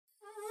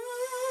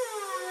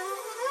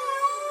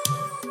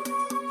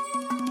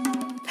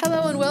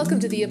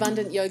welcome to the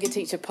Abundant Yoga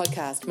Teacher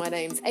podcast. My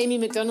name's Amy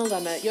McDonald.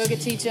 I'm a yoga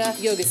teacher,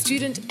 yoga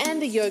student,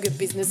 and a yoga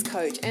business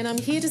coach. And I'm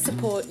here to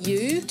support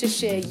you to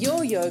share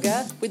your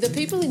yoga with the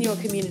people in your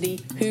community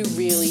who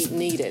really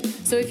need it.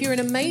 So if you're an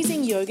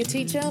amazing yoga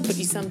teacher, but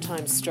you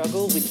sometimes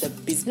struggle with the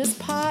business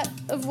part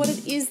of what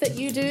it is that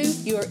you do,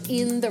 you're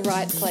in the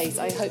right place.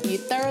 I hope you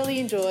thoroughly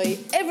enjoy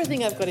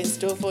everything I've got in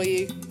store for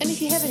you. And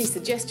if you have any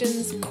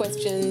suggestions,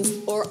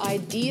 questions, or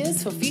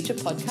ideas for future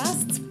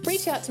podcasts,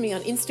 reach out to me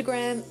on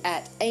Instagram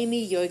at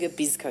Amy Yoga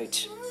Biz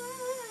Coach.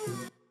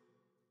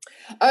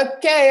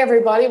 Okay,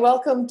 everybody,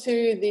 welcome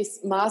to this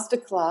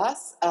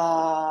masterclass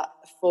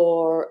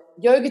for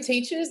yoga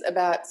teachers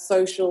about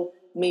social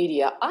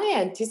media. I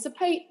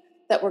anticipate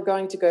that we're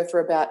going to go for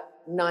about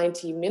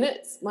 90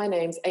 minutes. My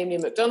name's Amy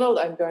McDonald.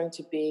 I'm going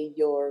to be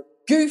your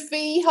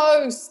goofy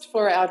host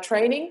for our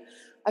training.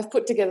 I've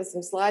put together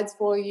some slides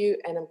for you,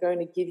 and I'm going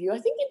to give you, I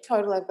think in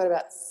total I've got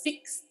about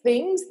 6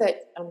 things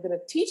that I'm going to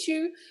teach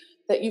you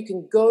that you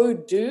can go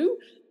do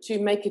to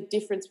make a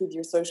difference with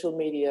your social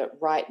media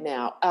right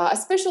now. A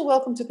special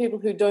welcome to people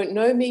who don't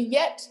know me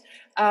yet.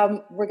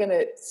 We're going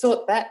to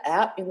sort that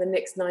out in the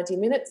next 90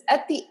 minutes.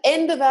 At the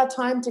end of our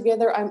time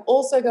together, I'm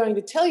also going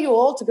to tell you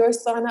all to go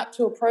sign up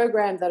to a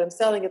program that I'm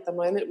selling at the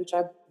moment, which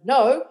I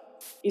know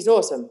is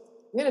awesome.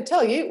 I'm going to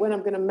tell you when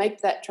I'm going to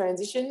make that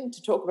transition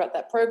to talk about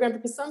that program,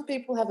 because some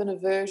people have an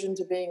aversion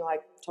to being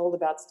told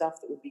about stuff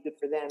that would be good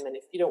for them. And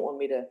if you don't want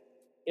me to,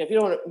 if you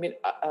don't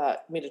want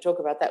me to talk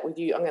about that with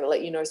you, I'm going to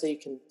let you know so you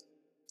can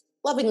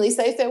lovingly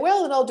say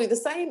farewell, and I'll do the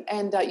same.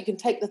 And you can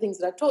take the things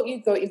that I've taught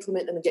you, go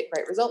implement them and get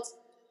great results.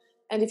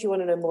 And if you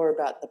want to know more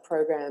about the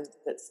program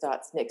that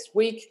starts next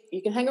week,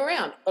 you can hang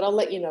around, but I'll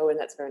let you know when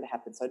that's going to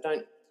happen. So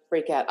don't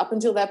freak out. Up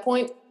until that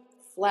point,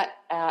 flat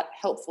out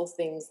helpful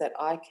things that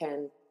I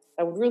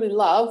would really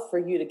love for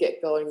you to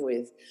get going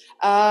with.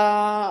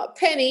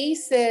 Penny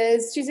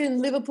says she's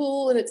in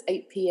Liverpool and it's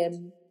 8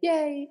 p.m.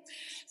 Yay.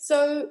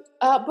 So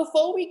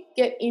before we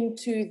get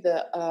into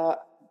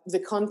the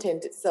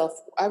content itself,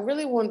 I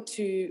really want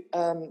to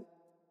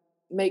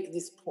make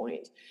this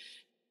point.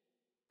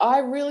 I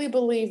really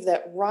believe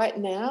that right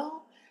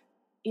now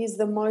is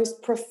the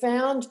most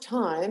profound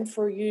time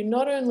for you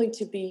not only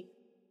to be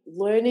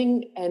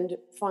learning and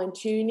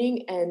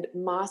fine-tuning and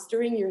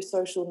mastering your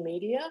social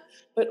media,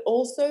 but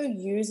also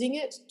using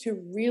it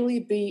to really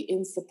be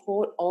in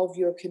support of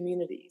your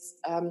communities.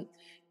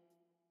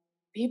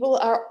 People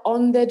are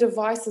on their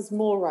devices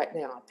more right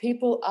now.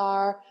 People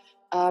are,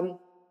 I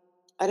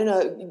don't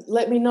know,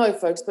 let me know,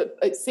 folks, but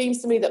it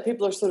seems to me that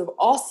people are sort of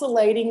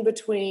oscillating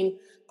between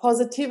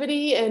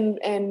positivity and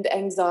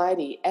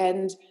anxiety.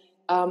 And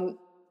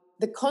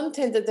the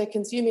content that they're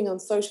consuming on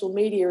social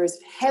media is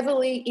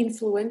heavily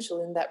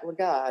influential in that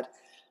regard.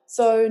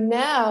 So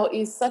now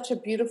is such a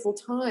beautiful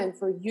time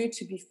for you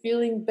to be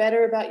feeling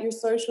better about your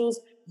socials,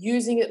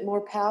 using it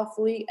more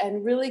powerfully,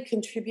 and really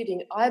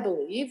contributing, I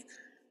believe,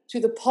 to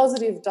the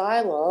positive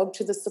dialogue,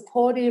 to the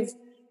supportive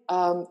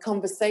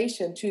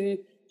conversation, to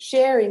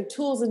sharing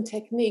tools and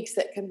techniques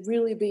that can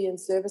really be in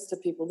service to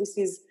people. This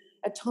is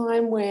a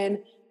time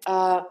when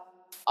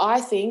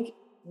I think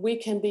we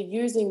can be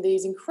using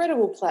these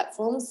incredible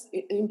platforms,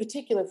 in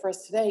particular for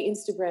us today,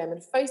 Instagram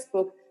and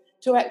Facebook,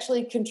 to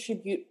actually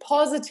contribute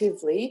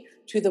positively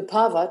to the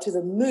bhava, to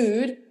the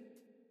mood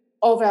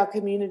of our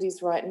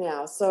communities right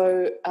now.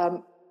 So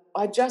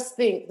I just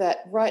think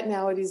that right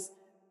now it is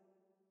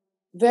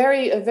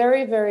a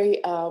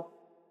very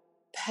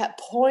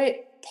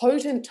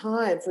potent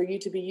time for you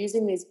to be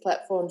using these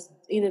platforms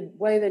in a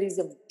way that is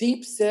of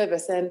deep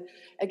service. And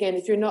again,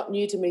 if you're not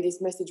new to me, this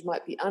message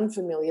might be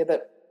unfamiliar,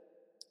 but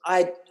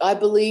I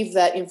believe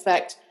that, in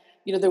fact,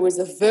 there was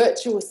a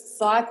virtuous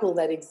cycle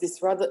that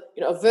exists,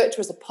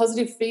 a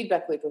positive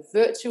feedback loop, a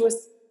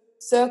virtuous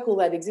circle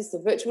that exists, a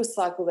virtuous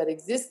cycle that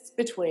exists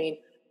between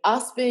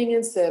us being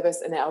in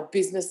service and our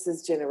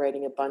businesses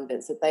generating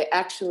abundance, that they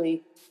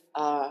actually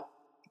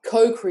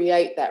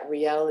co-create that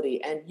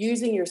reality. And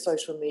using your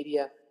social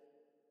media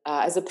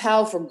as a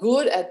power for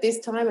good at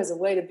this time, as a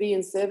way to be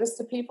in service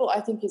to people,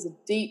 I think is a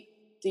deep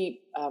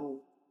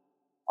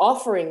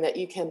offering that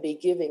you can be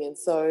giving. And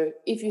so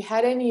if you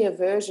had any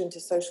aversion to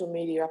social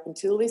media up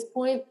until this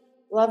point,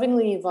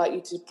 lovingly invite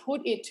you to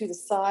put it to the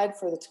side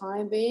for the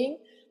time being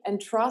and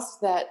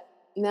trust that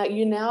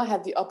you now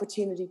have the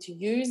opportunity to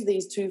use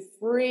these 2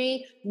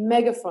 free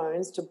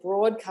megaphones to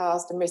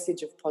broadcast a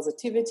message of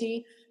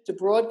positivity, to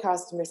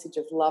broadcast a message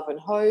of love and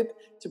hope,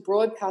 to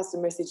broadcast a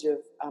message of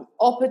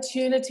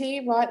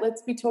opportunity, right?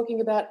 Let's be talking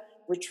about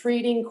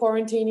retreating,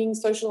 quarantining,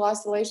 social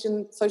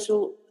isolation,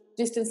 social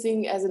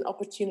distancing as an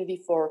opportunity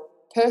for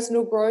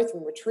personal growth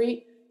and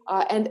retreat,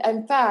 and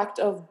in fact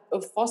of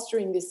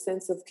fostering this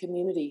sense of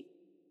community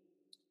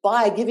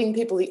by giving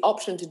people the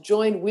option to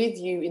join with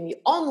you in the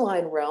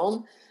online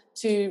realm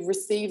to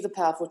receive the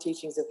powerful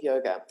teachings of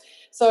yoga.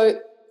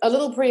 So a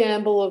little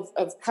preamble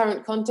of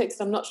current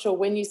context. I'm not sure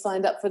when you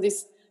signed up for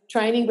this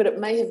training, but it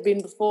may have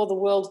been before the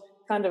world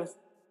kind of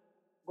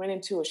went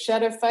into a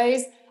shadow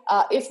phase.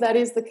 If that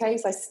is the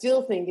case, I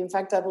still think, in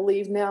fact, I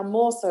believe now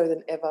more so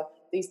than ever,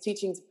 these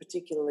teachings are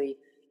particularly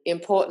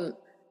important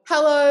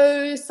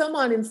Hello,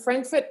 someone in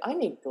Frankfurt. I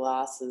need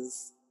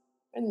glasses.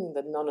 And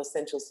the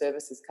non-essential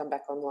services come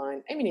back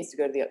online. Amy needs to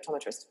go to the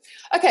optometrist.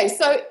 Okay,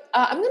 so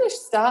I'm going to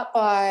start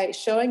by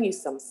showing you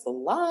some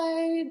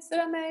slides that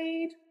I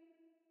made.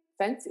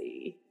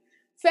 Fancy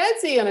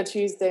on a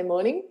Tuesday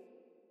morning.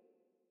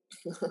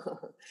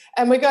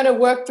 And we're going to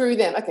work through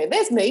them. Okay,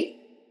 there's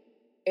me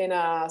in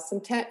some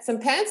pants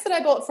that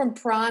I bought from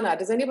Prana.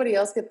 Does anybody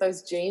else get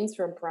those jeans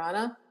from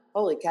Prana?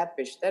 Holy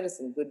catfish, that is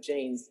some good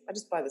jeans. I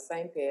just buy the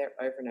same pair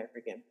over and over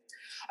again.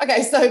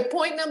 Okay, so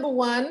point number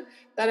one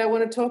that I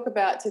want to talk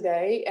about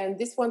today, and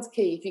this one's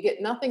key. If you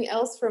get nothing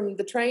else from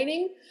the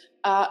training,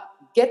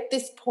 get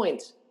this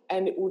point,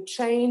 and it will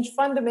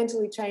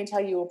fundamentally change how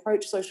you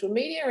approach social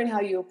media and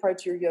how you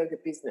approach your yoga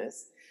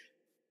business.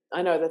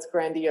 I know that's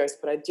grandiose,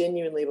 but I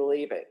genuinely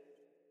believe it.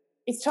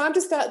 It's time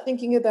to start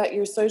thinking about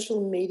your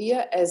social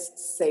media as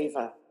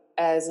saver,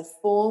 as a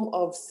form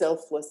of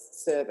selfless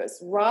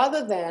service,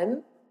 rather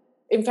than,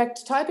 in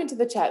fact, type into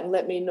the chat and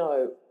let me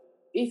know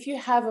if you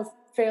have a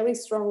fairly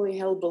strongly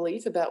held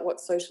belief about what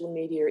social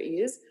media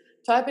is.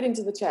 Type it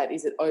into the chat.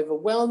 Is it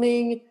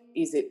overwhelming?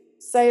 Is it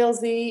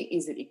salesy?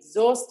 Is it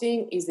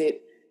exhausting? Is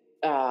it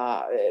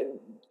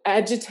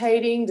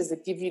agitating? Does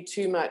it give you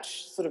too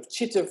much sort of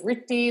chitta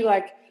vritti?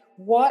 Like,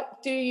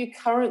 what do you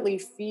currently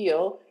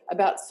feel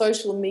about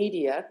social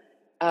media?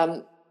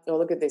 Oh,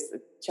 look at this.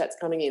 The chat's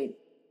coming in.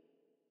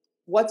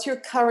 What's your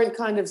current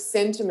kind of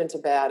sentiment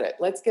about it?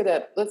 Let's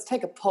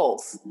take a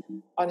pulse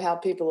on how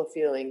people are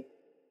feeling.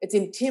 It's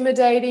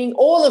intimidating.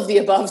 All of the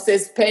above,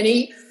 says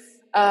Penny.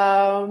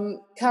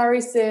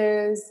 Kari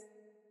says,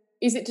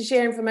 is it to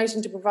share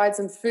information to provide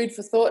some food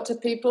for thought to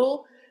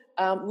people?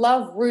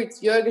 Love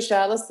Roots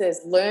Yogashala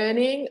says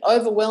learning.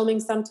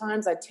 Overwhelming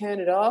sometimes, I turn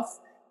it off.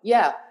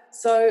 Yeah.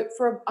 So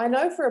I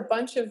know for a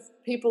bunch of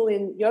people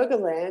in yoga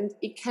land,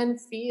 it can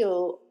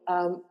feel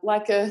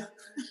like a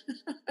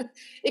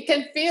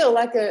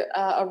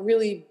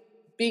really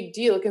big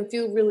deal. It can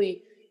feel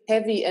really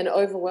heavy and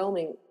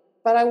overwhelming.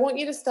 But I want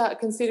you to start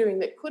considering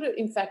that could it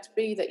in fact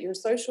be that your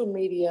social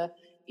media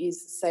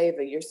is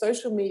saver. Your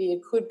social media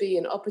could be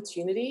an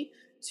opportunity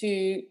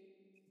to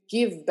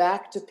give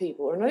back to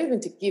people, or not even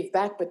to give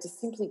back, but to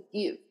simply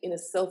give in a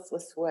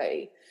selfless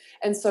way.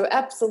 And so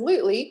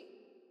absolutely,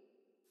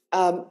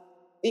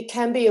 it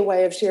can be a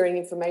way of sharing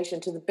information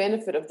to the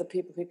benefit of the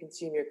people who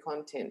consume your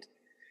content.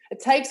 It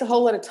takes a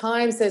whole lot of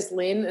time, says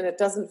Lynn, and it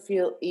doesn't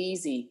feel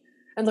easy.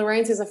 And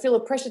Lorraine says, I feel a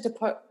pressure to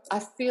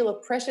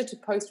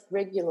post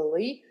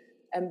regularly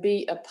and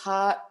be a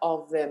part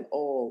of them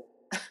all.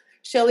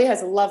 Shelley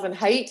has a love and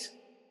hate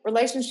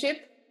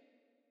relationship.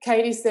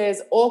 Katie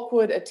says,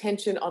 awkward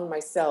attention on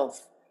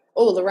myself.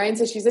 Oh, Lorraine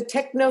says she's a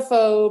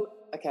technophobe.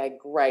 Okay,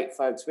 great,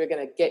 folks. We're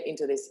going to get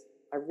into this.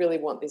 I really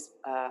want this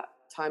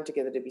time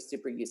together to be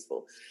super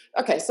useful.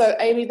 Okay, so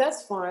Amy,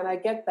 that's fine. I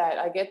get that.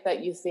 I get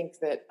that you think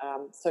that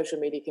social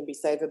media can be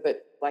safer,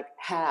 but like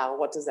how?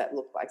 What does that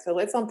look like? So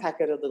let's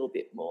unpack it a little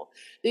bit more.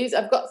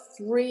 I've got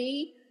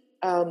three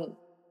kind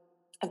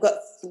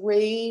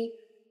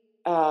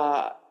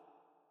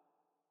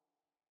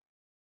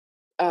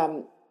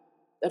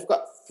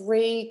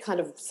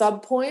of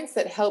sub-points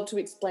that help to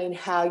explain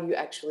how you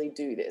actually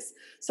do this.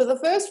 So the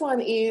first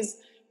one is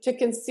to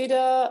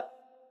consider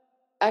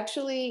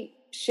actually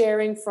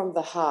sharing from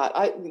the heart.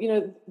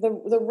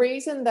 The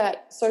reason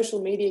that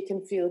social media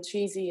can feel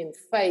cheesy and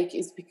fake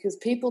is because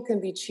people can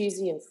be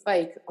cheesy and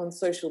fake on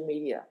social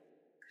media.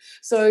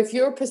 So if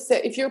you're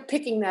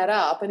picking that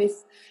up, and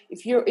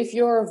if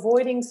you're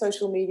avoiding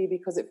social media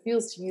because it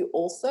feels to you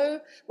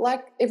also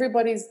like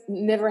everybody's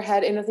never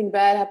had anything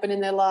bad happen in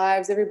their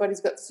lives,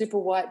 everybody's got super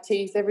white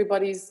teeth,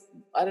 everybody's,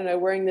 I don't know,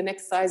 wearing the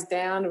next size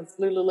down of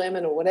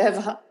Lululemon or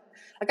whatever.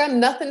 Like I'm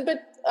nothing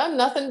but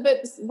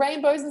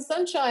rainbows and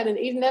sunshine and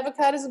eating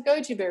avocados and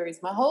goji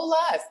berries my whole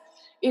life.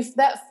 If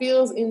that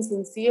feels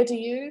insincere to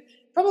you,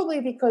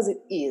 probably because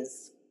it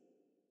is,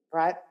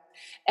 right?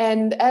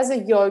 And as a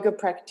yoga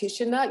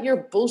practitioner, your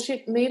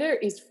bullshit meter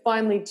is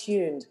finely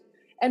tuned.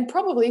 And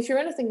probably if you're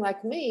anything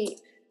like me,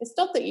 it's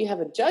not that you have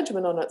a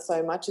judgment on it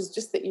so much as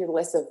just that you're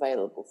less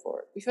available for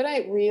it. If it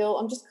ain't real,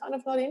 I'm just kind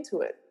of not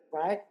into it,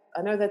 right?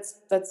 I know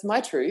that's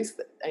my truth.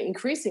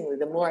 Increasingly,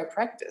 the more I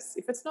practice,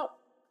 if it's not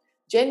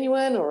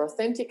genuine or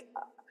authentic,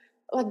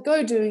 like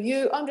go do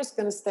you, I'm just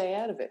going to stay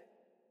out of it.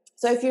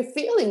 So if you're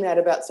feeling that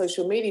about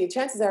social media,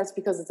 chances are it's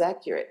because it's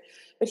accurate.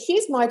 But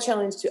here's my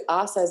challenge to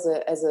us as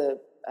a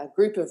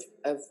group of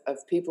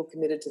people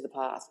committed to the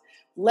path.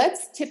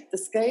 Let's tip the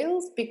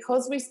scales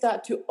because we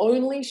start to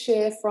only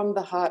share from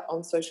the heart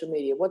on social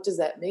media. What does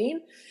that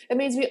mean? It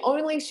means we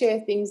only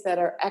share things that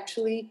are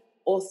actually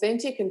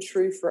authentic and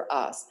true for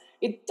us.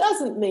 It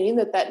doesn't mean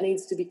that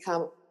needs to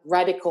become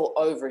radical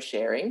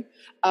oversharing.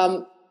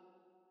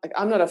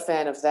 I'm not a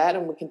fan of that,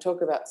 and we can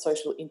talk about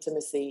social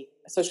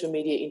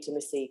media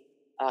intimacy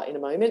in a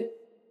moment.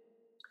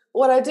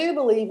 What I do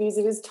believe is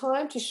it is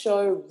time to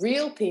show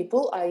real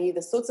people, i.e.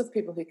 the sorts of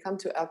people who come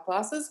to our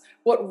classes,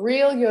 what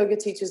real yoga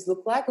teachers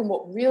look like and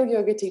what real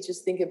yoga teachers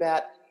think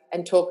about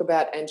and talk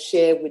about and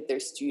share with their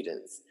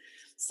students.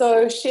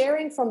 So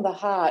sharing from the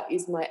heart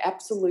is my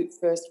absolute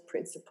first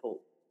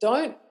principle.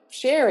 Don't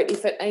share it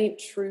if it ain't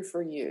true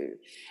for you.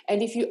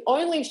 And if you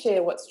only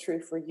share what's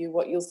true for you,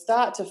 what you'll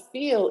start to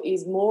feel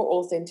is more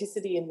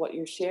authenticity in what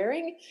you're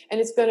sharing. And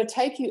it's going to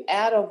take you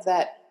out of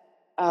that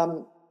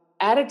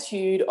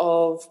attitude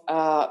of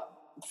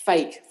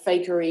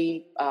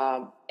fakery,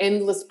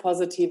 endless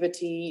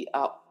positivity,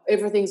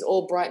 everything's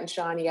all bright and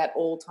shiny at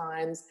all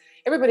times.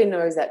 Everybody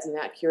knows that's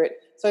inaccurate.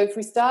 So if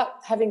we start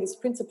having this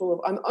principle of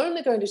I'm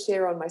only going to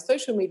share on my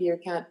social media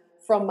account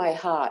from my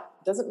heart,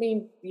 it doesn't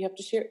mean you have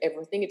to share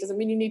everything. It doesn't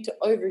mean you need to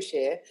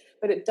overshare,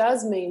 but it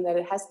does mean that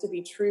it has to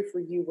be true for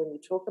you when you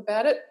talk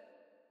about it.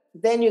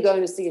 Then you're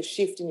going to see a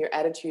shift in your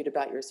attitude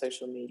about your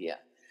social media.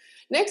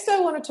 Next, I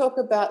want to talk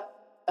about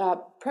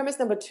premise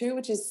number 2,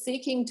 which is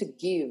seeking to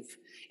give.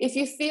 If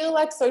you feel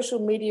like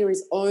social media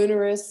is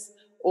onerous,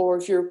 or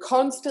if you're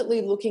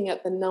constantly looking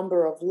at the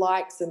number of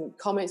likes and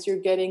comments you're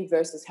getting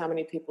versus how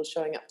many people are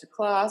showing up to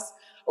class,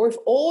 or if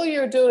all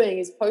you're doing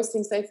is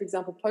posting, say, for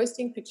example,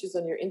 posting pictures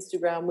on your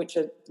Instagram, which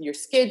are your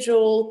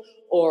schedule,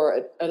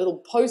 or a little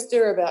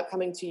poster about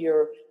coming to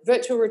your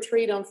virtual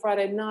retreat on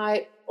Friday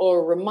night, or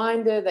a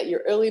reminder that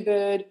your early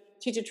bird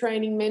teacher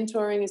training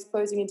mentoring is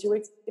closing in 2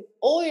 weeks. If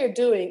all you're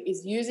doing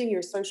is using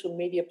your social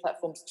media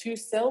platforms to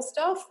sell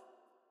stuff,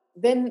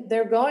 then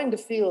they're going to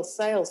feel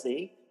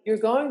salesy. You're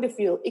going to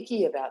feel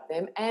icky about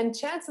them. And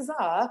chances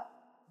are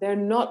they're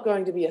not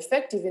going to be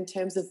effective in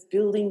terms of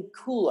building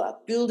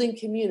building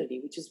community,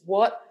 which is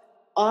what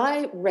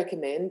I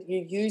recommend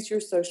you use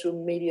your social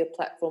media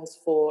platforms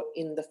for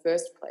in the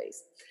first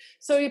place.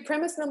 So your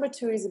premise number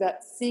 2 is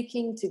about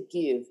seeking to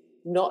give,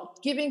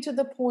 not giving to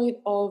the point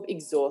of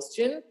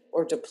exhaustion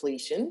or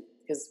depletion,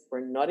 because we're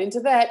not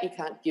into that. You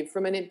can't give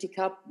from an empty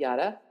cup,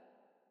 yada.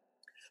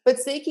 But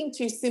seeking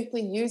to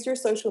simply use your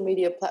social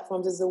media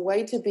platforms as a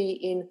way to be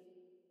in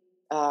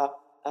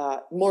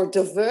more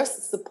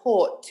diverse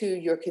support to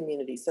your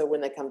community. So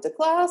when they come to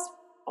class,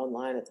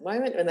 online at the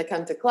moment, when they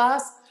come to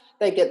class,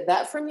 they get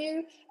that from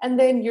you. And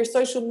then your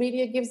social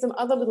media gives them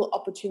other little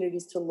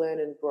opportunities to learn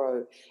and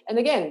grow. And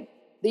again,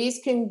 these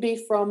can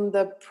be from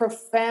the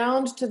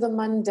profound to the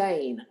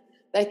mundane.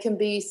 They can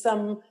be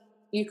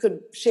you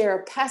could share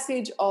a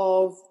passage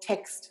of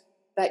text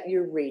that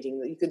you're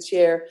reading. You could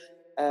share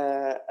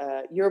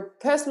your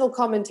personal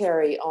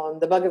commentary on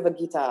the Bhagavad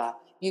Gita.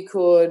 You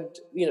could,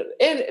 and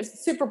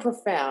it's super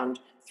profound,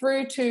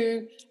 through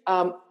to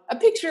a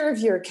picture of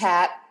your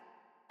cat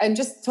and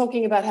just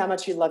talking about how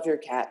much you love your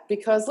cat.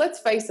 Because let's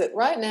face it,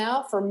 right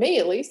now, for me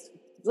at least,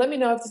 let me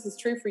know if this is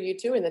true for you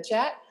too in the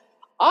chat,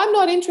 I'm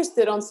not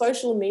interested on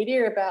social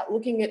media about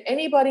looking at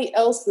anybody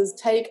else's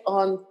take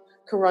on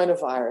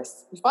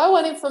coronavirus. If I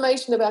want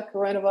information about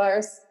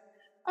coronavirus,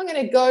 I'm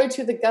going to go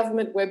to the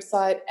government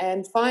website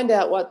and find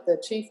out what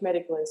the chief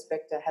medical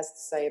inspector has to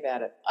say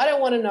about it. I don't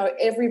want to know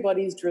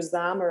everybody's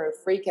drama and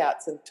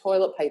freakouts and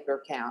toilet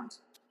paper count.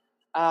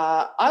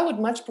 I would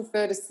much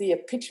prefer to see a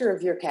picture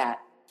of your cat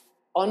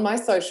on my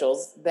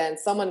socials than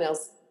someone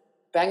else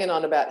banging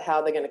on about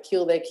how they're going to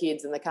kill their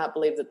kids and they can't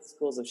believe that the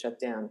schools have shut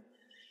down.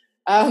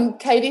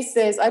 Katie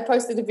says, I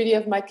posted a video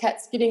of my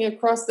cat skidding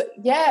across.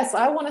 Yes,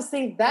 I want to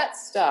see that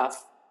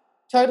stuff.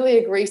 Totally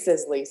agree,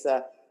 says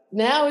Lisa.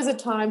 Now is a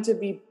time to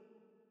be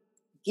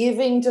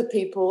giving to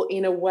people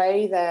in a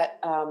way that,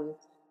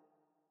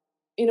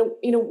 in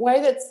a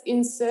way that's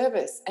in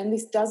service. And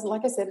this doesn't,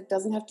 like I said, it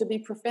doesn't have to be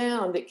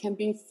profound. It can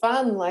be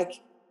fun. Like,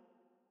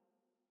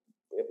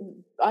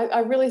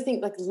 I really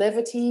think like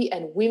levity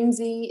and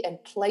whimsy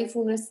and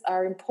playfulness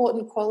are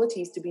important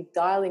qualities to be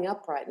dialing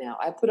up right now.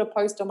 I put a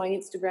post on my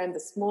Instagram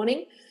this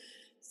morning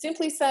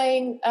simply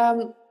saying,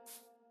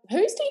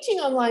 who's teaching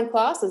online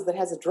classes that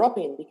has a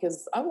drop-in?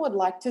 Because I would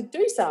like to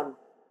do some.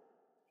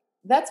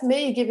 That's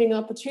me giving an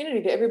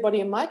opportunity to everybody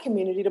in my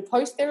community to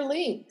post their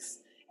links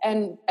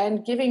and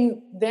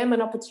giving them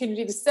an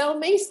opportunity to sell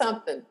me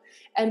something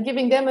and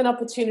giving them an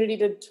opportunity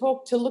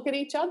to look at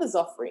each other's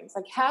offerings.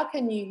 Like, how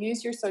can you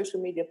use your social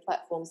media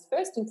platforms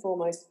first and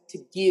foremost to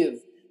give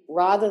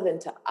rather than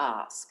to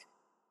ask?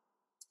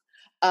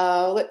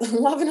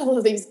 Loving all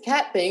of these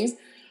cat things.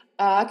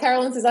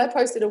 Carolyn says, I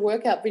posted a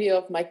workout video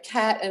of my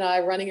cat and I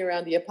running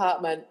around the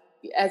apartment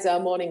as our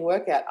morning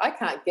workout. I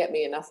can't get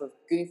me enough of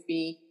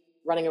goofy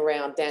running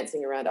around,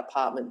 dancing around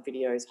apartment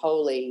videos.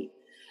 Holy.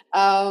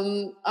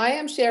 I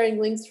am sharing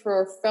links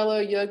for fellow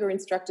yoga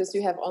instructors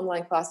who have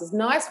online classes.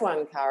 Nice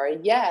one, Kari.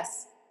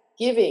 Yes.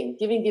 Giving.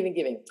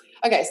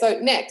 Okay, so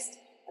next.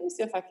 Let me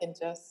see if I can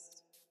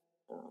just...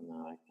 Oh,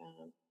 no, I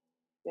can't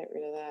get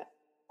rid of that.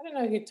 I don't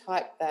know who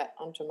typed that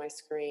onto my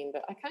screen,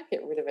 but I can't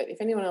get rid of it. If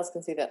anyone else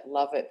can see that,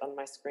 love it on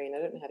my screen. I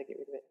don't know how to get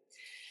rid of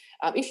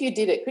it. If you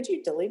did it, could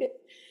you delete it?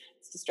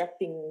 It's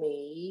distracting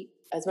me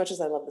as much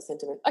as I love the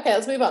sentiment. Okay,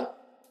 let's move on.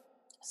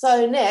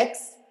 So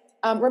next,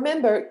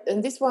 remember,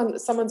 and this one,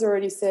 someone's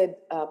already said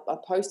a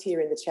post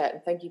here in the chat,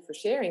 and thank you for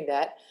sharing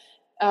that.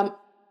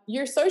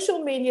 Your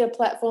social media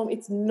platform,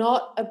 it's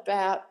not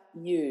about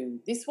you.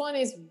 This one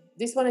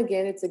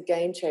again, it's a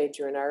game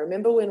changer. And I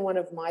remember when one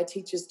of my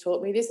teachers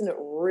taught me this, and it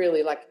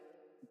really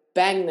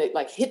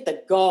hit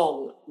the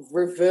gong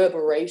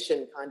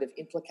reverberation kind of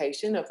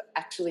implication of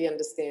actually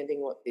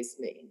understanding what this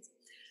means.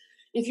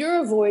 If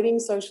you're avoiding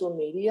social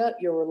media,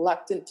 you're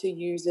reluctant to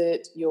use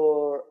it,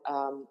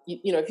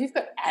 if you've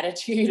got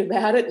attitude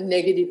about it,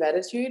 negative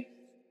attitude,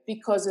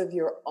 because of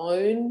your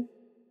own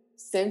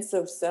sense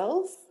of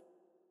self,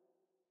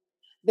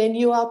 then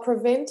you are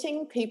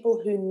preventing people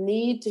who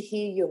need to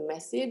hear your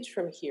message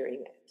from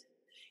hearing it.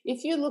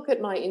 If you look at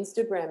my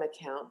Instagram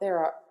account, there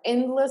are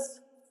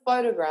endless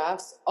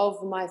photographs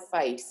of my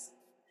face.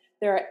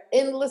 There are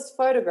endless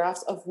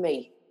photographs of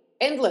me.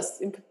 Endless.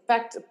 In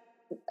fact,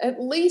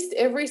 at least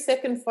every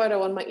second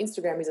photo on my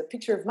Instagram is a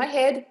picture of my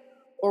head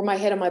or my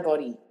head on my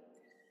body.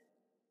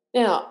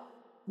 Now,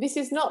 this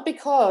is not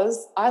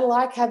because I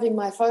like having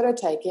my photo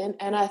taken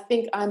and I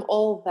think I'm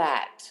all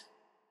that.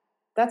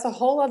 That's a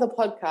whole other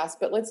podcast,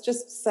 but let's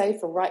just say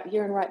for right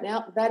here and right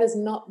now, that is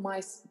not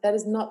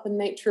the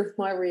nature of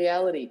my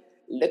reality.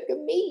 Look at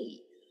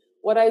me.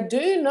 What I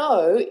do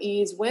know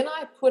is when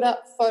I put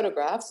up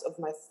photographs of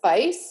my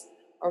face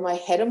or my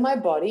head on my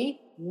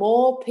body,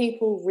 more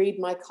people read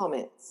my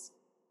comments,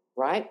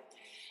 right?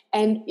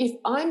 And if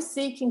I'm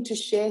seeking to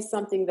share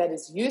something that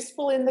is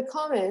useful in the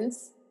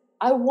comments,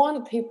 I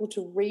want people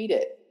to read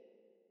it.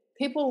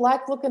 People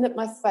like looking at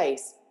my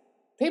face.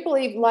 People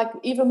like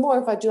even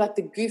more if I do like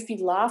the goofy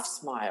laugh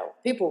smile.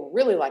 People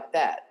really like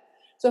that.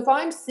 So if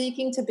I'm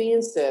seeking to be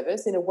in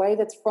service in a way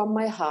that's from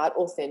my heart,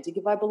 authentic,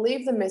 if I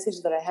believe the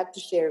message that I have to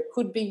share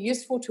could be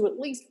useful to at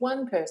least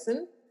one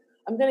person,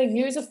 I'm going to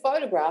use a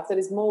photograph that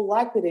is more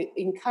likely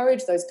to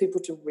encourage those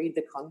people to read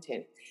the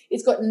content.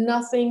 It's got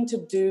nothing to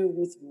do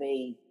with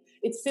me.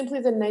 It's simply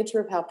the nature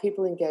of how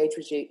people engage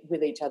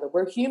with each other.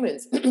 We're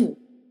humans.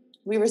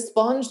 We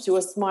respond to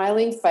a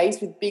smiling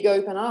face with big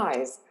open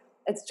eyes.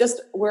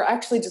 We're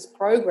actually just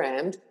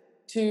programmed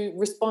to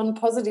respond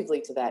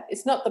positively to that.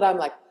 It's not that I'm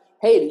like,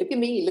 hey, look at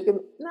me,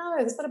 No,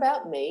 it's not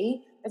about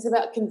me. It's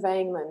about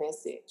conveying my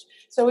message.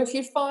 So if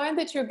you find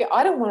that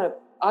I don't want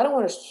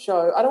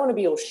to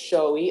be all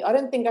showy. I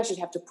don't think I should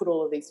have to put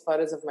all of these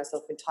photos of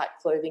myself in tight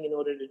clothing in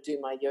order to do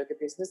my yoga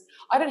business.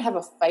 I don't have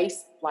a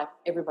face like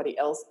everybody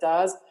else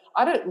does.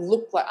 I don't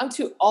look like, I'm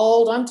too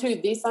old, I'm too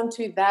this, I'm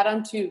too that,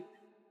 I'm too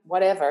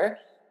whatever.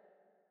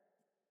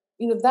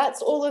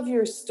 That's all of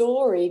your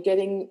story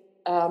getting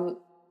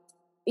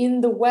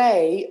in the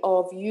way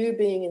of you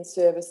being in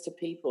service to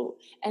people.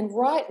 And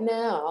right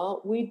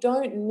now, we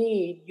don't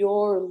need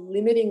your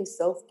limiting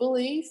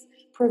self-belief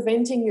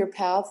preventing your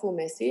powerful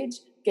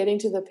message getting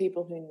to the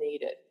people who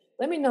need it.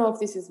 Let me know if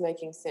this is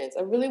making sense.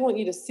 I really want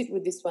you to sit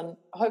with this one,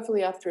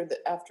 hopefully after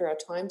our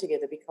time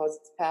together, because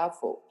it's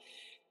powerful.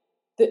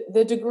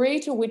 The degree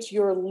to which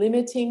you're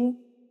limiting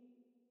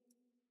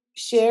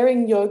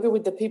sharing yoga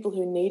with the people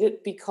who need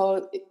it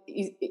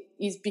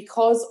is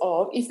because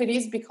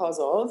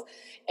of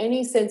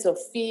any sense of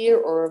fear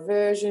or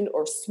aversion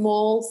or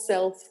small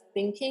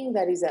self-thinking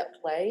that is at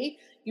play,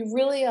 you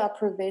really are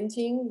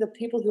preventing the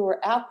people who are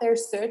out there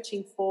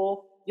searching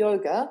for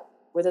yoga,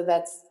 whether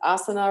that's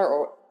asana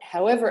or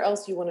however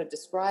else you want to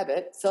describe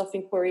it,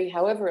 self-inquiry,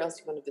 however else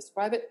you want to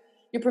describe it,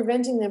 you're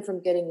preventing them from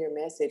getting your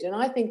message. And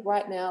I think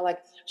right now,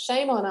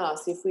 shame on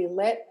us if we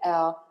let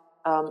our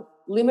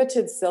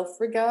limited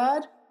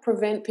self-regard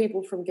prevent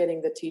people from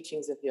getting the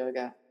teachings of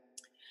yoga.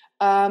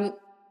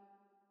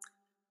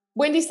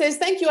 Wendy says,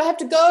 thank you, I have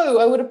to go.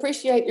 I would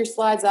appreciate your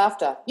slides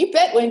after. You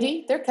bet,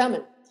 Wendy, they're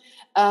coming.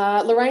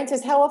 Lorraine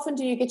says, how often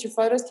do you get your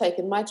photos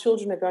taken? My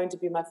children are going to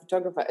be my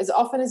photographer. As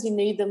often as you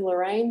need them,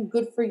 Lorraine.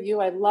 Good for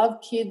you. I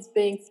love kids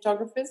being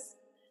photographers.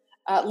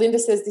 Linda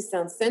says, this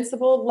sounds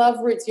sensible. Love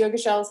Roots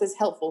Yogashala says,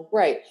 helpful.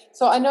 Great.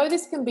 So I know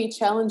this can be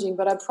challenging,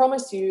 but I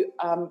promise you,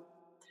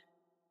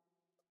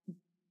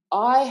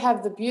 I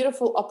have the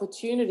beautiful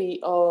opportunity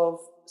of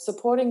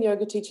supporting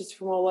yoga teachers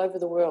from all over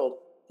the world.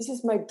 This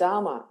is my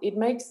dharma. It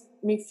makes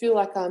me feel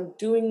like I'm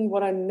doing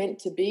what I'm meant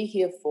to be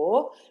here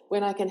for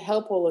when I can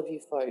help all of you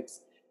folks.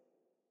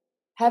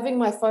 Having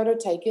my photo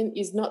taken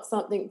is not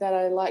something that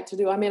I like to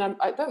do. I mean,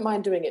 I don't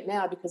mind doing it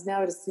now because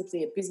now it is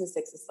simply a business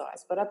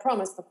exercise. But I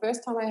promise the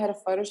first time I had a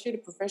photo shoot, a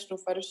professional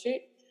photo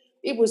shoot,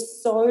 it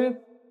was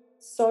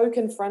so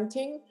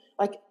confronting.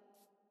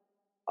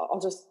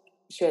 I'll just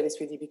share this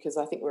with you because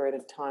I think we're at a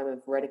time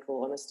of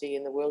radical honesty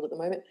in the world at the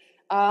moment.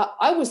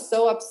 I was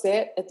so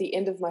upset at the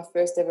end of my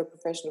first ever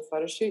professional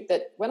photo shoot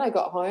that when I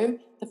got home,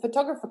 the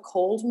photographer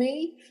called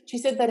me. She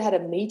said they'd had a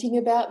meeting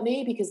about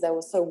me because they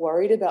were so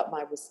worried about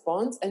my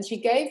response, and she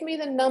gave me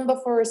the number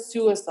for a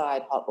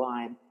suicide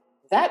hotline.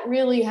 That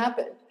really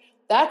happened.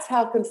 That's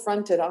how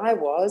confronted I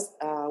was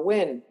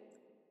when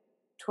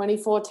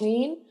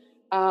 2014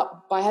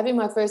 by having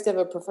my first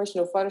ever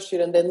professional photo shoot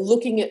and then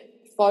looking at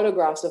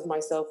photographs of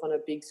myself on a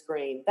big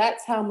screen.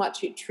 That's how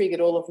much it triggered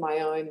all of my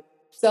own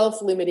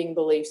self-limiting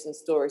beliefs and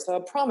stories. So I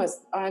promise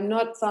I'm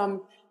not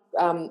some,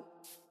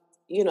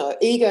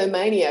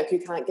 egomaniac who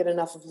can't get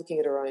enough of looking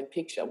at her own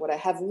picture. What I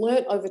have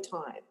learnt over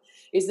time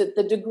is that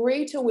the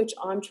degree to which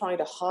I'm trying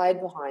to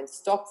hide behind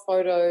stock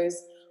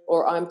photos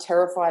or I'm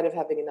terrified of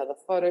having another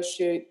photo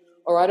shoot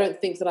or I don't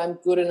think that I'm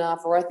good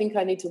enough, or I think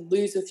I need to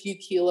lose a few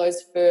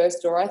kilos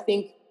first, or I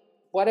think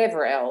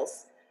whatever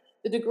else,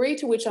 the degree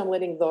to which I'm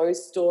letting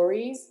those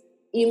stories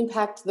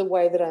impact the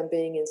way that I'm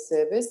being in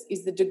service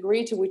is the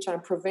degree to which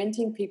I'm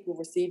preventing people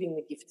receiving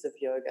the gifts of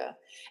yoga.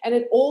 And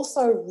it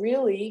also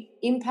really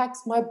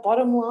impacts my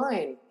bottom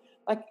line.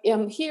 Like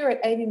here at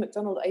Amy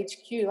McDonald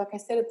HQ, like I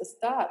said at the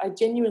start, I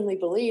genuinely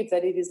believe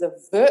that it is a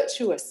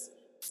virtuous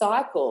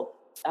cycle.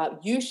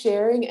 You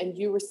sharing and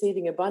you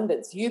receiving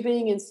abundance, you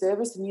being in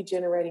service and you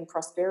generating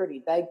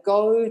prosperity. They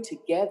go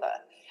together.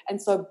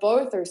 And so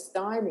both are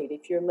stymied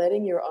if you're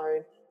letting your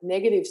own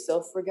negative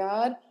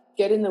self-regard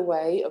get in the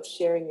way of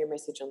sharing your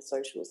message on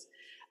socials.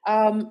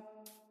 Heppel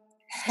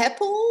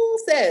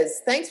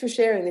says, thanks for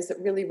sharing this. It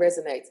really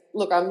resonates.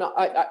 Look, I'm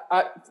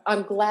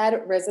glad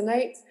it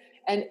resonates.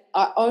 And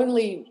I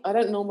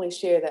don't normally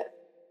share that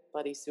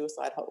bloody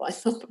suicide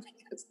hotline number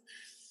because,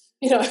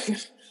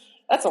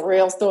 that's a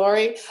real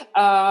story.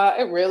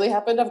 It really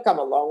happened. I've come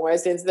a long way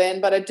since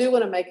then, but I do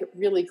want to make it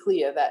really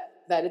clear that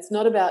it's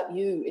not about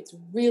you. It's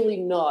really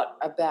not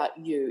about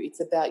you. It's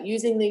about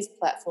using these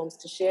platforms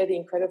to share the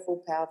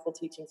incredible, powerful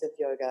teachings of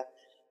yoga.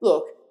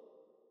 Look,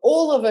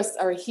 all of us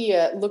are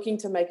here looking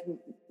to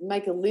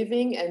make a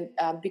living, and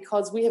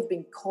because we have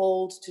been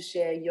called to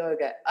share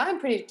yoga.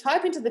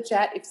 Type into the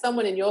chat if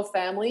someone in your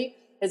family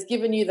has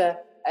given you the,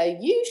 are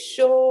you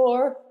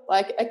sure?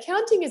 Like,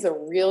 accounting is a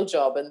real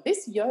job, and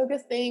this yoga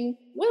thing,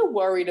 we're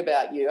worried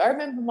about you. I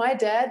remember my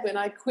dad, when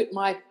I quit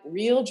my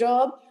real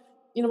job,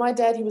 my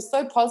dad, he was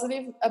so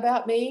positive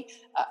about me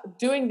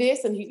doing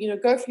this, and he,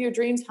 go for your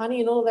dreams,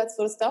 honey, and all of that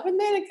sort of stuff. And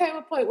then it came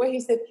a point where he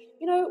said,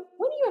 when are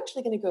you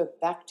actually going to go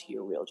back to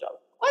your real job?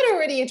 I'd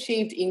already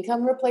achieved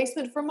income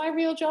replacement from my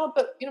real job,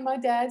 but, my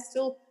dad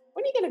still,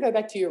 when are you going to go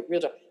back to your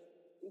real job?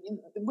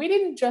 We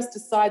didn't just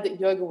decide that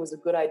yoga was a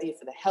good idea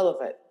for the hell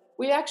of it.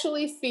 We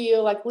actually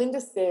feel, like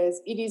Linda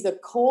says, it is a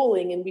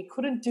calling and we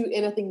couldn't do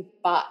anything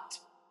but,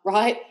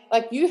 right?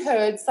 Like you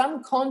heard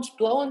some conch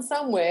blowing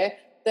somewhere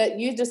that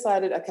you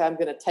decided, okay, I'm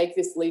going to take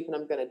this leap and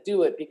I'm going to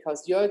do it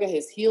because yoga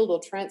has healed or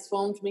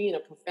transformed me in a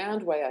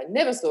profound way I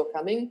never saw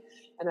coming.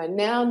 And I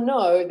now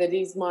know that it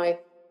is my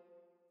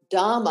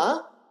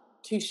dharma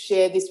to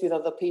share this with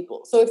other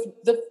people. So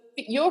if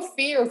your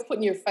fear of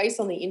putting your face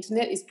on the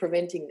internet is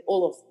preventing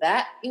all of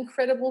that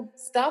incredible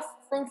stuff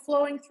from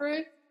flowing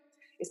through,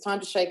 it's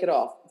time to shake it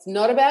off. It's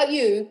not about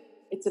you.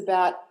 It's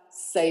about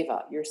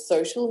savor. Your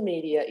social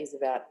media is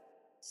about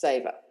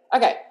savor.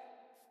 Okay.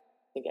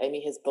 I think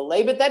Amy has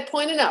belabored that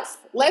point enough.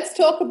 Let's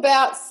talk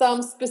about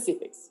some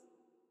specifics.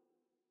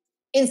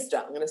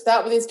 Insta. I'm going to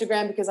start with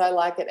Instagram because I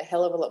like it a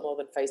hell of a lot more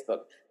than Facebook.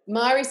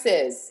 Mari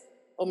says,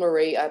 or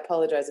Marie, I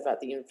apologize about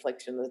the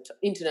inflection, the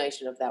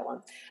intonation of that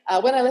one.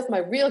 When I left my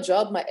real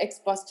job, my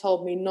ex-boss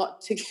told me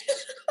not to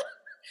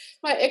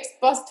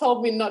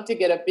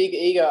get a big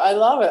ego. I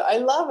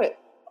love it.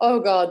 Oh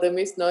God, the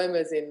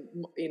misnomers in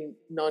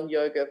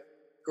non-yoga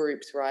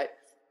groups, right?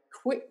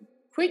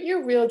 Quit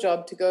your real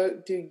job to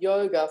go do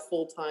yoga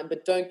full-time,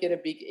 but don't get a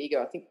big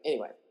ego. I think,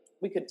 anyway,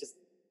 we could just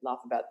laugh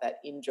about that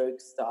in-joke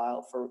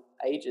style for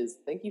ages.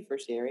 Thank you for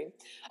sharing.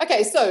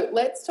 Okay, so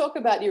let's talk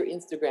about your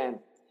Instagram.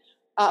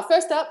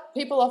 First up,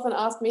 people often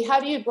ask me, how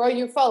do you grow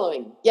your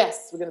following?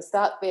 Yes, we're going to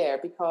start there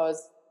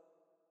because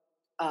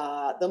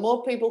the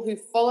more people who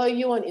follow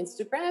you on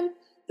Instagram,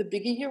 the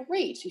bigger your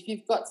reach. If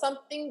you've got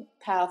something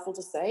powerful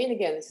to say, and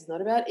again, this is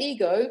not about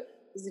ego,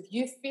 is if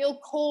you feel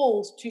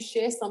called to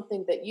share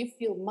something that you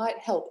feel might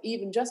help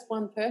even just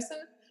one person,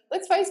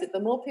 let's face it,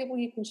 the more people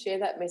you can share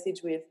that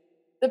message with,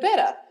 the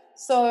better.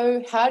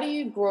 So how do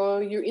you grow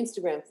your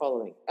Instagram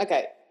following?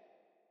 Okay,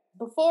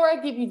 before I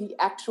give you the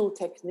actual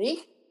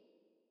technique,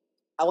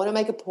 I want to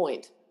make a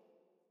point.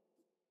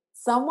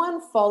 Someone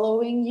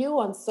following you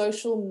on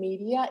social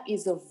media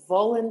is a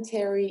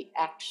voluntary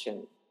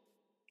action.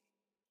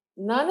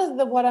 None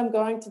of what I'm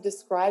going to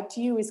describe to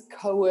you is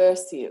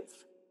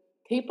coercive.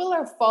 People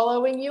are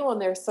following you on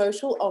their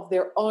social of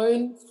their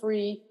own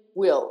free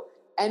will.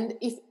 And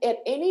if at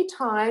any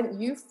time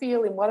you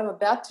feel in what I'm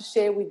about to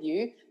share with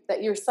you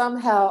that you're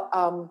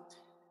somehow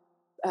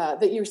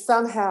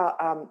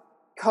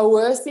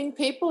coercing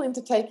people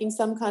into taking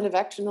some kind of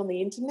action on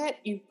the internet,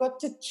 you've got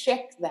to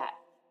check that.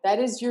 That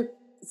is your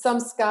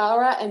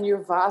samskara and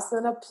your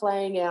vasana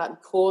playing out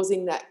and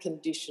causing that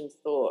conditioned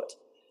thought.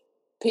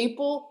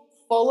 People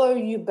follow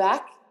you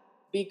back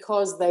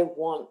because they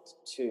want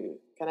to.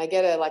 Can I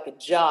get a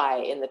jai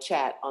in the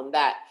chat on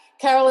that?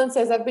 Carolyn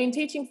says, I've been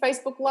teaching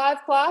Facebook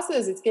Live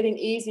classes. It's getting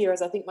easier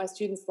as I think my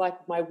students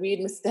like my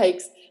weird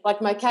mistakes,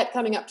 like my cat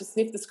coming up to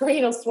sniff the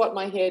screen or swat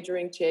my hair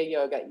during chair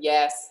yoga.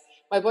 Yes.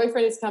 My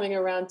boyfriend is coming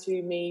around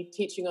to me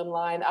teaching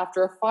online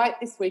after a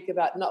fight this week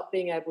about not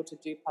being able to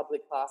do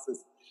public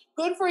classes.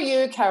 Good for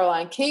you,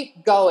 Caroline.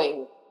 Keep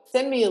going.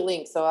 Send me a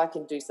link so I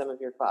can do some of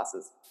your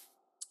classes.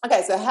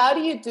 Okay, so how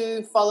do you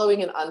do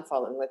following and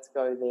unfollowing? Let's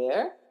go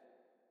there.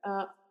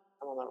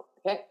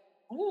 Okay.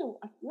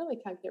 I really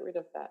can't get rid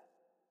of that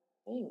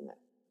thing. I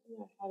don't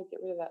know how to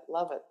get rid of that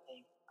love it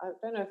thing. I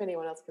don't know if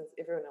everyone else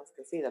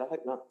can see that. I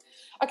hope not.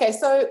 Okay,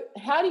 so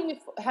how do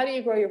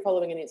you grow your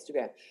following on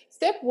Instagram?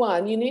 Step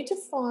one, you need to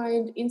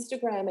find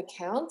Instagram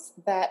accounts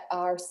that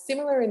are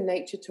similar in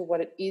nature to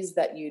what it is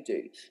that you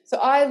do. So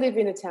I live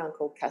in a town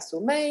called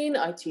Castlemaine.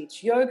 I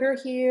teach yoga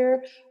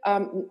here,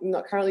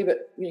 not currently,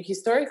 but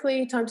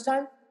historically, time to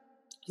time.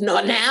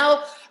 Not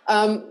now.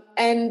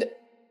 And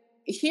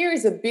here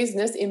is a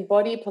business,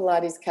 Embody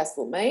Pilates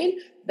Castlemaine,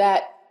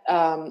 that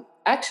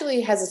actually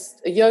has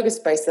a yoga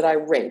space that I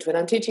rent. When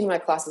I'm teaching my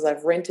classes,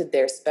 I've rented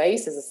their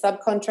space as a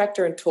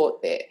subcontractor and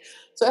taught there.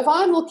 So if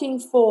I'm looking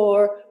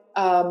for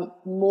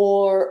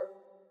more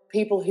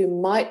people who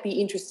might be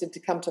interested to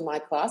come to my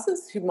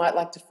classes, who might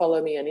like to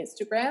follow me on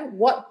Instagram,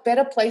 what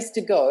better place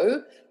to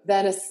go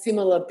than a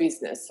similar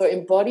business? So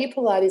Embody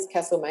Pilates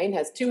Castlemaine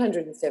has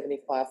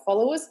 275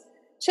 followers.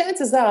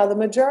 Chances are the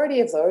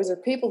majority of those are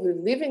people who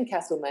live in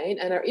Castlemaine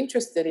and are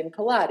interested in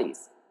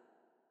Pilates.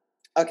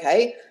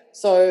 Okay,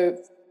 so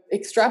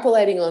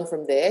extrapolating on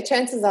from there,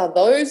 chances are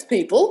those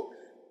people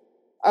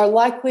are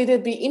likely to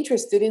be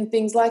interested in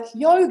things like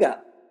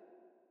yoga.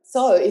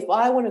 So if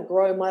I want to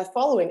grow my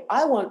following,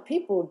 I want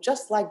people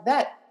just like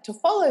that to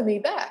follow me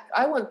back.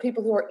 I want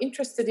people who are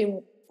interested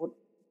in,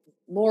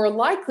 more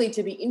likely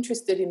to be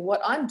interested in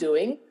what I'm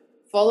doing,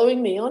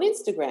 following me on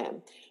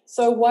Instagram.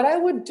 So what I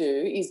would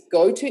do is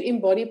go to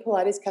Embody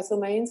Pilates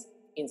Castlemaine's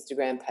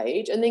Instagram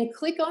page and then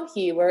click on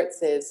here where it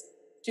says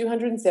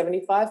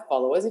 275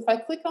 followers. If I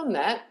click on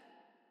that,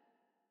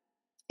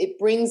 it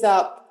brings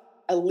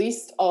up a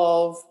list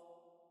of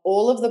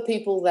all of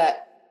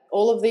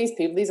these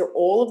people, these are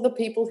all of the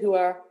people who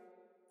are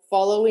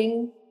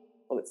following,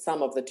 well, it's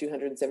some of the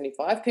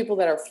 275 people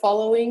that are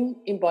following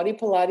Embody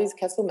Pilates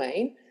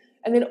Castlemaine.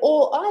 And then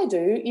all I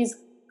do is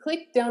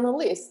click down a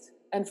list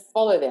and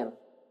follow them.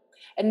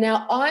 And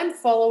now I'm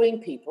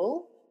following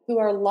people who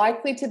are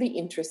likely to be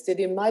interested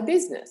in my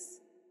business.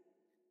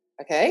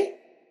 Okay?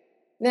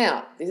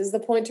 Now, this is the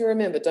point to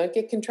remember. Don't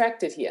get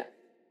contracted here.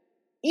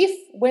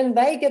 If when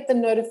they get the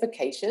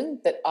notification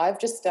that I've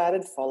just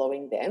started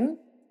following them,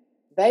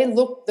 they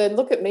look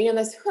at me and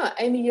they say,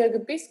 Amy Yoga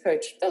Biz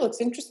Coach, that looks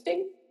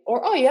interesting.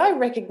 Or, oh yeah, I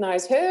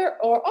recognize her.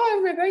 Or,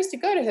 oh, I used to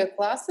go to her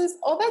classes.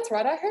 Oh, that's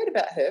right, I heard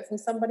about her from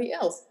somebody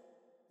else.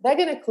 They're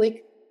going to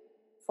click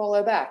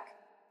follow back.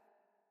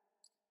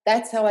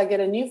 That's how I get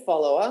a new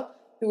follower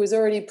who is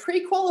already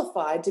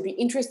pre-qualified to be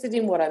interested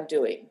in what I'm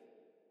doing.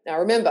 Now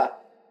remember,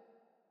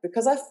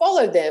 because I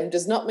followed them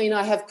does not mean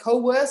I have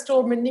coerced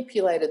or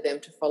manipulated them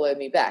to follow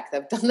me back.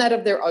 They've done that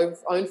of their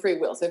own free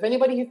will. So if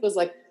anybody who feels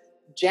like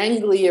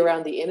jangly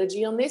around the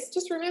energy on this,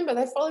 just remember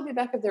they followed me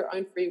back of their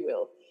own free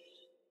will.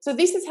 So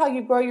this is how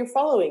you grow your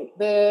following.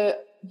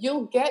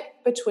 You'll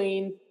get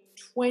between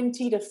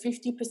 20 to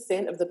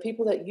 50% of the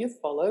people that you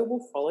follow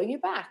will follow you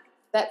back.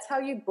 That's how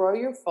you grow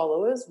your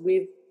followers,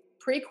 with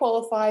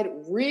pre-qualified,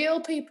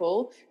 real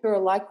people who are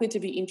likely to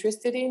be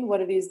interested in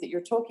what it is that you're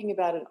talking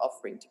about and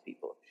offering to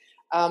people.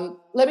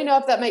 Let me know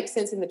if that makes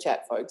sense in the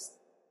chat, folks.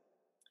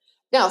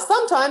 Now,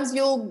 sometimes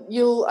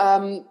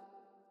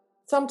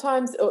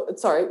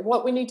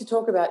what we need to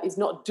talk about is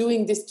not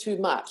doing this too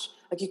much.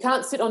 Like, you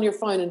can't sit on your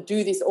phone and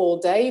do this all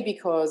day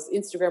because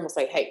Instagram will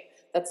say, hey,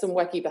 that's some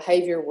wacky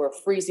behavior. We're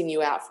freezing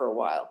you out for a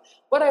while.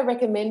 What I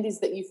recommend is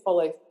that you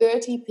follow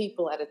 30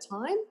 people at a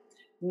time,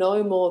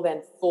 no more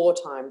than 4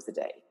 times a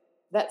day.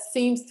 That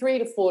seems 3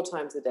 to 4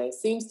 times a day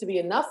seems to be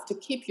enough to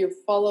keep your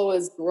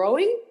followers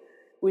growing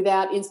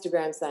without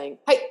Instagram saying,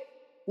 hey,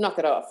 knock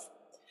it off.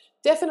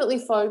 Definitely,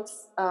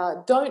 folks,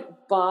 don't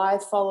buy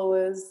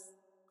followers.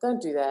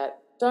 Don't do that.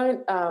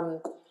 Don't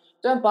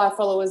buy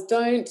followers.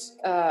 Don't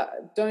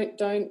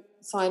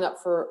sign up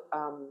for.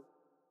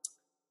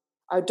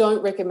 I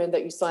don't recommend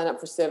that you sign up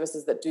for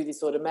services that do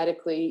this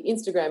automatically.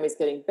 Instagram is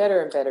getting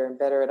better and better and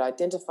better at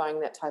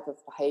identifying that type of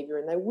behavior,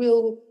 and they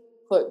will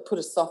put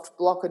a soft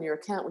block on your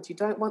account, which you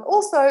don't want.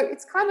 Also,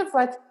 it's kind of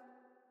like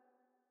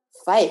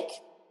fake.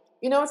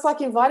 It's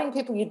like inviting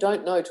people you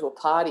don't know to a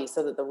party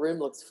so that the room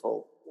looks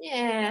full.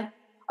 Yeah.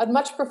 I'd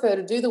much prefer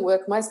to do the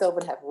work myself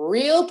and have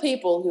real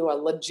people who are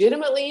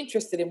legitimately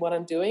interested in what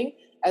I'm doing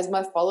as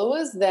my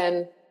followers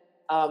than,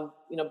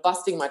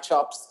 busting my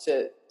chops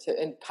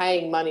and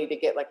paying money to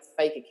get like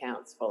fake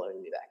accounts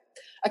following me back.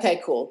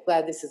 Okay, cool.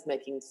 Glad this is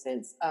making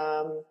sense.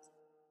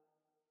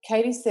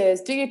 Katie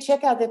says, do you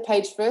check out their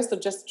page first or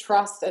just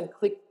trust and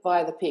click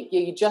via the pic?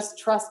 Yeah, you just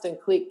trust and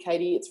click,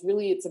 Katie.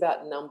 It's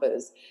about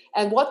numbers.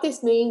 And what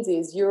this means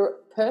is your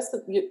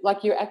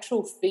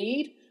actual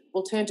feed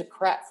will turn to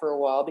crap for a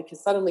while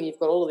because suddenly you've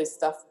got all of this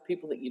stuff for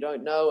people that you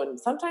don't know. And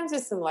sometimes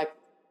there's some like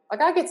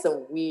I get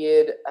some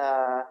weird,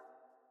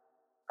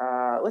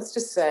 let's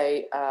just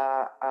say,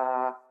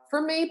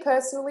 for me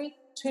personally,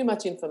 too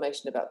much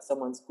information about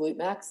someone's glute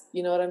max.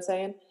 You know what I'm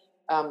saying?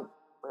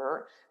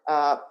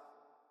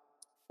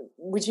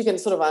 Which you can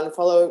sort of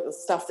unfollow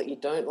stuff that you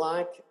don't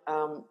like.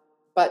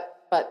 But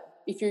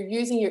if you're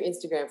using your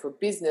Instagram for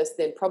business,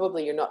 then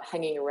probably you're not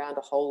hanging around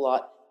a whole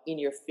lot in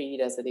your feed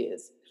as it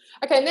is.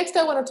 Okay, next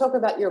I want to talk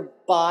about your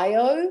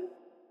bio.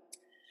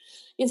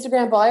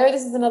 Instagram bio,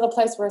 this is another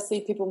place where I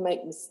see people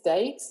make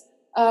mistakes.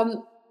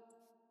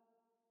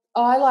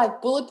 I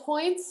like bullet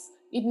points.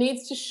 It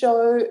needs to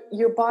show,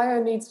 your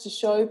bio needs to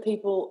show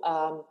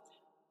people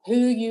who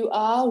you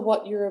are,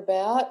 what you're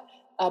about.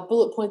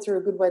 Bullet points are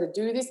a good way to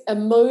do this.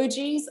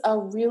 Emojis are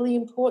really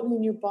important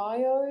in your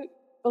bio,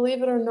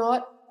 believe it or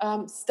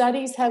not.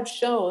 Studies have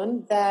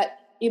shown that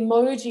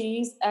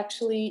emojis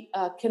actually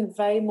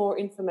convey more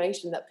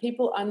information, that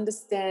people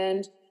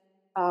understand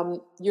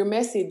your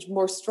message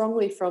more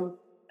strongly from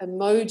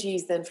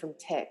emojis than from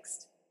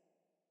text.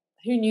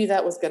 Who knew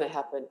that was going to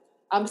happen?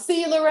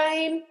 See you,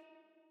 Lorraine.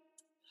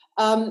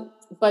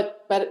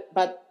 But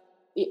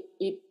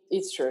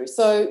it's true.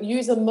 So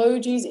use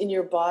emojis in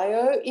your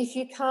bio. If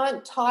you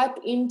can't type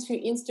into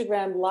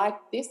Instagram like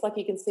this, like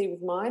you can see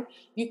with mine,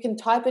 you can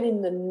type it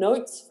in the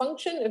notes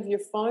function of your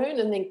phone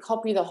and then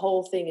copy the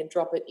whole thing and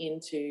drop it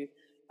into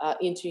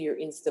your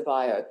Insta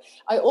bio.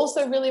 I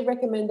also really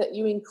recommend that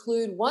you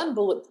include one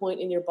bullet point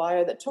in your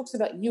bio that talks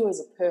about you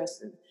as a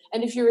person.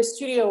 And if you're a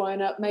studio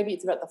owner, maybe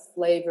it's about the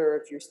flavor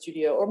of your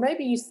studio, or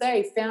maybe you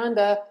say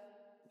founder,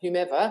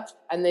 whomever,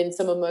 and then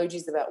some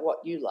emojis about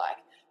what you like.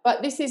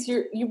 But this is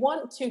you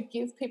want to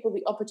give people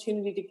the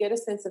opportunity to get a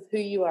sense of who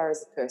you are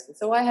as a person.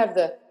 So I have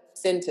the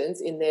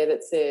sentence in there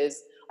that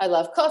says, I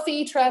love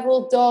coffee,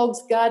 travel,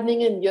 dogs,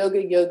 gardening, and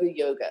yoga,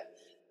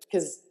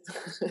 because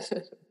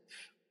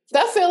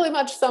that fairly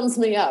much sums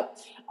me up,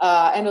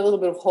 and a little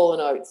bit of Hall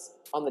 & Oates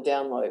on the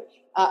download.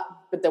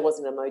 But there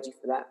wasn't an emoji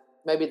for that.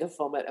 Maybe the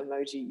vomit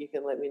emoji. You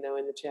can let me know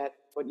in the chat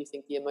what you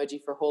think the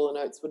emoji for Hall &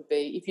 Oates would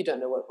be. If you don't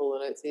know what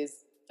Hall & Oates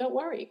is, don't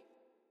worry.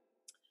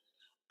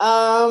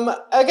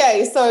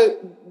 Okay, so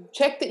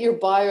check that your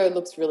bio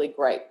looks really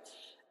great.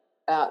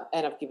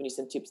 And I've given you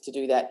some tips to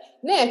do that.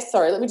 Next,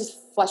 sorry, let me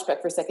just flash back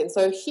for a second.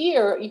 So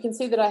here you can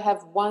see that I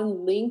have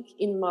one link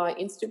in my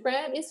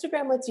Instagram.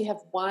 Instagram lets you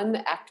have one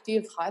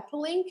active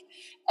hyperlink.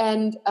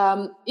 And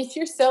if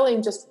you're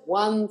selling just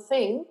one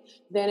thing,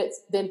 then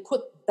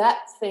put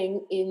that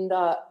thing in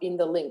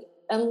the link.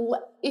 And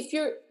if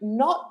you're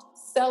not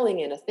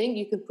selling anything,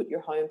 you can put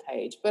your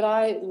homepage. But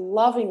I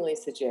lovingly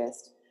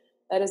suggest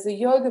that as a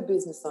yoga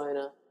business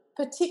owner,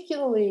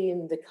 particularly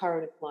in the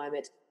current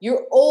climate,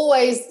 you're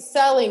always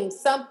selling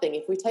something.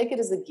 If we take it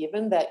as a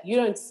given that you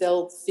don't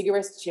sell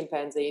cigarettes to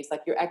chimpanzees,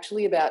 like you're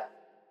actually about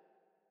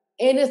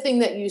anything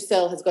that you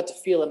sell has got to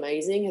feel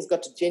amazing, has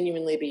got to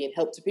genuinely be in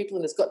help to people,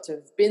 and has got to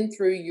have been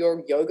through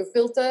your yoga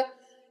filter.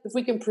 If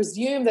we can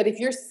presume that if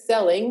you're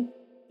selling,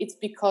 it's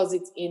because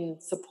it's in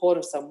support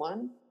of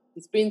someone,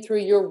 it's been through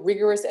your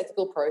rigorous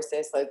ethical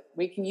process. Like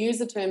we can use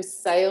the term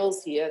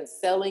sales here and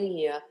selling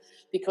here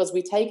because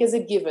we take as a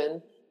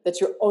given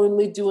that you're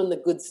only doing the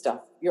good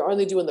stuff. You're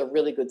only doing the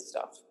really good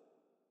stuff.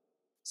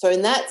 So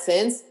in that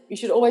sense, you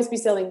should always be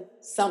selling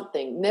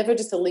something, never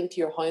just a link to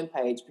your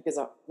homepage, because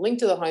a link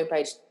to the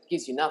homepage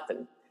gives you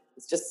nothing.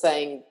 It's just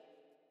saying,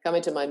 come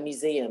into my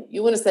museum.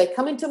 You want to say,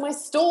 come into my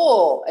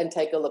store and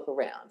take a look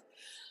around.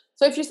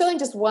 So if you're selling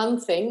just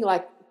one thing,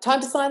 like time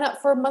to sign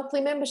up for a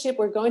monthly membership,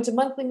 we're going to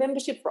monthly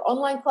membership for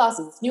online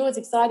classes. It's new, it's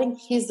exciting.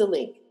 Here's the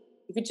link.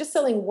 If you're just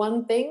selling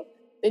one thing,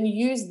 then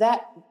use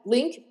that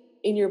link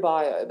in your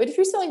bio. But if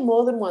you're selling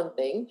more than one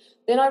thing,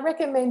 then I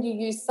recommend you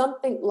use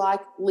something like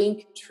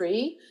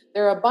Linktree.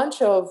 There are a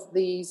bunch of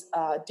these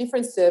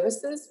different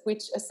services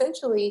which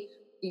essentially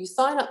you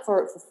sign up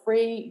for it for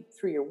free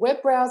through your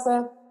web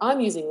browser.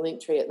 I'm using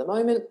Linktree at the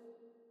moment.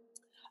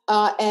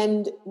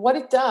 And what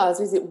it does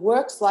is it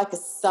works like a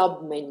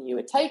sub menu.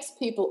 It takes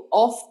people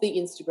off the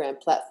Instagram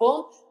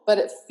platform, but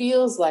it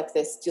feels like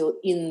they're still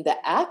in the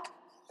app.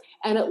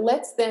 And it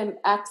lets them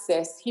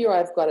access, here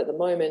I've got at the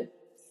moment,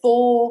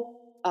 4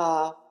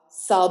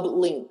 sub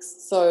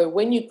links. So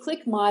when you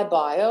click my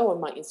bio on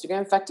my Instagram,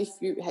 in fact, if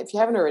you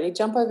haven't already,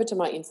 jump over to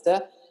my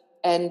Insta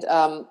and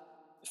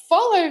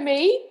follow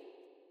me,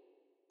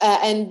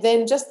 and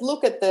then just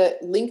look at the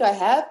link I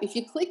have. If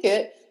you click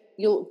it,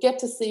 you'll get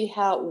to see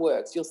how it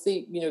works. You'll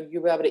see,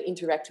 you'll be able to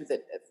interact with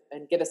it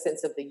and get a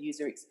sense of the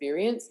user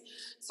experience.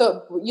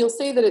 So you'll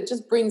see that it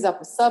just brings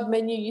up a sub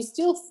menu. You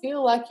still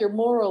feel like you're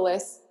more or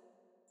less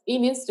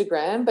in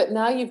Instagram, but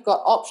now you've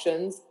got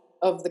options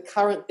of the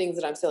current things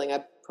that I'm selling.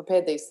 I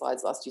prepared these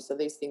slides last year, so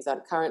these things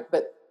aren't current,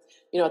 but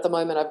at the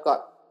moment I've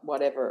got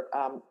whatever,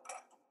 a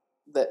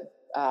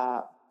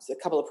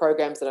couple of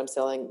programs that I'm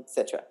selling,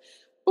 etc.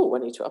 Oh, I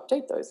need to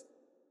update those.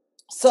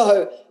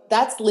 So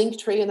that's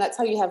Linktree, and that's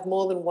how you have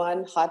more than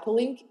one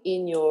hyperlink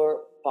in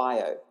your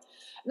bio.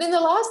 And then the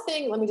last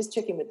thing, let me just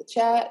check in with the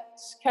chat.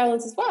 Carolyn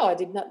says, wow, I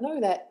did not know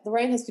that.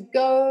 Lorraine has to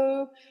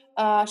go.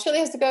 Shirley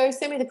has to go.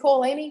 Send me the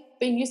call, Amy.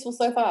 Been useful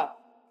so far.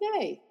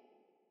 Yay.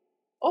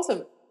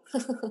 Awesome.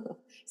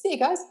 See you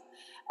guys.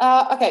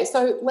 Okay,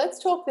 so let's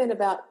talk then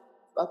about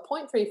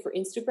point 3 for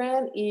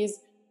Instagram is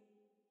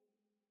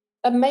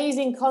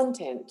amazing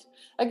content.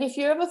 Like if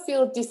you ever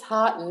feel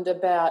disheartened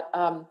about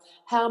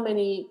how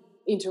many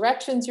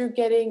interactions you're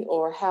getting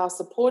or how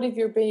supportive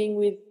you're being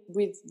with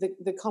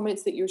the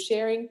comments that you're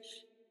sharing,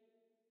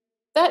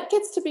 that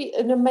gets to be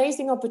an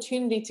amazing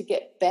opportunity to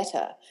get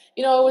better.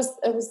 I was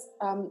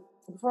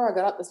before I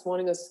got up this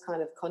morning, I was just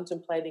kind of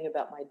contemplating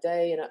about my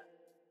day, and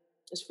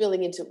just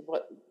filling into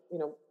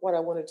what I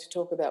wanted to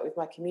talk about with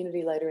my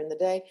community later in the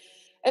day.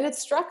 And it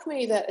struck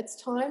me that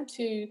it's time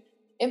to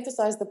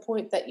emphasize the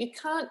point that you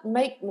can't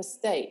make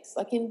mistakes.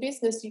 Like in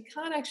business, you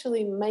can't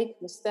actually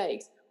make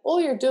mistakes. All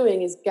you're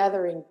doing is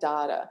gathering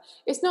data.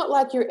 It's not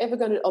like you're ever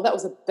going to, oh, that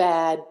was a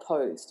bad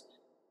post.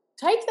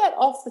 Take that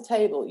off the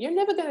table. You're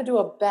never going to do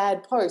a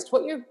bad post.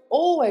 What you're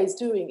always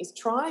doing is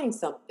trying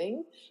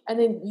something and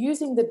then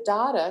using the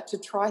data to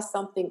try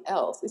something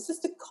else. It's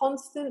just a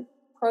constant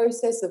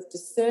process of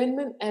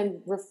discernment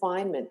and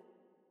refinement.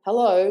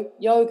 Hello,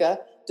 yoga,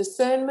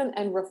 discernment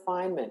and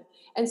refinement.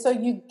 And so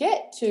you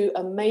get to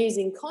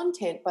amazing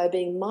content by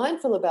being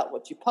mindful about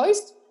what you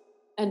post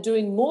and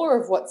doing more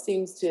of what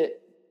seems to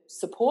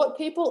support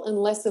people and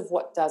less of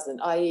what doesn't,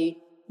 i.e.,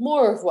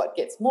 more of what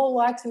gets more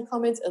likes and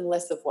comments and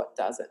less of what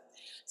doesn't.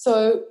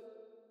 So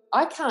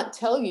I can't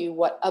tell you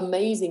what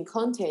amazing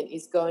content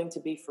is going to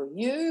be for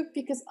you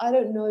because I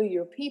don't know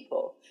your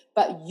people,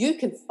 but you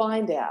can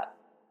find out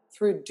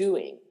through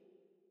doing,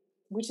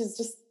 which is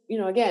just,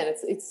 again,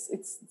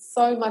 it's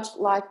so much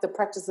like the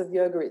practice of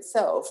yoga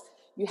itself.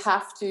 You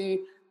have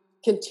to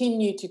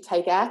continue to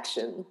take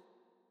action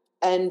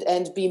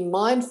and be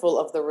mindful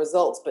of the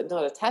results, but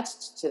not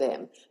attached to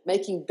them,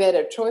 making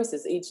better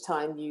choices each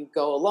time you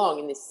go along.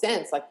 In this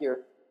sense, like your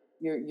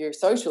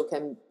social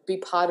can be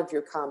part of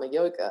your karma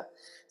yoga.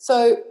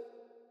 So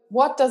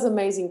what does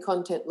amazing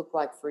content look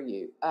like for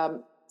you?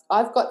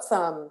 I've got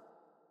some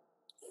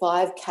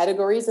 5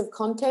 categories of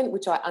content,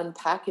 which I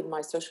unpack in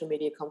my social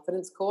media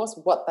confidence course,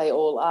 what they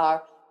all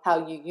are,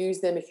 how you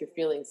use them if you're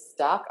feeling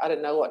stuck. I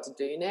don't know what to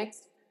do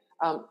next.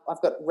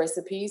 I've got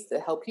recipes to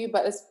help you.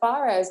 But as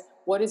far as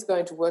what is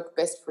going to work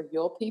best for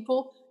your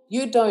people,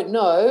 you don't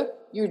know.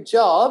 Your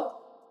job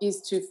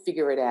is to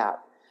figure it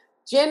out.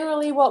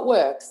 Generally, what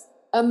works?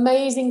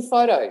 Amazing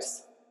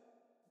photos.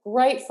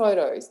 Great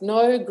photos.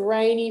 No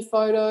grainy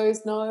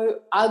photos, no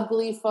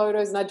ugly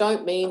photos. And I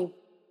don't mean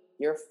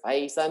your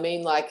face. I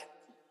mean, like,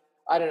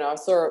 I don't know. I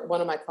saw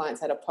one of my clients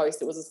had a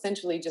post. It was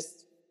essentially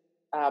just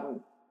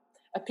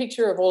a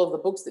picture of all of the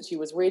books that she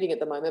was reading at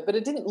the moment, but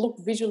it didn't look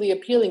visually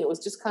appealing. It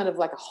was just kind of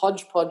like a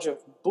hodgepodge of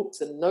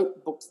books and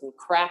notebooks and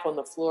crap on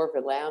the floor of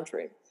her lounge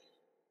room.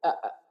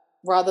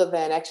 Rather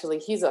than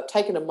actually, I've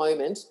taken a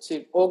moment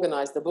to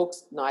organize the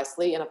books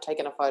nicely and I've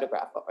taken a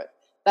photograph of it.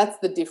 That's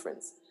the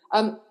difference.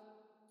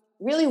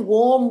 Really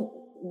warm,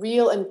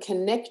 real and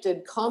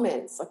connected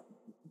comments. Like,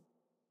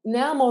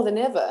 now more than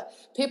ever,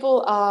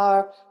 people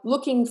are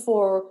looking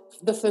for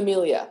the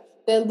familiar.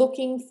 They're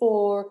looking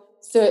for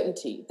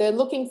certainty. They're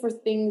looking for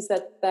things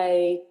that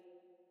they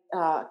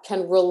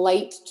can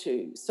relate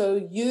to. So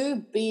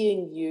you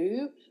being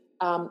you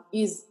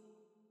is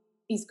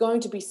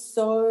going to be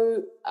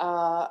so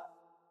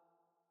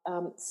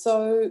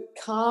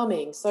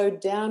calming, so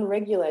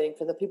down-regulating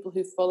for the people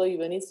who follow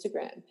you on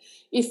Instagram.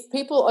 If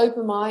people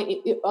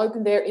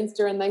open their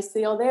Insta and they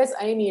see, oh, there's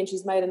Amy and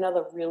she's made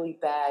another really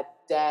bad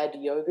dad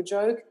yoga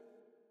joke.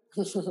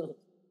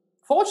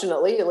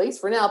 Fortunately, at least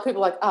for now,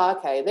 people are like,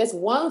 okay, there's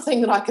one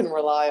thing that I can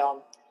rely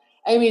on.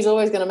 Amy's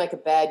always going to make a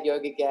bad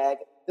yoga gag.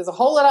 There's a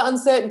whole lot of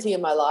uncertainty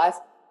in my life,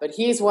 but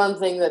here's one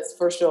thing that's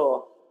for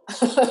sure.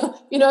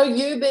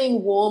 You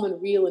being warm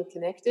and real and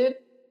connected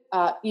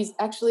is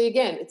actually,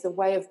 again, it's a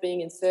way of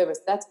being in service.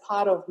 That's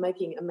part of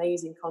making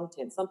amazing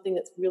content, something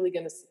that's really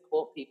going to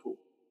support people.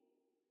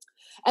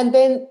 And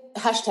then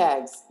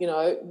hashtags,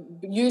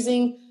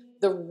 using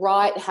the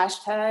right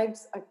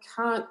hashtags. I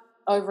can't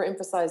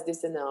overemphasize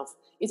this enough.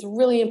 It's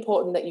really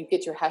important that you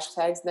get your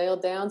hashtags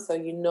nailed down so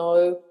you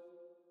know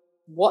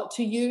what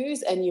to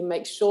use and you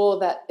make sure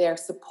that they're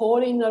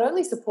not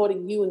only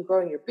supporting you and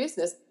growing your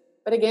business,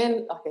 but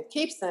again, like I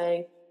keep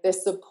saying, they're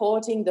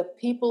supporting the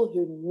people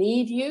who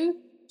need you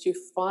to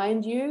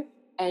find you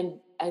and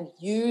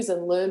use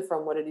and learn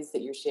from what it is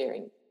that you're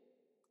sharing.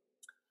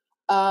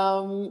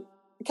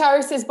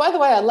 Carrie says, by the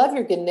way, I love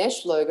your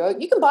Ganesh logo.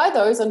 You can buy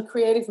those on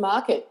Creative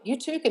Market. You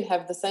too can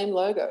have the same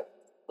logo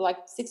for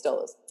like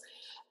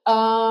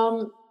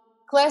 $6.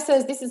 Claire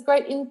says, this is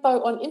great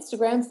info on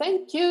Instagram.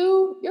 Thank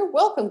you. You're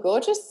welcome,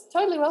 gorgeous.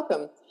 Totally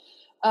welcome.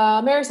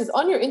 Mary says,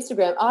 on your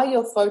Instagram, are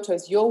your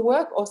photos your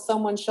work or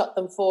someone shot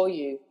them for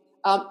you?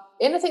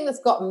 Anything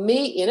that's got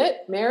me in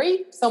it,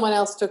 Mary, someone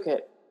else took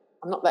it.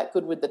 I'm not that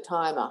good with the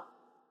timer.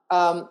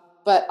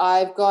 But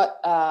I've got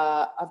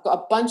a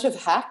bunch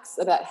of hacks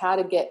about how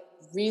to get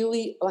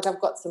I've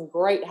got some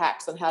great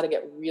hacks on how to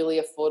get really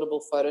affordable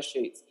photo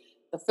shoots.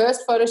 The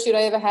first photo shoot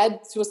I ever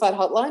had, suicide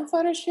hotline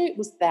photo shoot,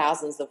 was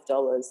thousands of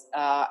dollars.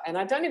 And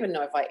I don't even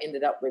know if I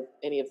ended up with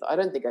any of them. I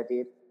don't think I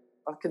did.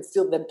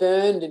 They're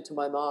burned into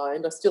my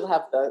mind. I still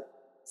have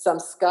some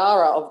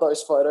scara of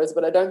those photos,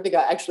 but I don't think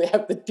I actually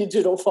have the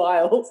digital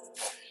files.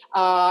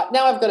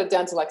 Now I've got it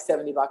down to like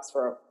 $70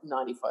 for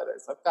 90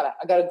 photos. So I've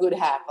got a good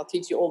hack. I'll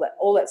teach you all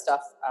that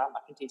stuff. I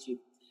can teach you.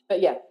 But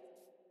yeah.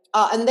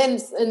 And then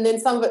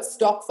some of it's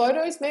stock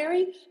photos,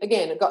 Mary.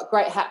 Again, I've got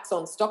great hacks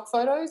on stock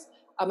photos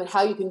and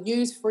how you can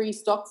use free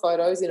stock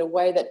photos in a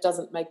way that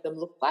doesn't make them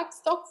look like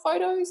stock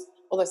photos,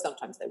 although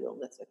sometimes they will,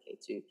 and that's okay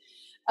too.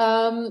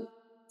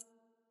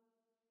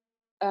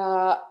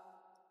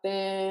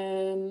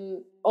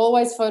 Then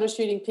always photo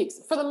shooting pics.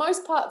 For the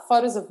most part,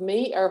 photos of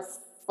me are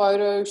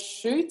photo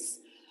shoots,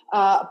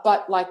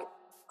 but like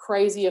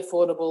crazy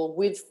affordable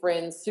with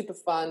friends, super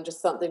fun,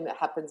 just something that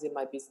happens in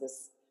my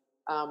business.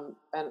 And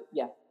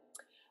yeah.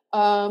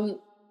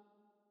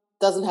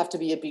 Doesn't have to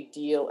be a big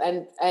deal.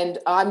 And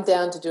I'm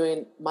down to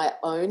doing my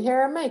own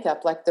hair and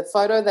makeup. Like the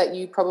photo that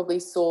you probably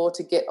saw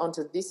to get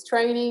onto this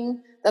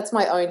training, that's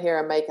my own hair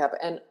and makeup.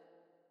 And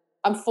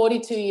I'm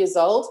 42 years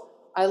old.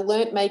 I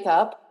learnt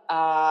makeup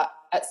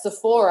at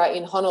Sephora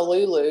in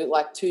Honolulu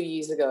like 2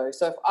 years ago.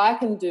 So if I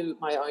can do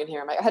my own hair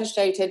and makeup, I had a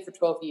shaved head for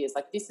 12 years.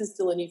 Like this is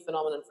still a new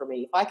phenomenon for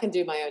me. If I can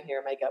do my own hair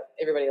and makeup,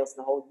 everybody else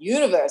in the whole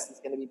universe is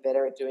going to be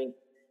better at doing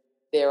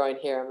their own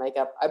hair and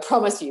makeup. I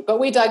promise you. But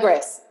we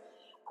digress.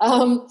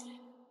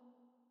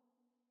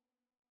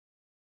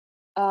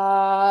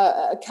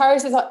 Carrie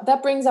says, that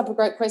brings up a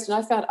great question.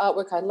 I found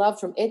artwork I loved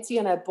from Etsy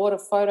and I bought a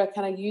photo.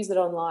 Can I use it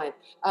online?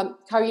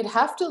 Carrie, you'd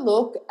have to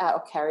look at,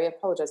 or Carrie, I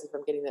apologize if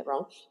I'm getting that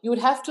wrong. You would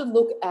have to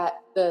look at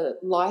the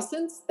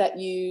license that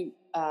you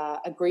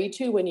agreed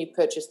to when you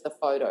purchased the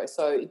photo.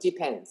 So it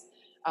depends.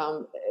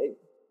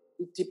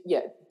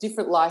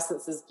 Different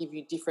licenses give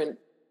you different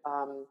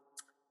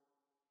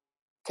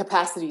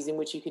capacities in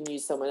which you can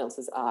use someone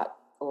else's art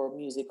or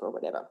music or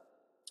whatever.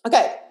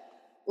 Okay,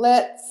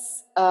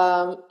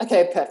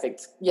 okay,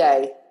 perfect.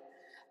 Yay.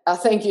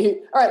 Thank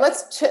you. All right,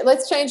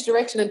 let's change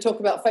direction and talk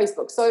about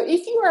Facebook. So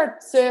if you are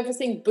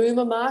servicing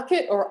boomer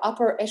market or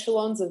upper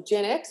echelons of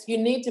Gen X, you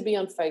need to be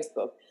on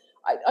Facebook.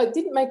 I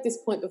didn't make this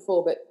point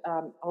before, but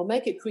I'll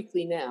make it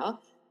quickly now.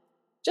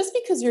 Just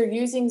because you're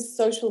using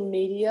social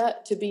media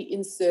to be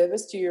in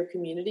service to your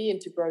community and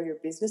to grow your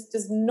business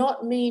does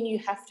not mean you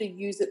have to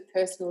use it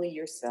personally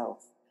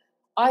yourself.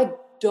 I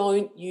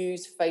don't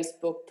use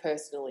Facebook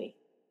personally.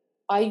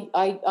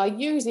 I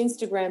use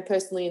Instagram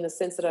personally in the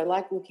sense that I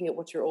like looking at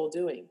what you're all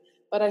doing.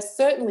 But I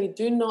certainly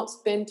do not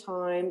spend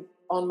time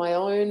on my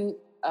own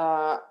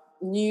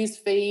news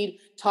feed,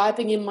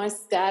 typing in my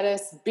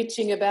status,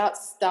 bitching about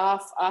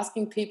stuff,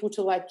 asking people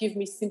to like give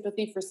me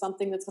sympathy for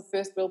something that's a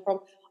first world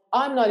problem.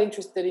 I'm not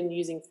interested in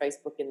using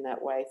Facebook in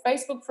that way.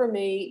 Facebook for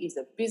me is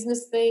a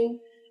business thing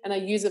and I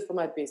use it for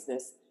my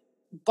business.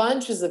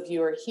 Bunches of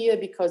you are here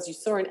because you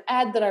saw an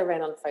ad that I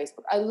ran on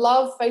Facebook. I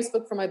love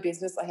Facebook for my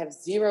business. I have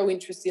zero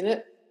interest in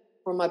it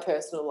for my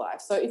personal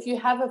life. So if you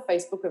have a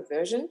Facebook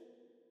aversion,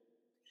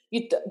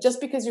 just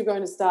because you're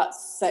going to start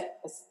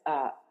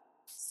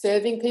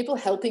serving people,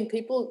 helping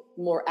people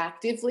more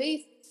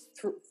actively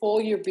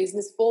for your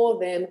business, for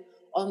them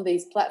on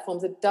these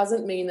platforms, it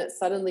doesn't mean that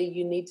suddenly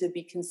you need to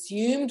be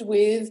consumed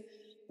with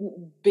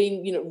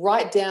being,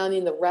 right down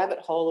in the rabbit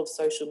hole of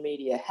social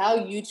media. How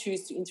you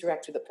choose to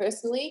interact with it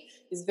personally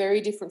is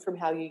very different from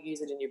how you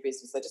use it in your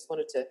business. I just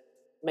wanted to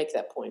make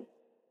that point.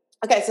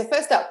 Okay, so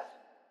first up,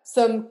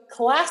 some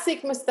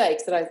classic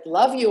mistakes that I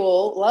love you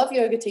all, love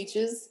yoga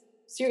teachers,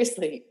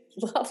 seriously,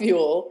 love you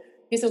all.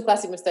 Here's some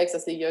classic mistakes I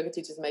see yoga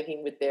teachers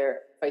making with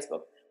their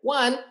Facebook.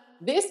 One,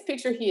 this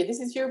picture here,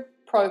 this is your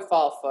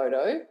profile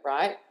photo,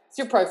 right? It's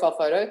your profile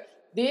photo.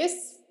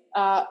 This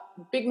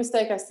big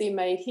mistake I see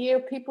made here,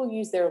 people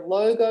use their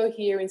logo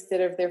here instead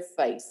of their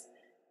face.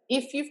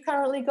 If you've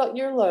currently got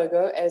your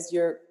logo as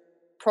your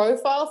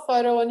profile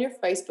photo on your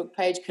Facebook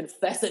page,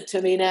 confess it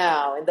to me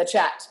now in the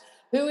chat.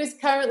 Who is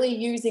currently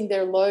using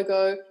their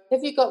logo?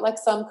 Have you got like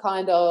some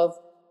kind of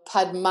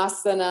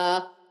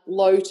Padmasana,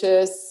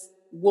 lotus,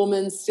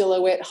 woman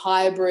silhouette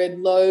hybrid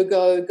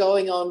logo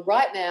going on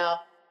right now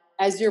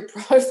as your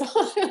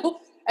profile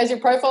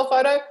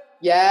photo?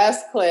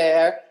 Yes,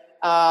 Claire.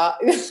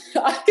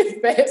 I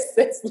confess,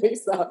 says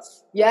Lisa.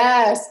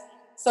 Yes.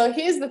 So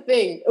here's the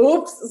thing.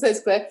 Oops,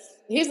 says Claire.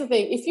 Here's the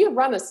thing. If you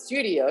run a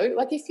studio,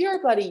 like if you're a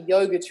bloody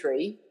yoga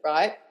tree,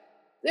 right,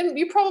 then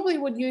you probably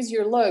would use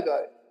your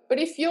logo. But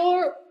if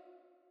you're,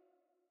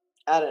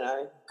 I don't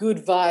know,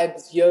 Good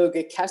Vibes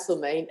Yoga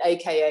Castlemaine,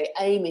 a.k.a.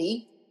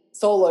 Amy,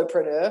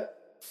 solopreneur,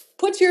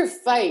 put your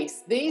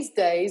face. These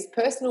days,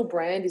 personal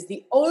brand is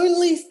the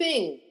only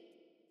thing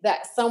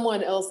that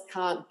someone else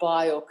can't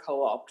buy or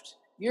co-opt.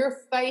 Your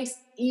face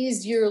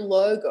is your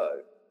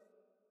logo,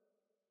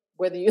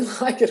 whether you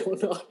like it or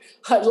not.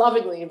 I'd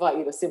lovingly invite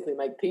you to simply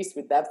make peace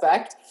with that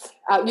fact.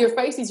 Your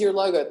face is your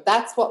logo.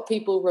 That's what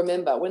people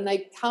remember. When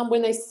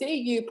they see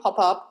you pop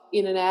up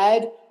in an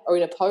ad or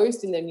in a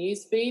post in their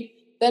newsfeed,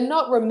 they're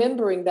not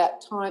remembering that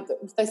time.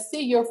 If they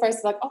see your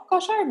face, they're like, oh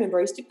gosh, I remember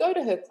I used to go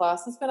to her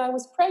classes when I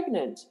was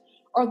pregnant.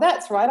 Or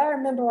that's right, I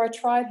remember I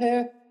tried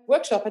her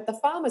workshop at the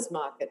farmer's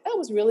market. That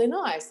was really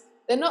nice.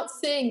 They're not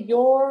seeing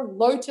your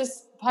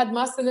Lotus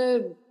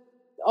Padmasana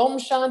Om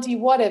Shanti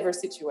whatever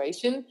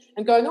situation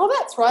and going, oh,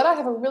 that's right, I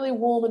have a really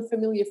warm and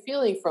familiar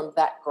feeling from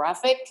that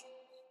graphic.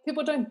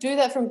 People don't do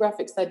that from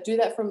graphics. They do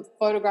that from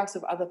photographs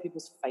of other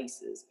people's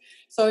faces.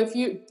 So if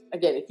you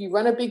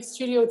run a big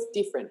studio, it's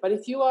different. But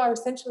if you are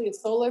essentially a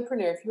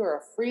solopreneur, if you are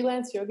a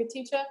freelance yoga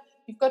teacher,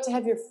 you've got to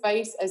have your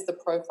face as the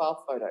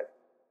profile photo.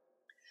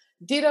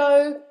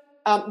 Ditto,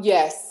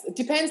 yes. It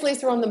depends,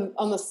 Lisa,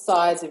 on the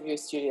size of your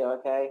studio,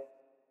 okay?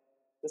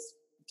 This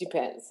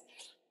depends.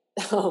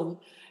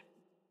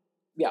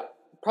 Yeah,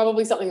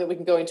 probably something that we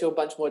can go into a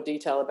bunch more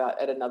detail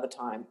about at another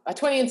time.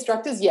 20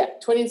 instructors, yeah,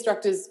 20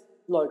 instructors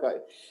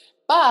logo.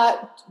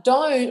 But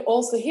don't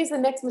also, here's the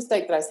next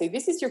mistake that I see.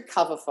 This is your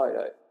cover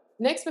photo.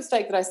 Next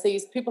mistake that I see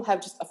is people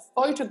have just a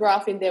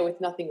photograph in there with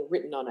nothing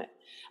written on it.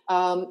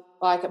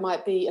 Like it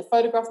might be a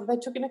photograph that they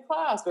took in a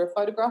class or a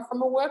photograph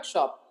from a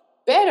workshop.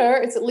 Better,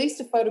 it's at least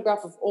a photograph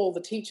of all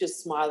the teachers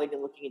smiling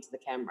and looking into the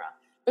camera.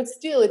 But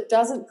still, it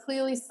doesn't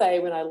clearly say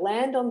when I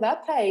land on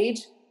that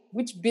page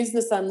which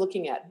business I'm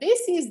looking at.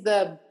 This is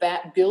the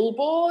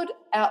billboard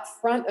out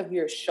front of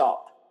your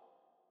shop.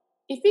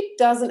 If it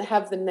doesn't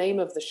have the name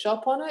of the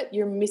shop on it,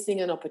 you're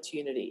missing an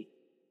opportunity.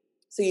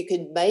 So you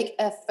can make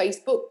a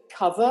Facebook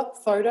cover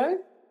photo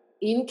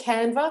in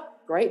Canva.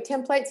 Great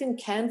templates in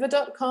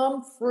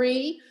canva.com,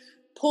 free.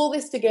 Pull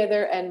this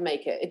together and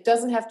make it. It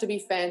doesn't have to be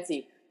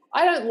fancy.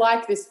 I don't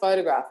like this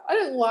photograph. I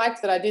don't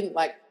like that I didn't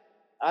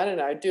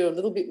do a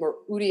little bit more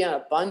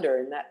Udiana Bunda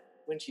in that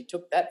when she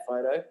took that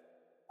photo.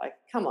 Like,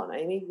 come on,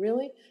 Amy,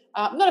 really?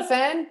 I'm not a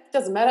fan.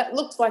 Doesn't matter. It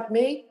looks like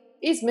me.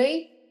 Is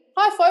me.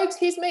 Hi, folks.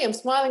 Here's me. I'm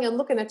smiling. I'm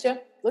looking at you.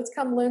 Let's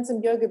come learn some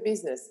yoga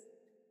business.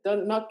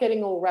 Not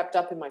getting all wrapped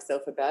up in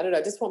myself about it.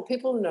 I just want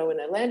people to know when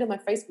they land on my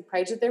Facebook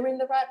page that they're in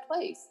the right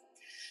place.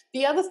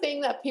 The other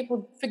thing that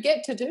people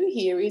forget to do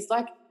here is,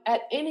 like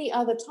at any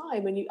other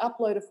time when you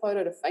upload a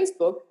photo to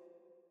Facebook,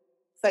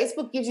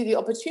 Facebook gives you the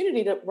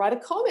opportunity to write a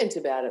comment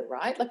about it,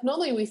 right? Like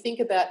normally we think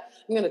about,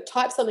 I'm going to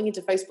type something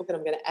into Facebook and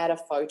I'm going to add a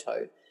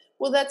photo.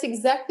 Well, that's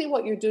exactly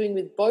what you're doing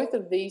with both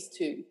of these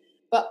two.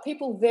 But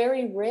people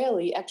very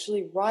rarely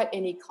actually write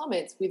any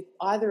comments with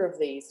either of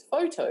these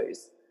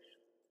photos.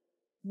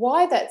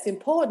 Why that's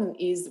important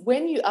is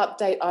when you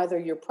update either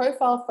your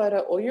profile photo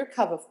or your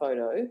cover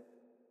photo,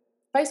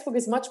 Facebook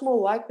is much more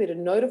likely to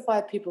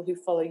notify people who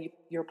follow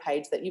your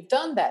page that you've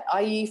done that,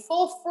 i.e.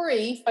 for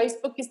free,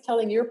 Facebook is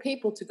telling your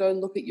people to go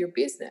look at your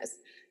business.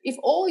 If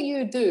all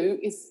you do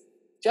is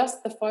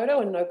just the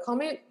photo and no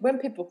comment, when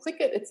people click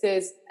it, it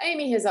says,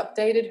 Amy has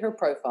updated her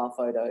profile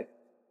photo,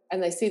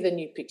 and they see the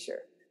new picture.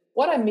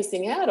 What I'm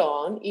missing out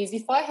on is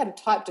if I had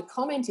typed a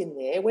comment in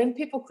there, when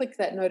people click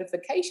that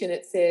notification,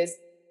 it says,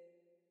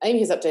 Amy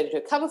has updated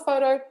her cover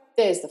photo,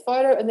 there's the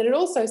photo, and then it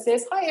also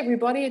says, hi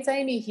everybody, it's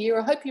Amy here,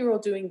 I hope you're all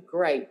doing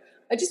great.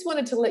 I just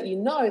wanted to let you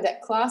know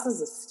that classes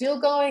are still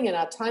going and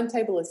our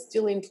timetable is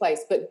still in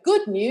place. But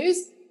good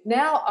news,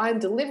 now I'm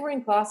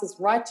delivering classes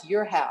right to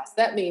your house.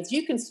 That means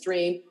you can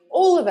stream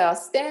all of our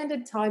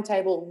standard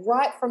timetable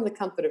right from the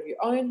comfort of your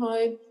own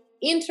home,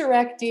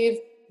 interactive,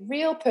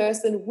 real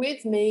person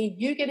with me,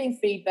 you getting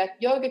feedback,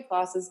 yoga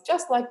classes,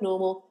 just like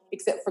normal,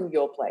 except from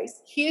your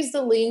place. Here's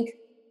the link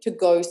to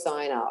go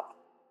sign up.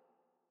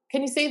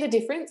 Can you see the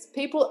difference?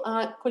 People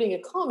aren't putting a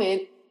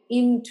comment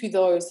into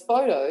those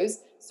photos,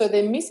 so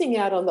they're missing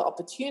out on the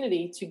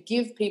opportunity to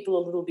give people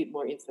a little bit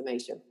more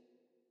information.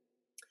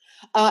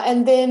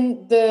 And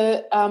then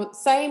the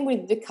same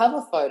with the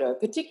cover photo,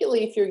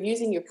 particularly if you're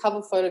using your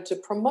cover photo to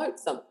promote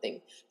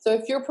something. So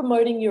if you're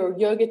promoting your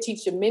yoga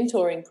teacher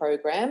mentoring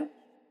program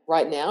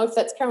right now, if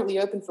that's currently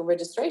open for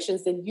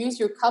registrations, then use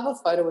your cover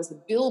photo as a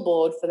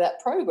billboard for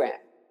that program,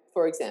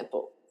 for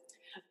example.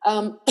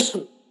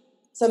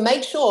 So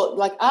make sure,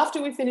 like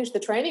after we finish the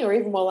training or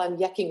even while I'm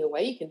yakking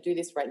away, you can do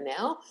this right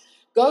now,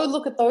 go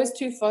look at those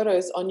two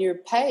photos on your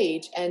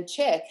page and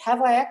check,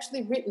 have I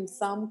actually written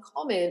some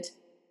comment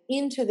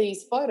into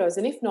these photos?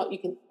 And if not, you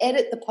can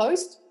edit the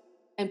post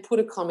and put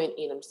a comment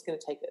in. I'm just going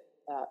to take it,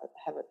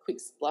 have a quick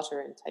splutter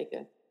and take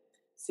a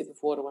sip of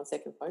water. 1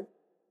 second, folks.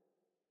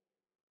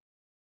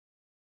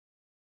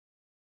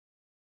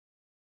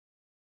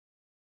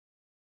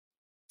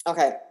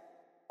 Okay.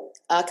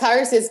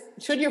 Kari says,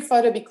 should your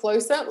photo be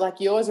closer like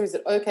yours, or is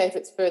it okay if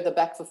it's further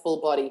back for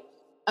full body?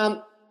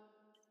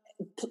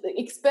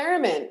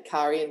 Experiment,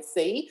 Kari, and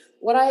see.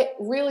 What I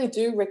really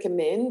do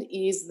recommend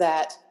is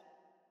that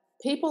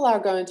people are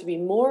going to be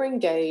more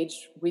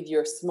engaged with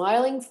your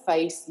smiling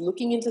face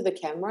looking into the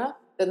camera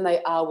than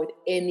they are with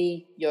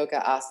any yoga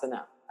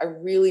asana. I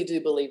really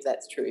do believe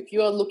that's true. If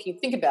you are looking,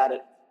 think about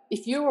it.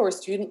 If you are a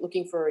student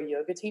looking for a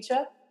yoga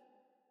teacher,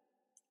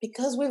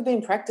 because we've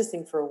been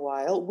practicing for a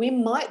while, we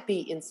might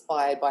be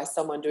inspired by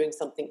someone doing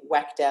something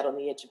whacked out on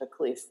the edge of a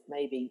cliff,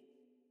 maybe.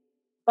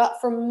 But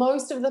for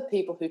most of the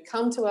people who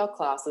come to our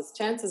classes,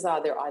 chances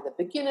are they're either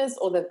beginners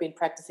or they've been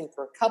practicing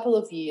for a couple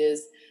of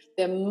years.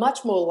 They're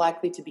much more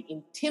likely to be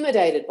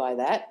intimidated by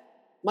that,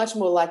 much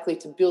more likely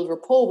to build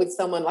rapport with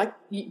someone like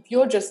if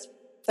you're just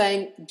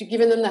saying,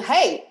 giving them the,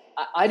 hey,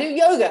 I do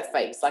yoga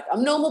face, like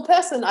I'm a normal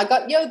person, I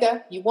got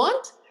yoga, you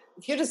want?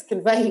 If you're just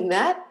conveying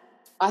that,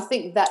 I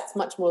think that's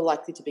much more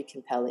likely to be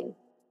compelling.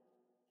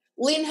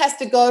 Lynn has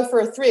to go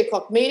for a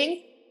 3:00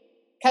 meeting.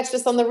 Catch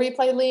us on the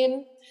replay,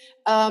 Lynn.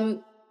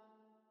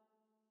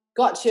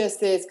 Gotcha,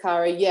 says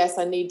Kari. Yes,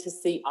 I need to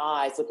see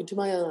eyes. Look into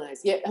my eyes.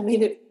 Yeah, I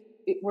mean,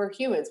 we're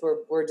humans.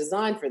 We're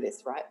designed for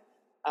this, right?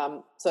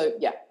 So,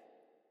 yeah.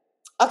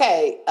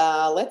 Okay,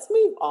 let's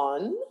move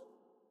on.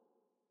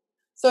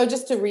 So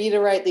just to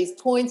reiterate these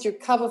points, your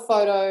cover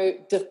photo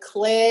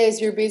declares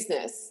your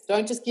business.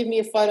 Don't just give me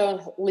a photo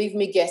and leave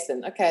me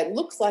guessing. Okay, it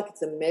looks like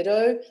it's a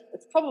meadow.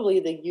 It's probably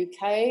the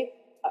UK.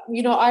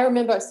 I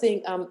remember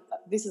seeing,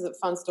 this is a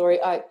fun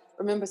story. I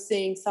remember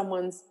seeing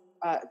someone's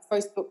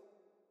Facebook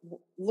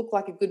look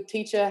like a good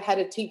teacher, had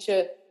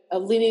a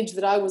lineage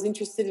that I was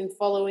interested in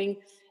following.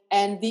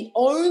 And the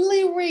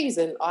only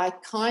reason I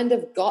kind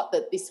of got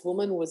that this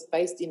woman was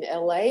based in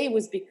LA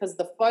was because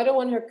the photo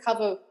on her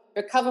cover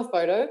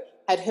photo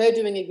had her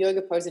doing a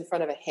yoga pose in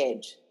front of a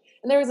hedge.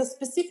 And there is a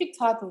specific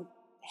type of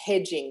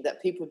hedging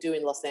that people do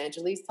in Los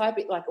Angeles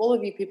like all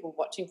of you people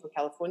watching from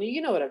California,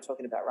 you know what I'm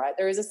talking about, right?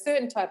 There is a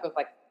certain type of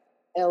like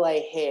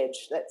LA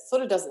hedge that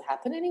sort of doesn't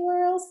happen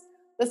anywhere else.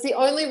 That's the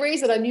only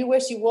reason I knew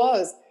where she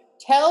was.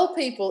 Tell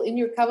people in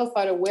your cover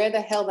photo where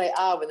the hell they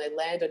are when they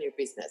land on your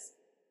business.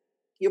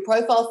 Your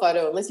profile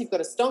photo, unless you've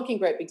got a stonking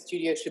great big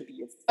studio, should be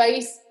your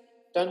face.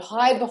 Don't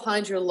hide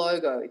behind your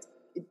logo.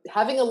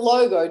 Having a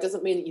logo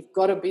doesn't mean that you've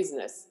got a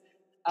business.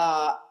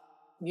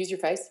 Use your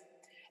face.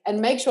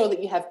 And make sure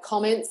that you have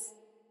comments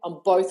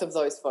on both of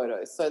those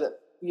photos so that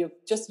you're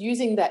just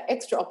using that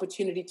extra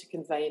opportunity to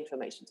convey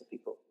information to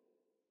people.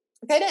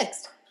 Okay,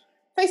 next.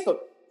 Facebook.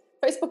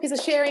 Facebook is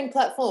a sharing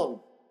platform.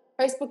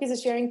 Facebook is a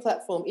sharing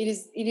platform. It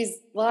is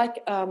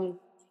like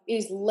it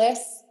is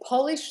less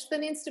polished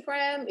than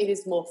Instagram. It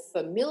is more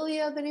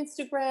familiar than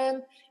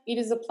Instagram. It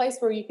is a place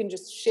where you can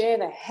just share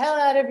the hell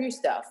out of your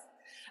stuff.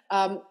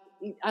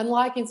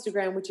 Unlike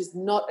Instagram, which is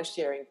not a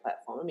sharing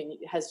platform. I mean,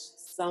 it has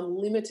some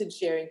limited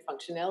sharing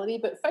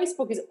functionality, but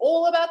Facebook is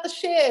all about the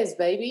shares,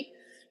 baby.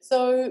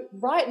 So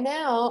right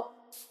now,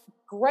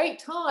 great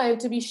time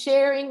to be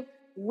sharing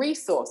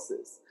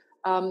resources.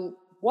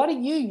 What are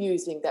you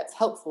using that's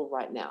helpful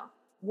right now?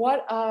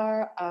 What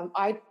are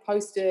I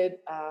posted?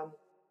 I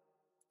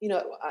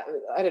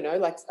don't know,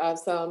 like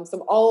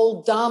some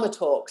old Dharma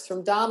talks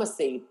from Dharma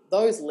Seed.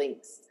 Those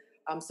links.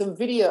 Some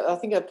video. I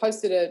think I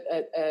posted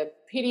a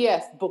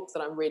PDF book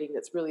that I'm reading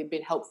that's really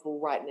been helpful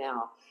right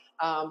now.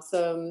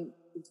 Some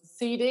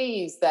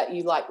CDs that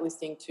you like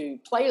listening to,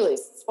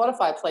 playlists,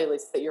 Spotify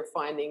playlists that you're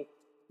finding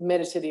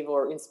meditative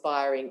or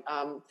inspiring.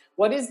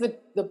 What is the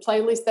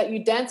playlist that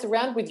you dance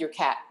around with your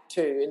cat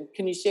to? And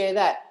can you share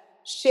that?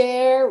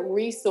 Share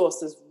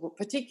resources,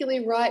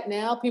 particularly right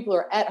now. People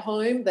are at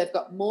home. They've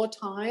got more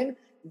time.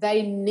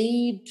 They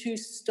need to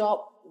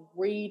stop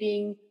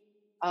reading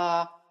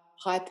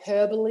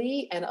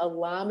hyperbole and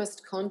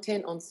alarmist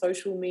content on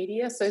social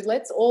media. So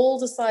let's all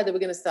decide that we're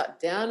going to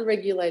start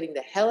down-regulating the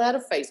hell out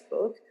of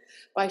Facebook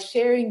by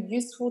sharing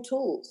useful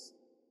tools.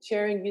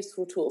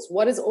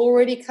 What is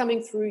already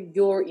coming through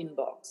your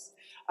inbox?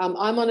 I'm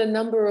on a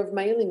number of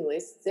mailing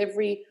lists.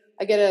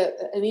 I get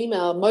an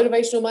email,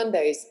 Motivational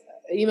Mondays,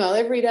 email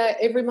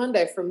every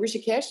Monday from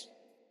Rishikesh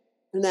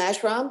in the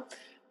ashram.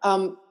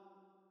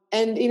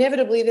 And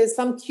inevitably there's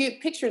some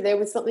cute picture there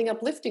with something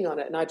uplifting on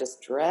it. And I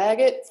just drag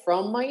it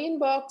from my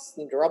inbox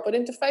and drop it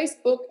into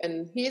Facebook.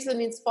 And here's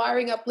an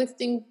inspiring,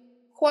 uplifting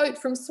quote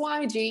from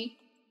Swamiji.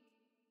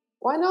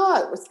 Why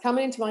not? It's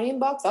coming into my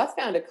inbox. I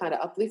found it kind of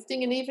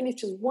uplifting. And even if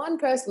just one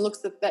person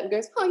looks at that and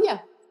goes, oh yeah,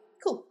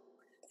 cool.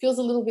 Feels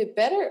a little bit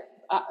better.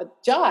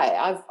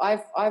 Jai,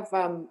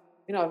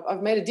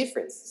 I've made a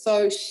difference.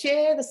 So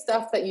share the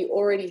stuff that you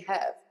already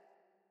have.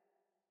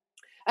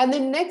 And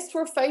then next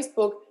for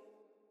Facebook,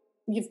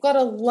 you've got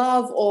to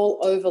love all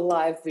over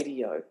live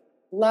video.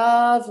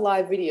 Love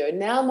live video.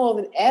 Now more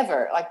than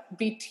ever, like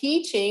be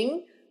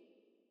teaching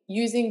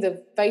using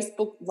the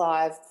Facebook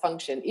Live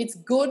function. It's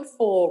good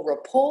for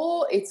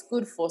rapport. It's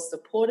good for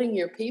supporting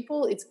your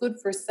people. It's good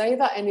for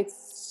Savor. And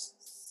it's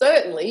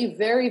certainly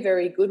very,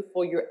 very good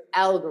for your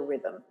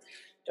algorithm.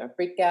 Don't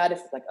freak out if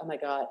it's like, oh my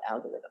God,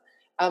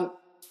 algorithm.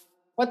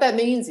 What that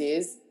means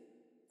is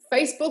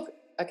Facebook,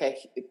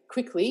 okay,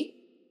 quickly,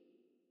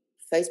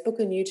 Facebook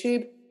and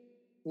YouTube,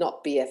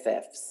 not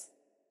BFFs,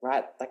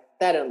 right? Like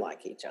they don't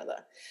like each other.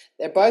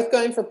 They're both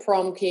going for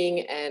prom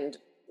king and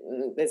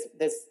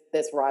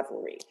there's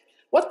rivalry.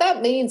 What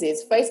that means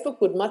is Facebook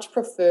would much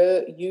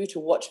prefer you to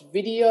watch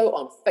video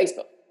on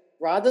Facebook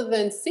rather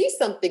than see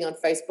something on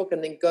Facebook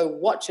and then go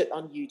watch it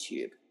on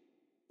YouTube.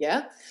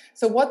 Yeah.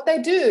 So what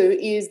they do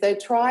is they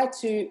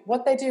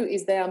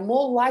are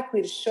more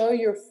likely to show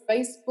your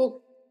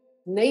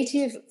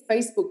native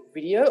Facebook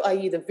video,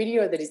 i.e. the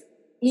video that is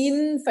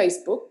in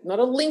Facebook, not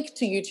a link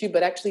to YouTube,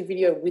 but actually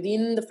video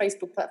within the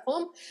Facebook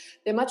platform.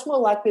 They're much more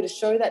likely to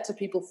show that to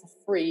people for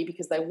free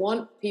because they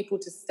want people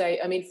to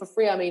for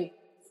free, I mean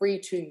free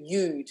to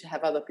you to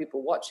have other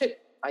people watch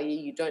it, i.e.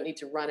 you don't need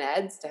to run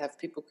ads to have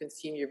people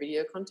consume your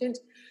video content.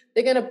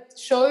 They're going to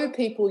show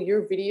people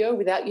your video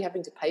without you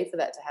having to pay for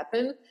that to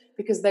happen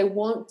because they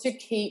want to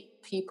keep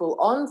people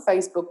on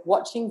Facebook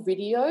watching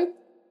video.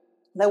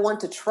 They want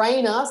to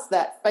train us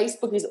that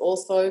Facebook is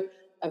also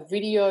a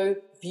video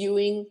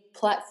viewing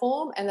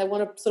platform, and they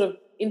want to sort of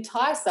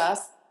entice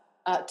us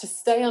to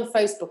stay on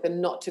Facebook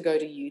and not to go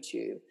to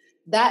YouTube.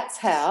 That's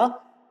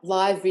how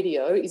live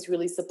video is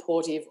really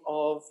supporting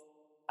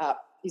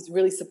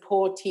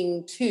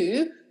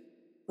to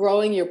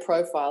growing your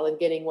profile and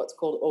getting what's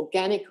called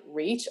organic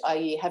reach,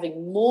 i.e.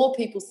 having more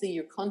people see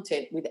your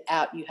content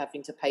without you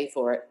having to pay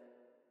for it,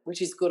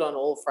 which is good on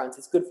all fronts.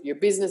 It's good for your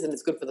business and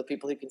it's good for the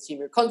people who consume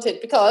your content,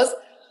 because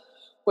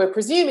we're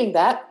presuming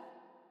that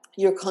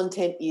your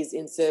content is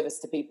in service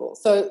to people.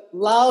 So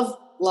love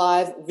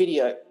live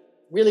video,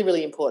 really,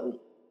 really important.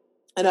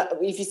 And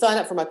if you sign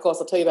up for my course,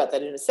 I'll tell you about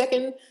that in a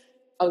second.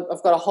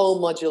 I've got a whole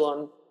module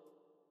on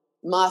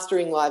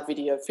mastering live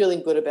video,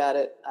 feeling good about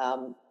it,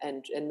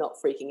 and not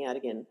freaking out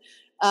again.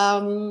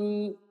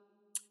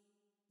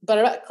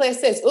 But Claire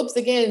says, oops,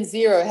 again,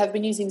 0. Have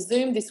been using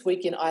Zoom this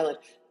week in Ireland.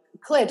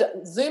 Claire,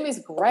 Zoom is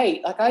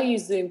great. Like, I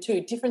use Zoom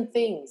too, different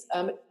things.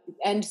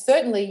 And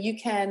certainly you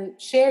can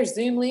share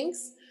Zoom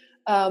links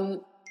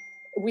on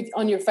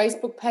your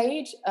Facebook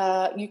page.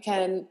 You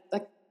can,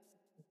 like,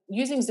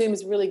 using Zoom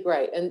is really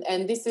great.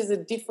 And this is a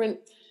different,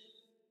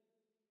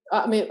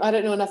 I mean, I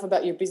don't know enough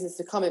about your business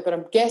to comment, but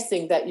I'm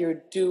guessing that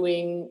you're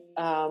doing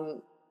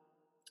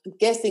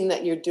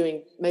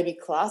maybe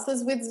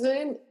classes with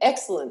Zoom.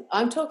 Excellent.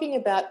 I'm talking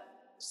about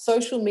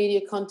social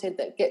media content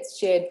that gets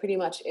shared pretty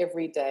much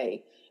every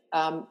day.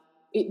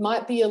 It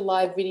might be a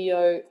live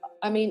video.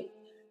 I mean,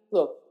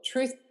 look,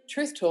 truth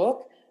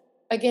talk,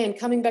 again,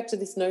 coming back to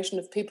this notion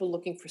of people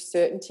looking for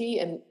certainty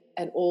and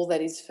all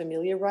that is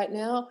familiar right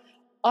now.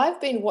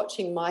 I've been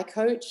watching my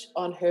coach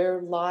on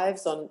her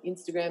lives on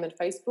Instagram and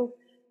Facebook,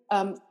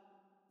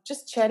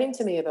 just chatting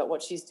to me about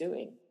what she's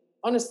doing.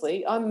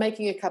 Honestly, I'm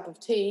making a cup of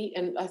tea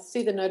and I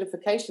see the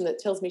notification that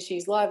tells me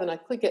she's live, and I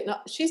click it, and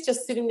she's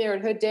just sitting there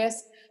at her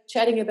desk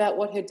chatting about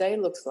what her day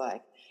looks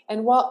like.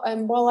 And while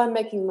I'm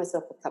making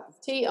myself a cup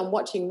of tea, I'm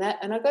watching that,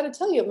 and I've got to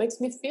tell you, it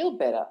makes me feel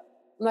better.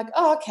 I'm like,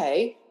 oh,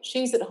 okay,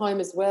 she's at home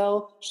as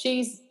well.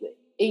 She's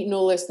eaten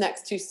all her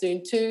snacks too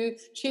soon too.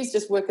 She's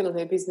just working on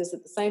her business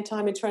at the same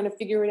time and trying to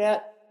figure it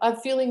out. I'm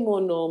feeling more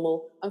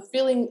normal. I'm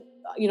feeling,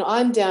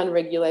 I'm down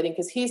regulating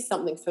because here's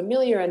something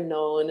familiar and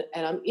known,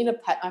 and I'm in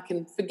I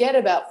can forget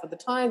about, for the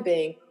time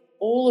being,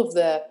 all of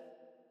the,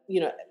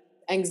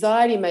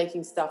 anxiety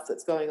making stuff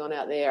that's going on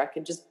out there. I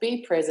can just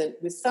be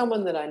present with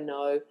someone that I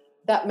know.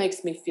 That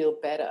makes me feel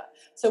better.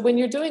 So when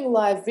you're doing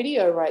live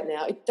video right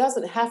now, it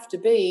doesn't have to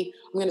be,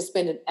 I'm going to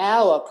spend an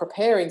hour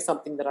preparing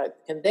something that I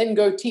can then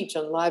go teach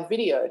on live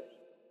video.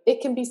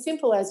 It can be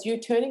simple as you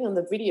turning on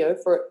the video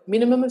for a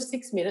minimum of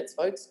 6 minutes,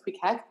 folks, quick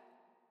hack,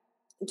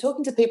 and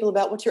talking to people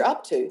about what you're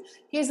up to.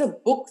 Here's a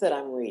book that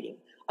I'm reading.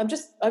 I'm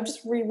just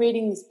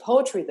rereading this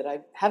poetry that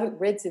I haven't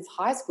read since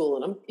high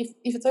school. And if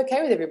it's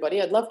okay with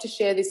everybody, I'd love to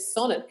share this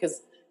sonnet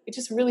because it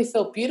just really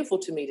felt beautiful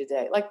to me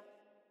today. Like,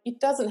 it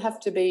doesn't have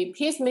to be,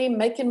 here's me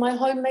making my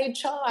homemade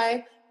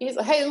chai.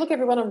 Hey, look,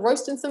 everyone, I'm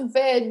roasting some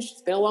veg.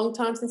 It's been a long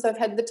time since I've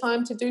had the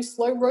time to do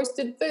slow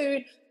roasted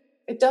food.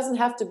 It doesn't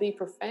have to be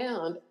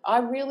profound. I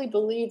really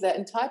believe that.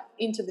 And type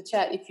into the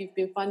chat if you've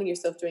been finding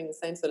yourself doing the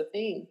same sort of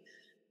thing.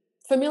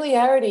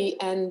 Familiarity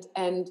and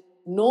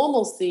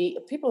normalcy,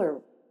 people are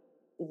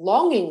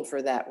longing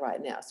for that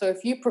right now. So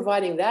if you're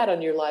providing that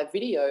on your live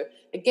video,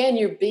 again,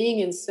 you're being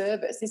in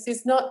service. This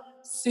is not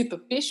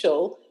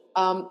superficial.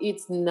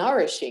 It's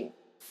nourishing.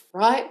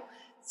 Right?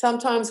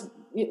 Sometimes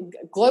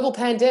global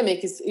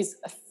pandemic is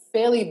a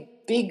fairly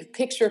big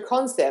picture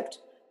concept.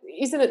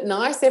 Isn't it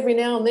nice every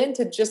now and then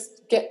to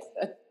just get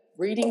a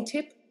reading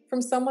tip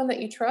from someone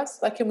that you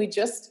trust? Like, can we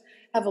just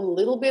have a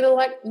little bit of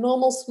like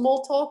normal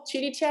small talk,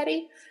 chitty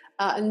chatty?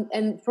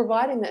 And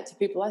providing that to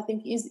people, I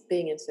think, is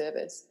being in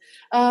service.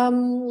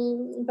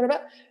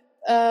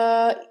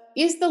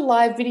 Is the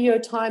live video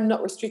time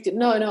not restricted?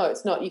 No,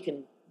 it's not. You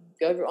can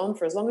go on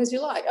for as long as you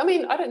like. I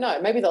mean, I don't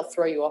know. Maybe they'll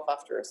throw you off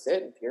after a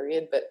certain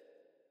period, but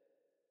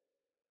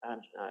I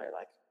don't know.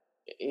 Like,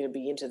 it'll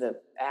be into the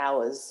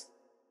hours.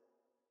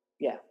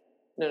 Yeah.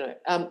 No.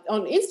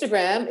 On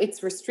Instagram,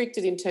 it's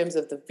restricted in terms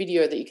of the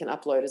video that you can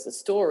upload as a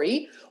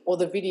story or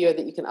the video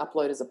that you can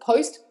upload as a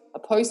post. A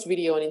post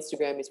video on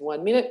Instagram is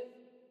 1 minute.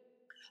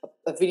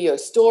 A video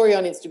story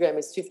on Instagram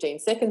is 15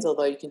 seconds,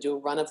 although you can do a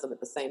run of them at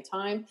the same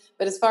time.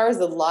 But as far as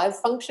the live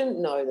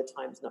function, no, the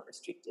time's not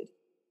restricted.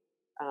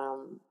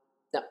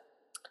 No.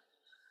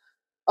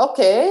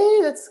 Okay,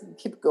 let's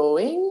keep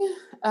going.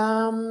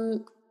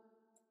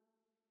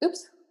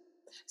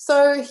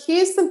 So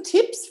here's some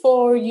tips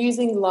for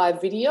using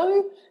live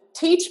video.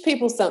 Teach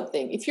people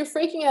something. If you're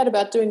freaking out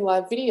about doing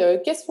live video,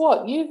 guess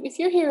what? If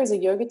you're here as a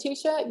yoga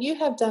teacher, you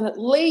have done at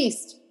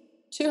least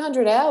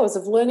 200 hours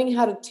of learning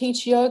how to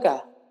teach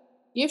yoga.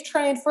 You've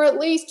trained for at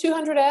least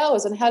 200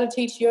 hours on how to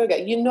teach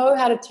yoga. You know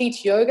how to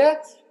teach yoga.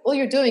 All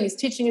you're doing is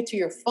teaching it to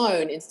your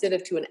phone instead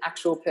of to an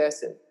actual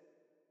person.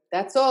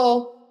 That's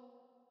all.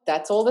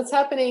 That's all that's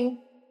happening.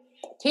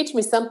 Teach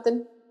me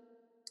something.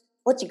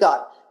 What you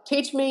got?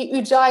 Teach me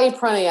Ujjayi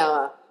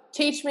Pranayama.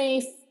 Teach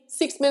me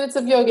 6 minutes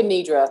of Yoga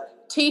Nidra.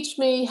 Teach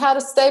me how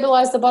to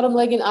stabilize the bottom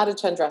leg in Ardha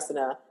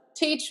Chandrasana.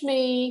 Teach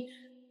me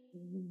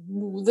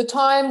the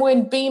time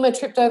when Bhima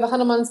tripped over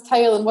Hanuman's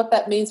tail and what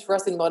that means for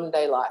us in modern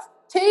day life.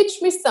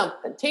 Teach me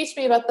something. Teach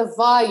me about the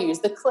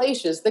Vayus, the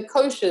Kleshas, the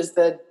Koshas,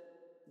 the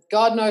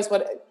God knows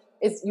what.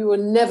 You will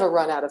never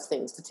run out of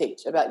things to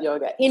teach about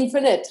yoga.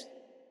 Infinite.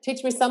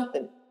 Teach me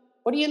something.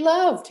 What do you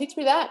love? Teach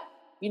me that.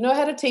 You know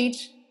how to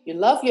teach. You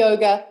love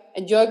yoga,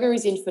 and yoga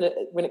is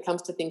infinite when it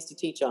comes to things to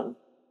teach on.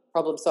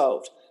 Problem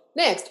solved.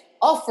 Next,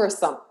 offer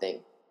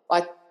something.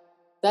 Like,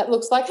 that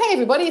looks like, hey,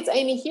 everybody, it's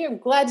Amy here. I'm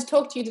glad to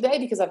talk to you today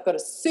because I've got a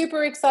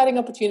super exciting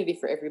opportunity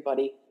for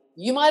everybody.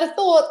 You might have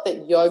thought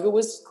that yoga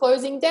was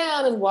closing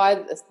down and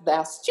why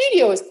our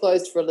studio is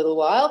closed for a little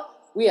while.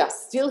 We are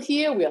still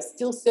here. We are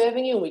still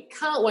serving you, and we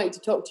can't wait to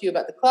talk to you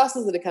about the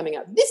classes that are coming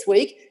up this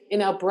week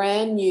in our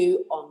brand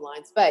new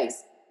online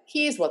space.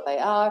 Here's what they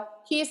are.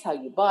 Here's how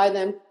you buy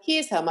them.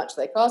 Here's how much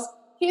they cost.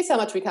 Here's how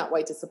much we can't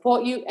wait to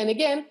support you. And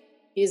again,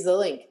 here's the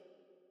link.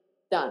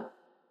 Done.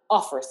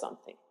 Offer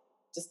something.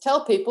 Just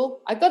tell people,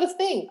 I got a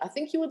thing. I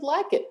think you would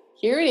like it.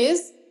 Here it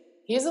is.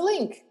 Here's a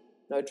link.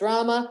 No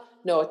drama,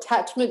 no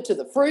attachment to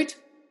the fruit.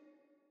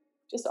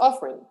 Just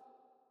offering.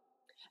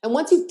 And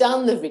once you've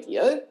done the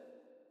video,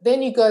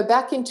 then you go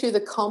back into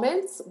the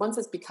comments. Once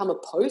it's become a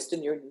post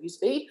in your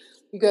newsfeed,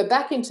 you go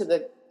back into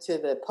the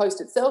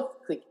post itself,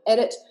 click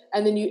edit,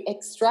 and then you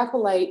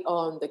extrapolate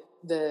on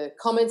the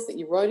comments that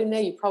you wrote in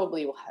there. You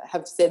probably will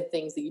have said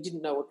things that you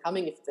didn't know were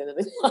coming if it's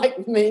anything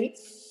like me.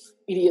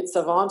 Idiot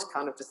savant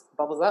kind of just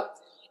bubbles up.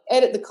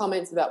 Edit the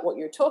comments about what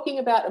you're talking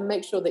about and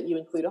make sure that you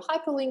include a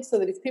hyperlink so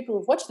that if people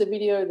have watched the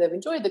video, they've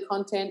enjoyed the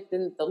content,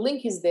 then the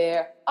link is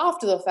there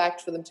after the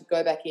fact for them to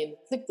go back in,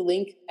 click the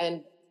link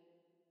and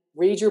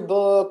read your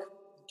book,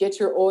 get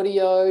your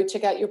audio,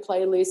 check out your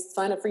playlist,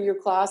 sign up for your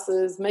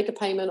classes, make a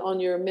payment on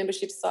your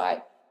membership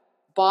site,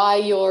 buy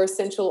your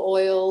essential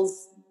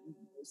oils,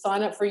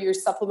 sign up for your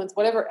supplements,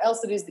 whatever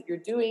else it is that you're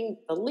doing,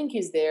 the link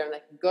is there and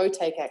they can go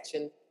take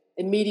action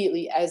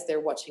immediately as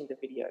they're watching the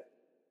video.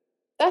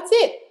 That's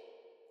it.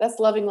 That's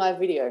loving live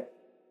video.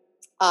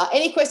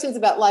 Any questions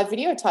about live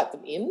video, type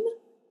them in.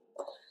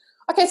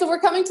 Okay, so we're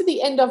coming to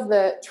the end of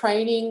the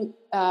training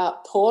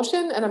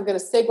portion, and I'm going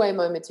to segue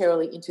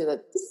momentarily into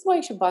this is why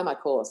you should buy my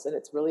course, and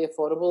it's really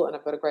affordable, and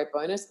I've got a great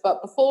bonus.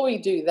 But before we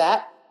do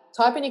that,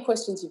 type any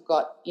questions you've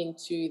got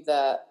into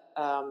the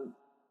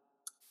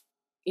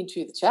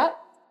chat.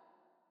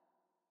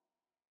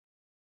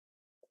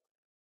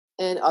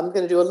 And I'm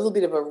going to do a little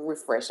bit of a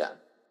refresher,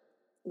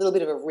 a little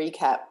bit of a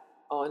recap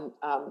on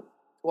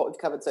what we've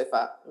covered so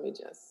far. Let me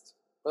just,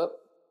 whoop.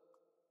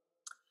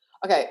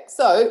 Okay,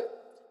 so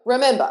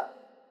remember,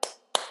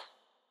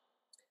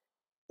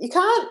 you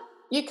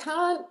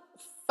can't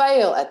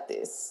fail at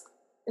this.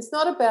 It's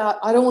not about,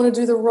 I don't want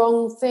to do the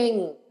wrong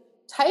thing.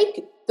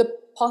 Take the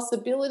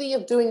possibility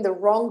of doing the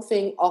wrong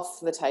thing off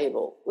the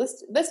table.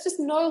 That's just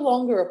no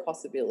longer a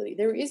possibility.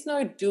 There is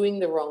no doing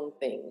the wrong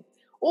thing.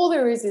 All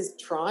there is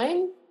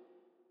trying,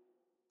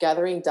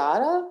 gathering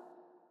data,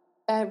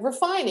 and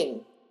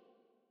refining.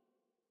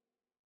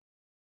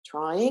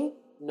 Trying,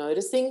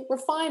 noticing,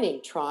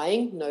 refining.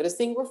 Trying,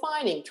 noticing,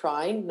 refining.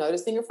 Trying,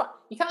 noticing, refining.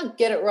 You can't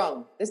get it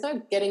wrong. There's no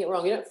getting it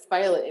wrong. You don't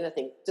fail at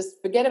anything. Just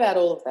forget about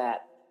all of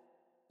that.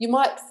 You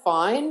might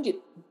find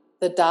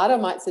the data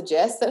might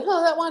suggest that,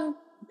 that one,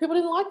 people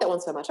didn't like that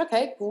one so much.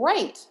 Okay,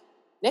 great.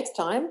 Next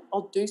time,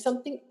 I'll do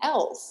something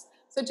else.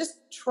 So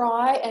just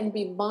try and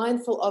be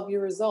mindful of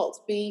your results.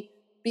 Be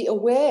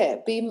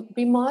aware.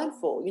 Be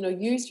mindful.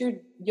 Use your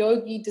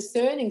yogi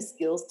discerning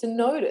skills to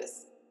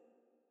notice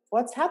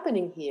what's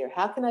happening here.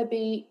 How can I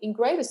be in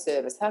greater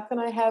service? How can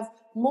I have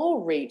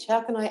more reach?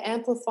 How can I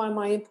amplify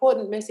my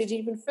important message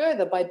even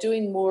further by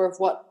doing more of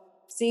what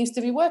seems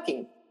to be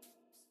working?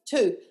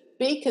 2,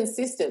 be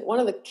consistent. One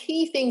of the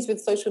key things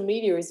with social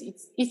media is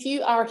if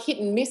you are hit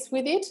and miss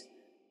with it,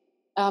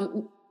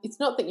 it's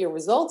not that your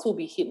results will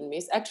be hit and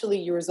miss. Actually,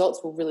 your results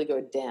will really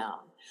go down.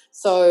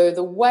 So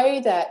the way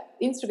that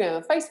Instagram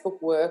and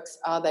Facebook works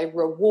are they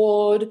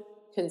reward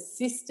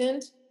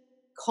consistent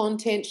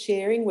content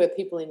sharing where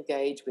people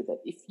engage with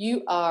it. If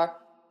you are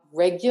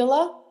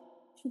regular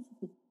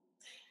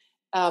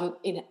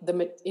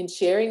in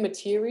sharing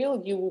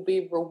material, you will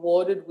be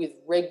rewarded with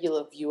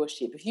regular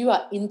viewership. If you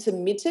are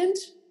intermittent,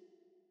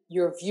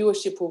 your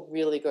viewership will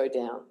really go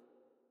down.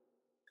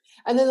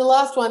 And then the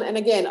last one, and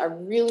again, I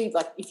really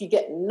if you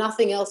get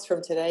nothing else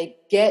from today,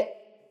 get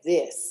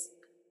this.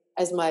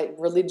 As my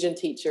religion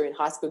teacher in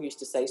high school used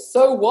to say,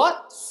 so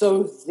what?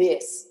 So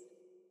this.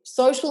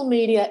 Social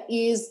media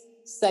is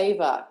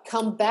savor.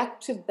 Come back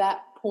to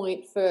that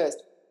point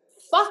first.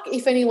 Fuck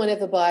if anyone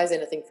ever buys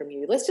anything from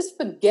you. Let's just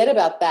forget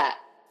about that.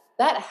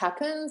 That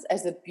happens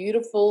as a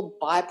beautiful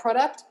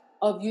byproduct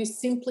of you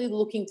simply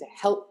looking to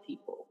help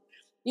people.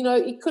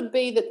 It could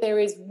be that there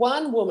is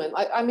one woman.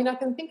 I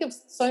can think of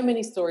so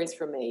many stories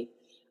from me.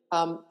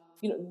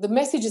 The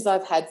messages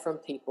I've had from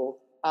people,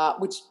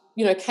 which,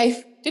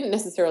 didn't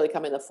necessarily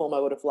come in the form I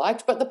would have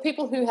liked, but the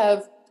people who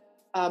have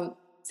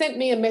sent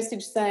me a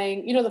message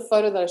saying, the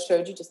photo that I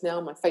showed you just now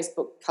on my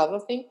Facebook cover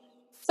thing,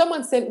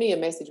 someone sent me a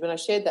message when I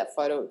shared that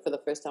photo for the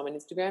first time on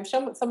Instagram.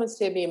 Someone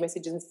shared me a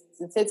message and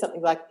said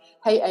something like,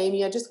 hey,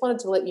 Amy, I just wanted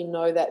to let you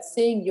know that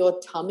seeing your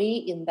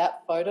tummy in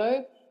that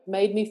photo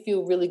made me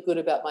feel really good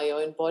about my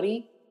own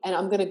body, and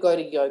I'm going to go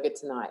to yoga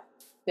tonight.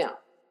 Now,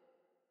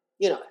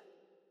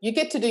 you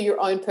get to do your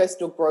own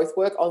personal growth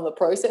work on the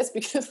process,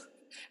 because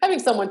having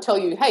someone tell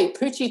you, hey,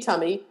 poochie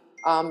tummy,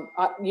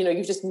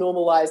 You've just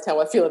normalized how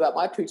I feel about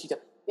my poochie tongue.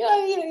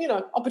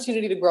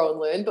 Opportunity to grow and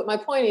learn. But my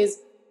point is,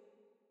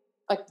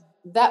 like,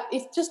 that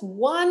if just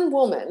one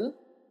woman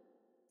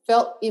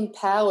felt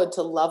empowered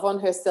to love on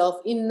herself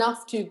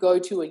enough to go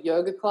to a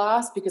yoga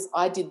class because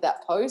I did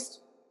that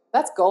post,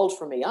 that's gold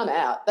for me. I'm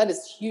out. That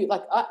is huge.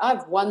 Like,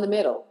 I've won the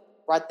medal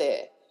right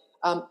there.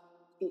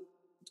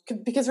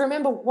 Because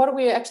remember, what are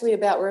we actually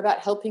about? We're about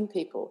helping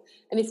people.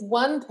 And if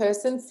one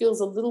person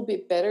feels a little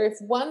bit better, if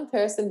one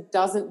person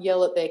doesn't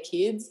yell at their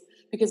kids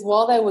because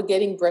while they were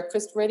getting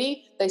breakfast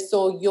ready, they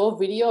saw your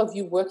video of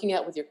you working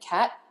out with your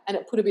cat and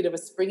it put a bit of a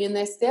spring in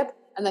their step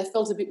and they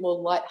felt a bit more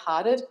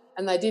lighthearted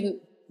and they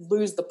didn't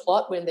lose the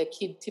plot when their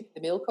kid tipped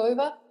the milk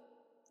over,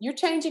 you're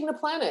changing the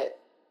planet.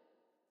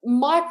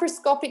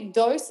 Microscopic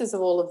doses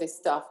of all of this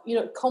stuff,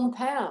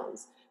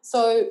 compounds.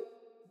 So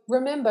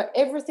remember,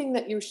 everything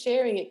that you're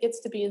sharing, it gets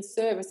to be in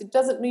service. It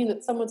doesn't mean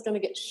that someone's going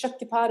to get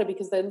shaktipada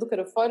because they look at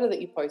a photo that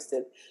you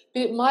posted,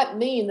 but it might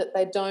mean that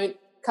they don't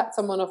cut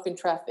someone off in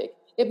traffic.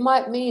 It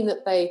might mean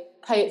that they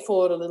pay it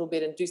forward a little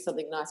bit and do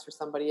something nice for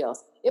somebody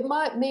else. It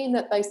might mean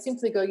that they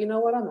simply go, you know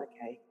what, I'm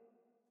okay.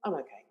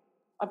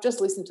 I've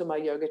just listened to my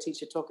yoga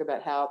teacher talk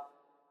about how,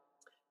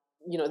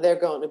 they're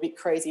going a bit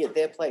crazy at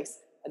their place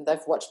and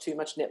they've watched too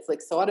much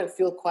Netflix, so I don't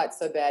feel quite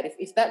so bad.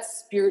 If that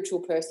spiritual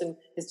person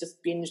has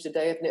just binged a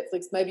day of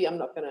Netflix, maybe I'm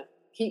not going to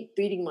keep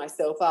beating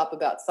myself up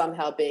about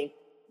somehow being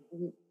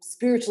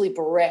spiritually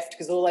bereft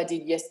because all I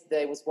did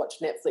yesterday was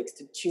watch Netflix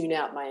to tune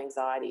out my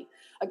anxiety.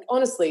 Like,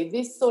 honestly,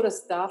 this sort of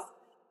stuff,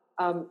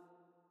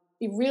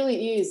 it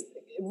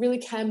really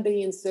can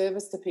be in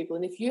service to people.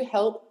 And if you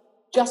help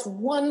just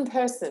one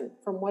person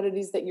from what it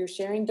is that you're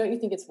sharing, don't you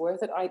think it's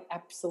worth it? I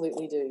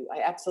absolutely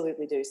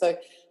do. So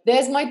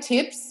there's my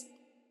tips.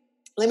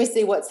 Let me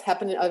see what's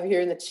happening over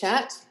here in the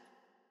chat.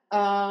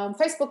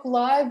 Facebook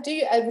Live, do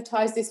you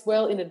advertise this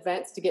well in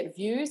advance to get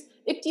views?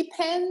 It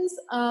depends.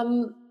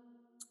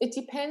 It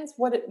depends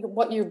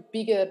what your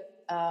bigger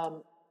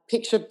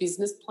picture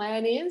business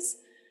plan is,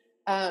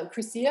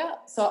 Chrisia.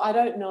 So I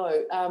don't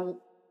know.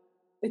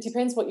 It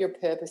depends what your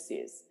purpose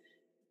is.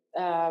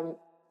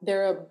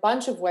 There are a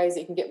bunch of ways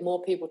that you can get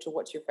more people to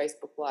watch your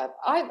Facebook Live.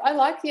 I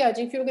like the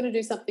idea if you're going to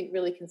do something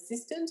really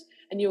consistent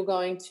and you're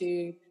going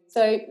to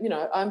say,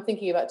 I'm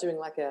thinking about doing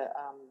like a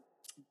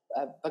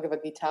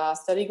Bhagavad Gita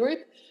study group.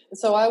 And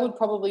so I would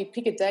probably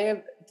pick a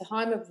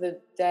time of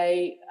the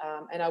day,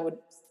 and I would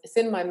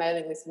send my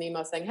mailing list an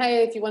email saying,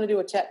 hey, if you want to do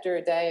a chapter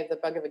a day of the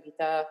Bhagavad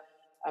Gita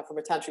from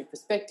a tantric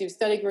perspective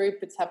study group,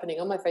 it's happening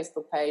on my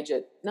Facebook page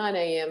at 9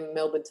 a.m.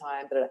 Melbourne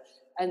time.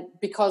 And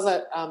because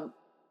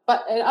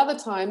but at other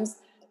times,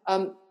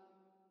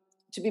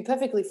 to be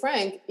perfectly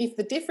frank, if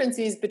the difference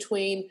is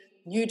between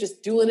you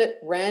just doing it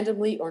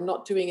randomly or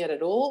not doing it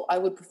at all, I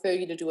would prefer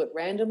you to do it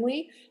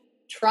randomly.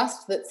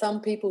 Trust that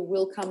some people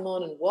will come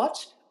on and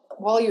watch.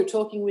 While you're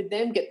talking with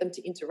them, get them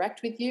to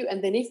interact with you.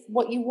 And then if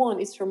what you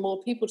want is for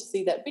more people to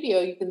see that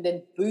video, you can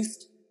then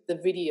boost the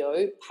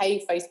video,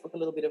 pay Facebook a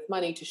little bit of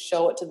money to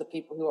show it to the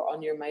people who are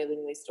on your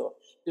mailing list or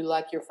who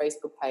like your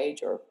Facebook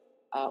page or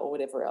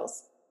whatever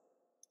else.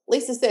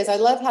 Lisa says, I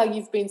love how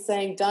you've been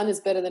saying done is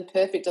better than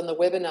perfect on the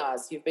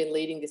webinars you've been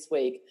leading this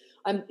week.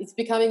 It's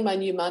becoming my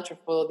new mantra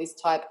for this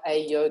type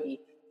A yogi.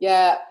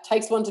 Yeah,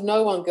 takes one to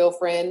know one,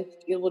 girlfriend.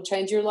 It will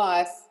change your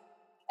life.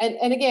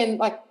 And again,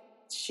 like,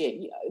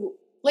 shit,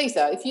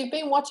 Lisa, if you've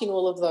been watching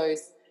all of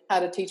those how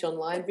to teach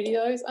online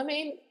videos, I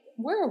mean,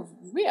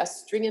 we are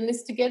stringing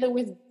this together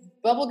with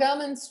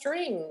bubblegum and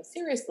string,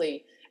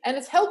 seriously. And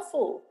it's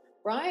helpful,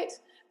 right?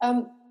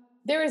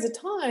 There is a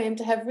time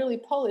to have really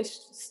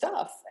polished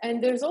stuff,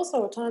 and there's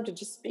also a time to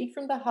just speak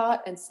from the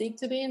heart and seek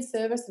to be in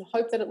service and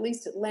hope that at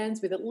least it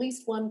lands with at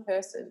least one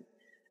person.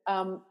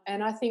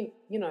 And I think,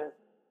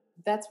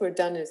 that's where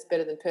done is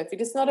better than perfect.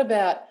 It's not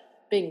about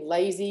being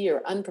lazy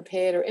or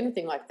unprepared or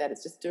anything like that.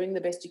 It's just doing the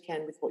best you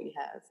can with what you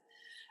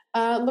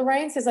have.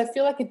 Lorraine says, I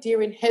feel like a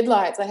deer in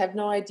headlights. I have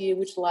no idea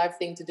which live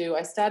thing to do.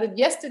 I started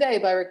yesterday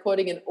by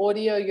recording an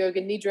audio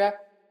yoga nidra.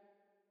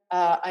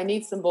 I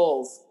need some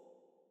balls.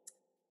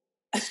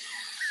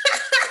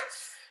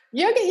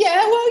 Yoga,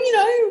 yeah,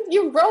 well,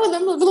 you're growing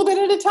them a little bit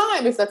at a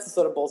time, if that's the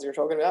sort of balls you're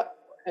talking about.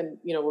 And,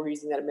 we're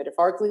using that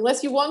metaphorically,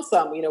 unless you want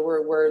some,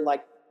 we're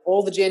like,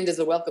 all the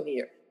genders are welcome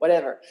here,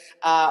 whatever.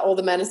 All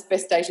the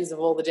manifestations of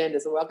all the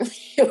genders are welcome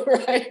here,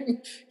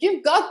 right?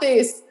 You've got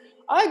this.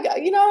 I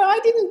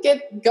didn't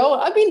get going.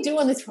 I've been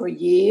doing this for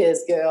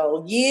years,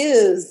 girl,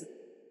 years.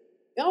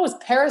 I was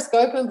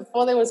Periscoping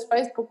before there was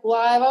Facebook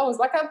Live.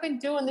 I've been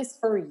doing this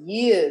for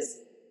years.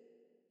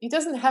 You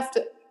don't have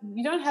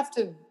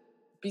to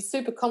be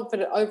super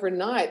confident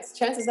overnight.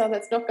 Chances are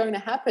that's not going to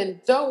happen.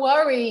 Don't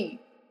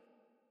worry.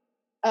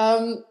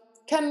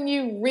 Can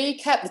you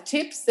recap the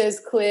tips,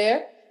 says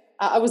Claire.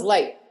 I was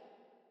late.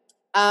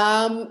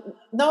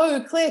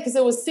 No, Claire, because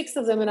there was 6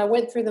 of them and I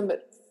went through them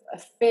at a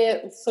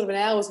fair sort of an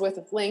hour's worth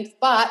of length,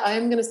 but I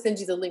am going to send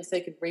you the link so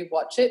you can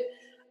rewatch it.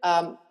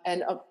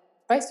 And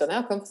based on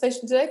our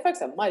conversation today,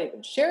 folks, I might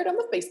even share it on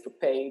the Facebook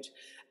page.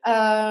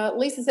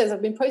 Lisa says,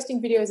 I've been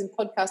posting videos and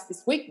podcasts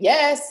this week.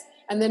 Yes.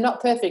 And they're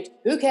not perfect.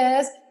 Who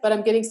cares? But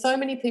I'm getting so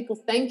many people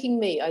thanking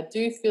me. I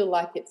do feel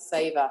like it's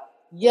savor.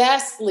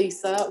 Yes,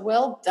 Lisa.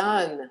 Well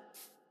done.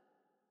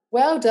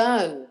 Well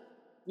done.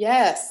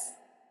 Yes.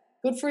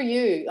 Good for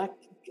you. Like,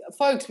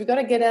 folks, we've got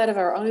to get out of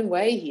our own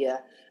way here.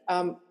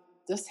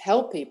 Just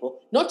help people.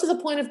 Not to the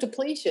point of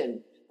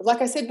depletion. But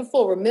like I said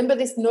before, remember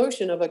this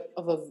notion of a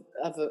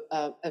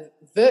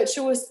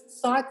virtuous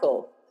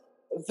cycle.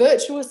 A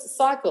virtuous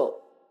cycle.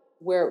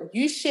 Where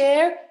you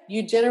share,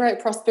 you generate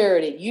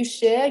prosperity. You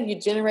share, you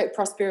generate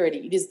prosperity.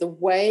 It is the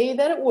way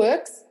that it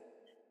works,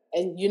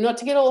 and you're not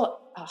to get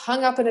all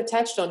hung up and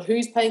attached on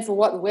who's paying for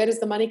what and where does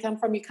the money come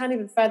from. You can't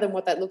even fathom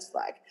what that looks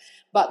like.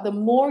 But the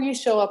more you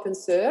show up and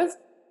serve,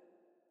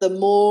 the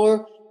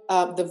more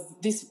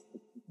this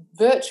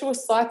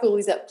virtuous cycle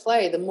is at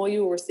play, the more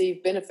you will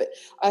receive benefit.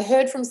 I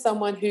heard from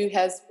someone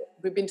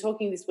we've been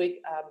talking this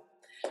week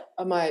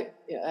on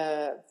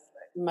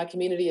my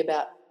community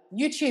about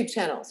YouTube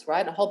channels,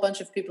 right? A whole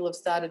bunch of people have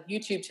started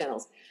YouTube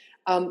channels.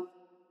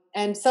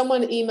 And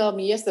someone emailed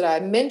me yesterday. I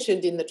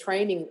mentioned in the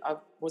training I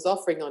was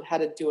offering on how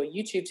to do a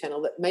YouTube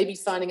channel that maybe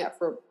signing up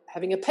for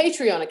having a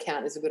Patreon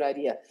account is a good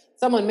idea.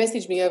 Someone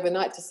messaged me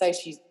overnight to say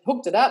she's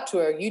hooked it up to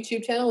her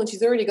YouTube channel and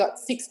she's already got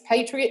 6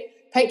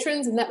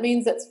 patrons, and that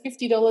means that's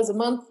 $50 a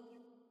month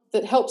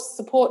that helps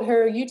support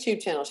her YouTube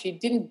channel. She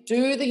didn't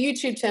do the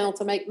YouTube channel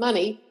to make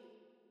money,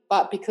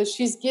 but because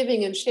she's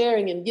giving and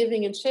sharing and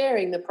giving and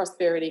sharing, the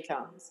prosperity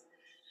comes.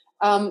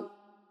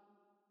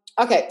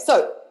 Okay,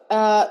 so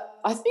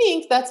I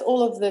think that's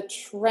all of the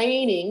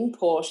training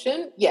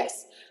portion.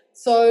 Yes.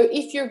 So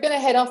if you're going to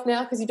head off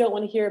now because you don't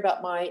want to hear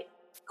about my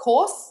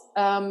course,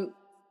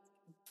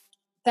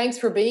 thanks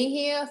for being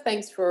here.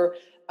 Thanks for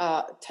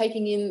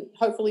taking in,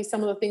 hopefully,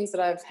 some of the things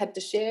that I've had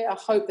to share. I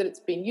hope that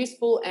it's been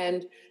useful,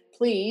 and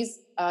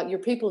please, your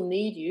people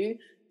need you.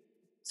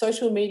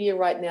 Social media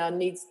right now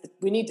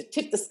we need to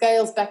tip the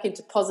scales back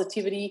into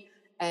positivity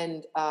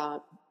and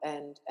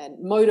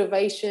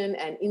motivation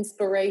and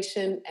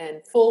inspiration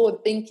and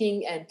forward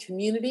thinking and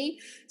community.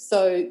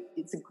 So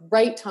it's a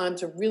great time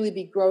to really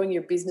be growing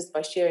your business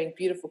by sharing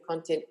beautiful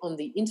content on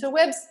the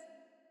interwebs.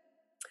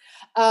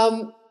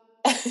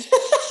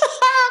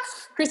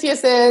 Christia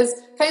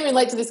says, came in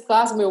late to this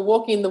class and we were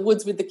walking in the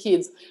woods with the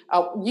kids.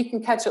 You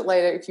can catch it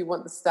later if you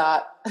want the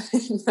start.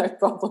 No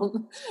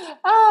problem.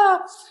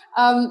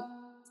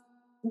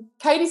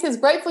 Katie says,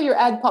 grateful your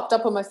ad popped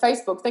up on my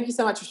Facebook. Thank you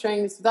so much for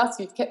sharing this with us.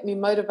 You've kept me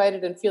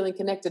motivated and feeling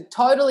connected.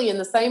 Totally. And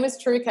the same is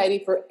true,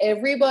 Katie, for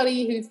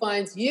everybody who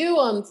finds you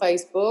on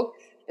Facebook,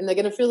 and they're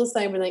going to feel the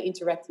same when they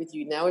interact with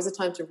you. Now is the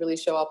time to really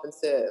show up and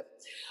serve.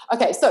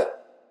 Okay, so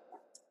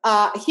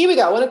here we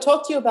go. I want to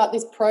talk to you about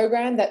this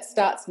program that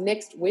starts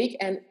next week.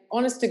 And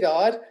honest to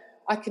God,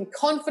 I can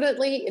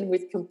confidently and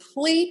with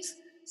complete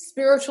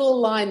spiritual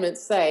alignment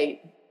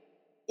say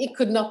it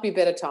could not be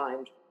better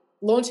timed.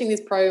 Launching this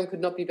program could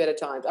not be better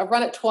timed. I've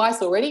run it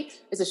twice already.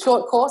 It's a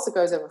short course. It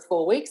goes over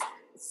 4 weeks.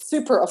 It's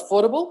super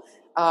affordable.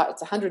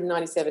 It's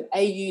 197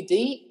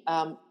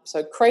 AUD,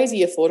 so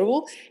crazy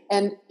affordable.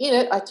 And in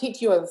it, I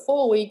teach you over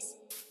 4 weeks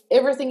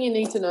everything you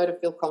need to know to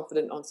feel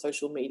confident on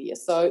social media.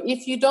 So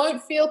if you don't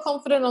feel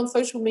confident on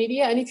social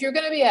media, and if you're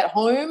going to be at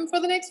home for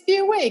the next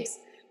few weeks,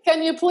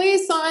 can you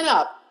please sign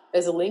up?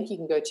 There's a link. You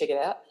can go check it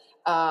out.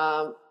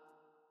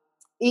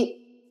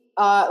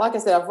 Like I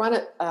said, I've run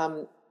it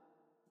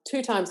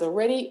 2 times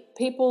already.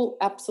 People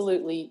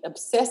absolutely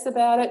obsess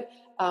about it.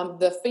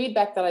 The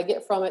feedback that I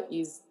get from it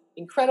is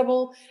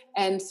incredible,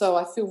 and so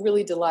I feel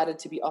really delighted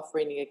to be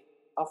offering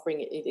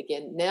it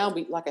again. Now,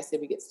 like I said,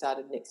 we get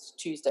started next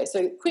Tuesday.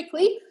 So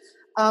quickly,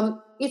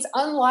 it's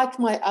unlike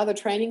my other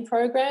training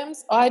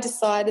programs. I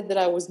decided that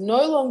I was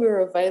no longer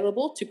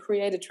available to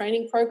create a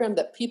training program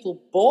that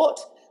people bought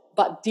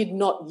but did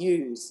not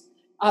use.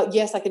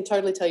 Yes, I can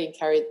totally tell you and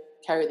carry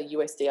the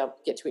USD. I'll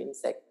get to it in a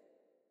sec.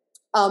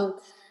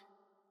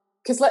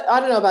 Because I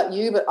don't know about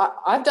you, but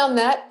I've done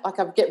that. Like,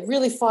 I get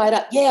really fired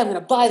up. Yeah, I'm going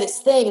to buy this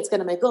thing. It's going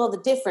to make all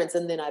the difference.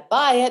 And then I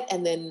buy it,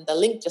 and then the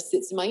link just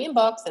sits in my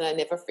inbox, and I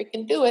never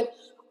freaking do it.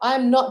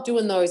 I'm not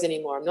doing those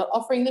anymore. I'm not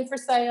offering them for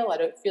sale. I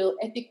don't feel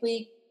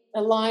ethically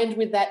aligned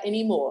with that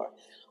anymore.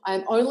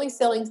 I'm only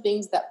selling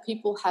things that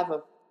people have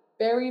a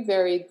very,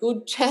 very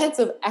good chance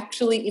of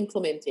actually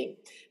implementing.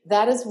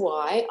 That is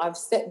why I've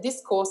set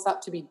this course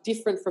up to be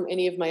different from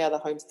any of my other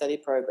home study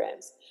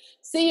programs.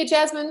 See you,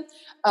 Jasmine.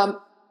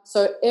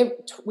 So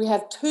we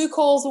have 2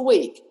 calls a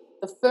week.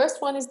 The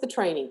first one is the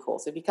training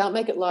course. If you can't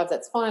make it live,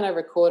 that's fine. I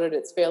record it.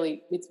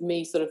 It's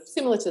me, sort of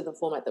similar to the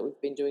format that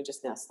we've been doing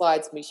just now.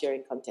 Slides, me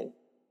sharing content.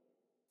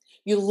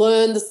 You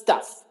learn the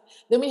stuff.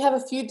 Then we have a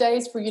few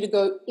days for you to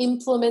go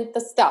implement the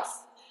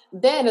stuff.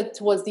 Then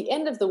towards the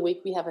end of the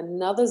week, we have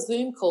another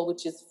Zoom call,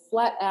 which is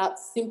flat out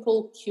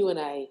simple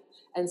Q&A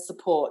and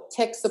support,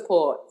 tech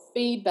support,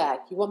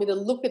 feedback. You want me to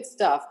look at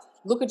stuff.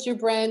 Look at your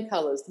brand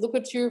colors. Look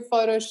at your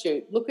photo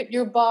shoot. Look at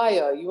your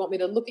bio. You want me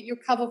to look at your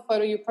cover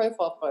photo, your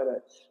profile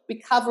photo. We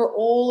cover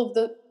all of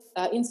the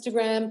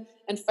Instagram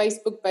and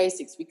Facebook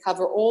basics. We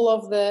cover all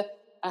of the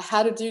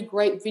how to do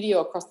great video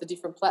across the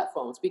different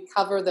platforms. We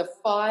cover the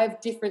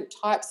 5 different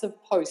types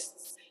of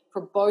posts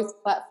for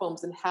both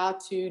platforms and how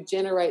to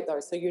generate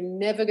those. So you're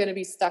never going to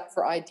be stuck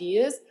for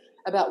ideas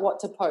about what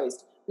to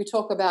post. We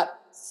talk about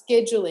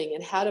scheduling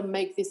and how to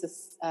make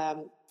this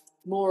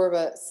more of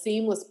a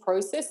seamless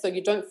process so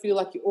you don't feel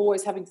like you're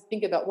always having to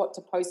think about what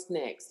to post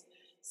next.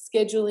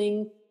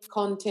 Scheduling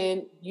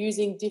content,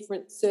 using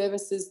different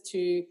services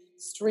to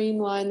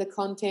streamline the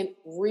content,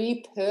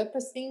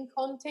 repurposing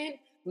content,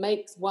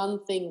 makes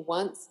one thing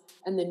once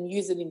and then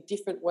use it in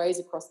different ways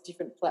across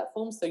different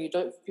platforms so you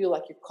don't feel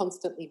like you're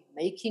constantly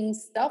making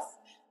stuff,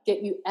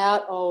 get you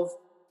out of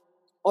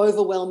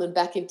overwhelm and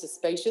back into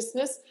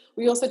spaciousness.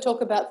 We also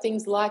talk about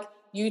things like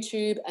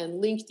YouTube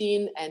and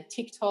LinkedIn and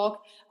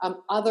TikTok,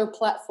 other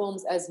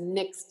platforms as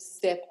next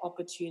step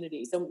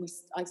opportunities. And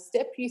I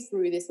step you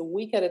through this a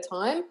week at a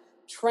time,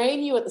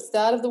 train you at the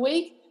start of the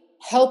week,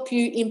 help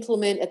you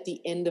implement at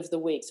the end of the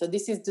week. So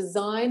this is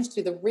designed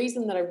to, the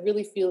reason that I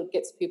really feel it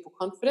gets people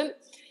confident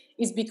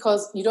is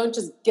because you don't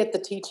just get the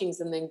teachings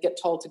and then get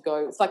told to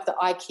go. It's like the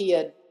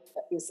IKEA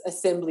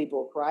assembly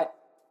book, right?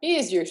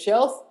 Here's your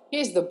shelf.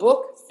 Here's the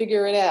book.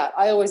 Figure it out.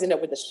 I always end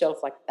up with a shelf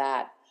like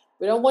that.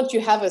 We don't want you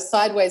to have a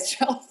sideways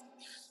shelf.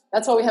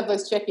 That's why we have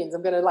those check-ins.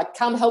 I'm going to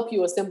come help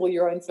you assemble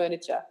your own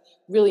furniture.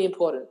 Really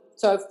important.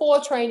 So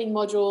 4 training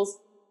modules,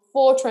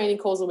 4 training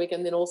calls a week,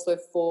 and then also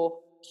 4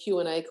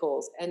 Q&A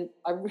calls. And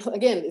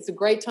again, it's a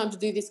great time to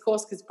do this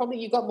course because probably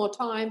you've got more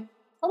time.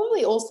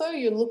 Probably also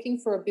you're looking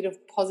for a bit of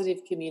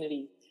positive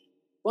community.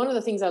 One of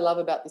the things I love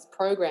about this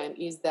program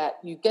is that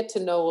you get to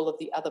know all of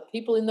the other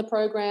people in the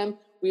program.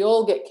 We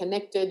all get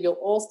connected. You'll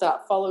all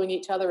start following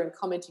each other and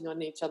commenting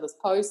on each other's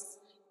posts.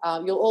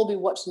 You'll all be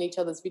watching each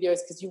other's videos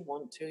because you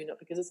want to, not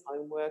because it's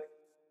homework.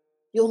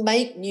 You'll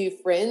make new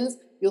friends.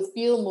 You'll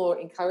feel more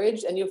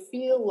encouraged and you'll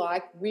feel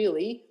like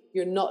really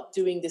you're not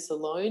doing this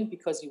alone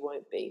because you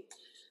won't be.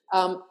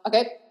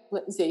 Okay,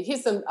 let me see.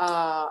 Here's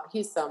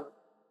some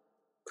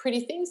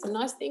pretty things, some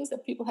nice things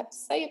that people have to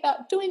say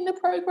about doing the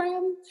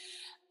program.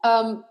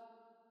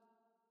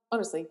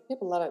 Honestly,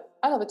 people love it.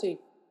 I love it too.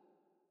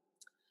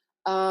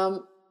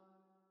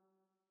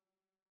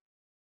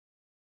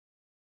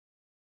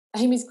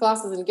 Amy's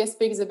classes and guest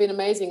speakers have been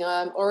amazing.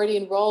 I'm already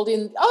enrolled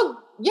in.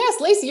 Oh, yes,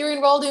 Lisa, you're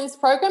enrolled in this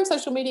program,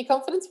 Social Media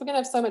Confidence. We're going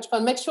to have so much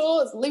fun. Make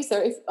sure,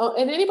 Lisa,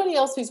 and anybody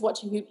else who's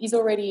watching who is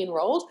already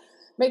enrolled,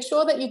 make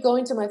sure that you go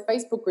into my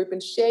Facebook group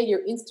and share your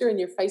Insta and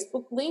your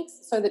Facebook links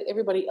so that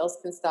everybody else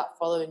can start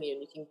following you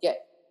and you can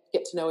get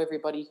to know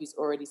everybody who's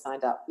already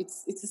signed up.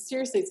 It's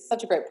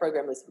such a great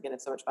program, Lisa. We're going to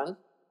have so much fun.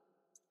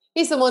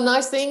 Here's some more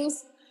nice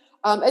things.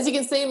 As you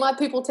can see, my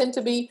people tend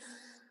to be,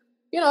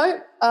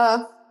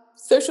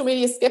 social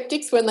media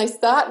skeptics when they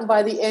start, and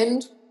by the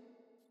end,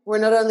 we're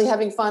not only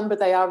having fun, but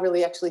they are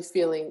really actually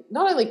feeling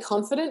not only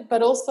confident,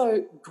 but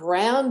also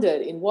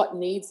grounded in what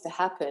needs to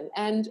happen.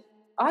 And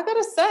I got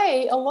to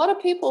say, a lot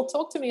of people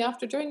talk to me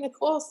after doing the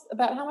course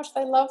about how much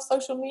they love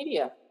social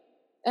media.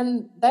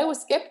 And they were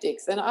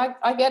skeptics, and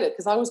I get it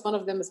because I was one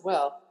of them as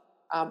well.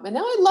 And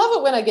now I love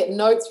it when I get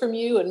notes from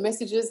you and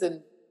messages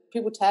and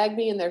people tag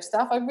me in their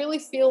stuff. I really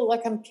feel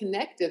like I'm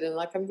connected and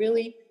like I'm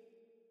really...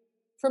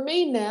 For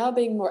me now,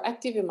 being more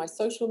active in my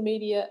social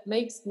media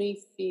makes me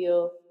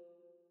feel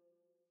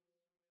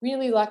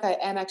really like I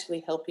am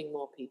actually helping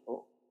more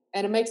people.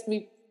 And it makes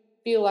me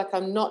feel like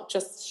I'm not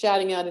just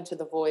shouting out into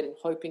the void and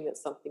hoping that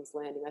something's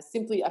landing. I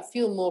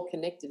feel more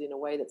connected in a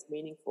way that's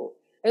meaningful.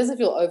 It doesn't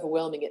feel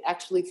overwhelming. It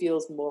actually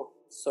feels more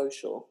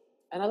social.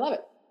 And I love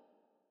it.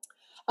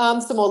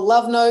 Some more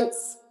love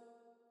notes.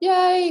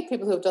 Yay,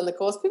 people who have done the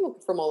course, people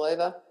from all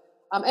over.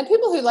 And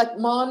people who like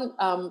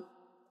Mon...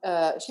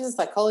 she's a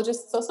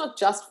psychologist, so it's not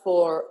just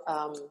for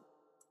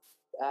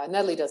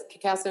Natalie does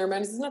cacao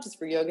ceremonies. It's not just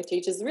for yoga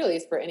teachers. It really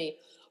is for any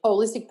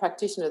holistic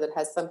practitioner that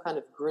has some kind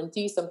of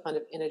grunty, some kind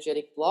of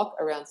energetic block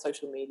around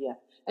social media.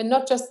 And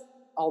not just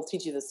I'll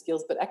teach you the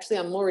skills, but actually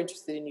I'm more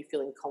interested in you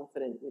feeling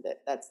confident with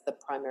it. That's the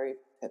primary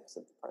purpose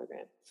of the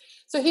program.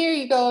 So here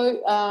you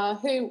go.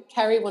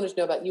 Carrie wanted to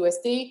know about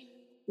USD.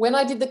 When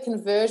I did the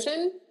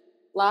conversion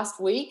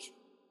last week,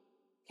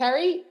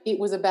 Carrie, it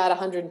was about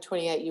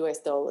 128 US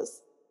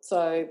dollars.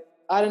 So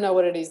I don't know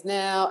what it is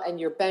now, and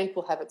your bank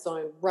will have its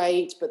own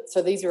rate. But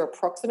so these are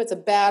approximate. It's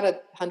about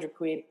 100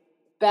 quid,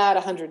 about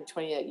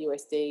 128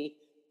 USD.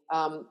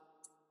 I'm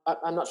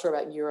not sure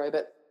about euro,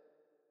 but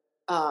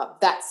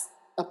that's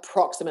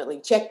approximately.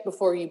 Check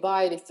before you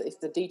buy it if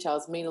the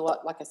details mean a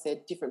lot. Like I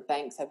said, different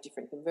banks have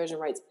different conversion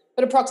rates,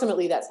 but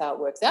approximately that's how it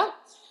works out.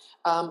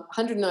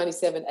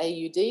 197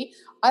 AUD.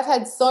 I've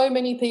had so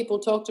many people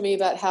talk to me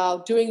about how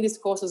doing this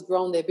course has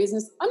grown their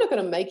business. I'm not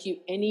going to make you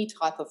any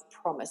type of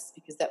promise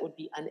because that would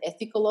be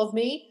unethical of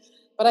me,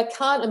 but I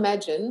can't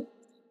imagine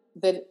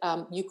that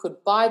you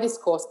could buy this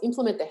course,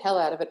 implement the hell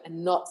out of it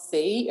and not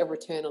see a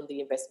return on the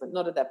investment,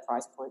 not at that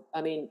price point.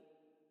 I mean,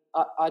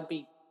 I'd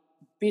be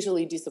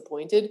bitterly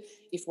disappointed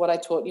if what I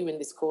taught you in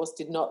this course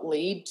did not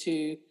lead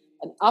to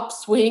an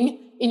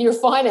upswing in your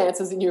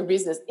finances, in your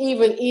business,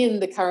 even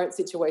in the current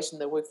situation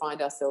that we find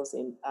ourselves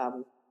in.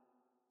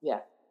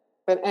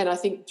 And I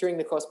think during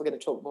the course we're going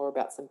to talk more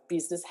about some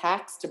business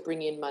hacks to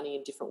bring in money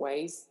in different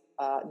ways.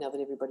 Now that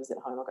everybody's at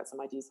home, I've got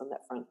some ideas on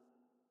that front.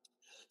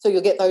 So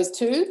you'll get those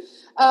too.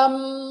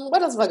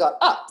 What else have I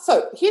got?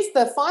 So here's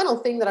the final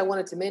thing that I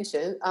wanted to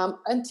mention.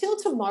 Until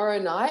tomorrow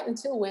night,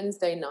 until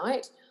Wednesday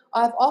night,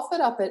 I've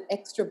offered up an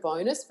extra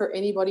bonus for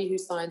anybody who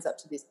signs up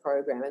to this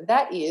program. And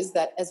that is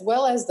that as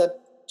well as the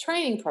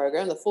training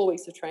program, the 4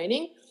 weeks of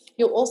training,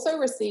 you'll also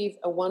receive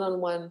a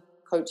one-on-one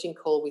coaching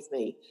call with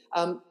me.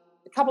 A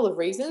couple of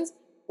reasons.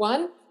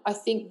 One, I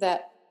think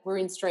that we're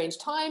in strange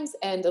times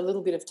and a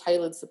little bit of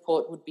tailored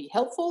support would be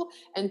helpful.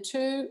 And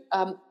two,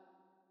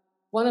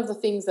 one of the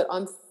things that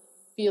I'm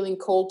feeling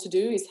called to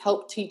do is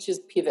help teachers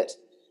pivot.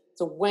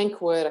 It's a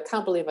wank word. I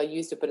can't believe I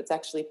used it, but it's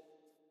actually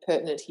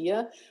pertinent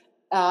here.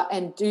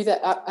 And do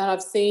that. And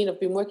I've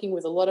been working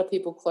with a lot of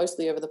people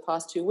closely over the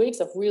past 2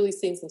 weeks. I've really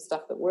seen some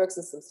stuff that works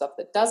and some stuff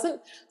that doesn't.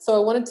 So I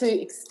wanted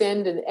to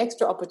extend an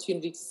extra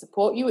opportunity to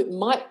support you. It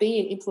might be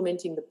in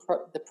implementing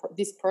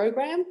this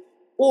program,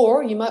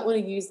 or you might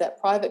want to use that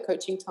private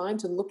coaching time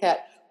to look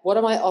at what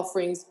are my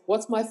offerings,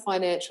 what's my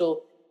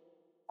financial,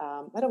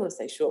 I don't want to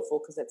say shortfall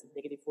because that's a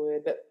negative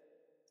word, but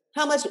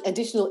how much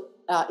additional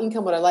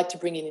income would I like to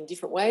bring in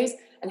different ways,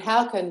 and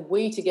how can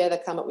we together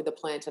come up with a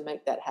plan to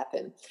make that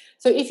happen?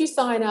 So if you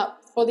sign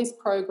up for this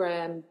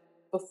program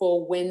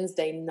before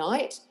Wednesday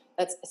night,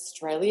 that's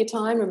Australia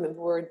time. Remember,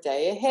 we're a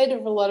day ahead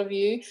of a lot of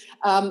you.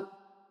 So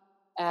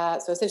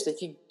essentially,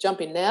 if you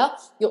jump in now,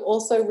 you'll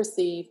also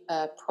receive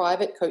a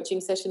private coaching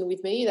session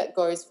with me that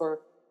goes for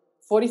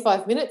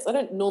 45 minutes. I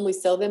don't normally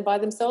sell them by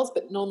themselves,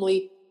 but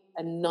normally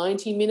a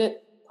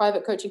 90-minute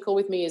private coaching call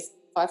with me is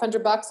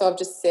 $500. So I've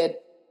just said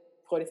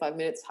 45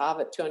 minutes, half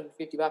at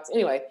 $250.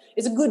 Anyway,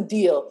 it's a good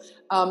deal.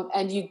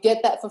 And you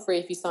get that for free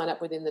if you sign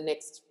up within the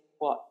next,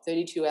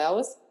 32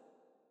 hours.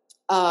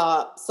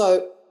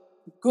 So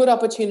good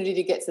opportunity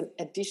to get some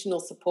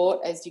additional support.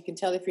 As you can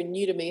tell, if you're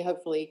new to me,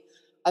 hopefully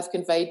I've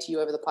conveyed to you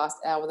over the past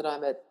hour that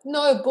I'm a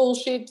no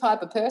bullshit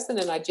type of person,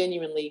 and I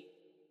genuinely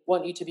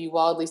want you to be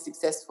wildly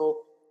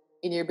successful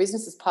in your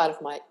business. As part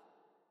of my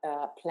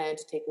plan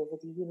to take over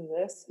the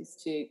universe is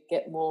to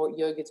get more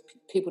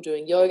people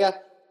doing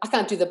yoga. I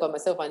can't do that by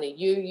myself. I need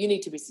you. You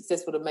need to be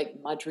successful to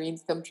make my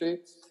dreams come true.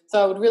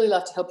 So I would really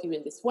love to help you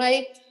in this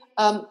way.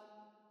 Our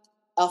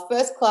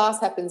first class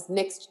happens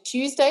next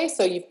Tuesday.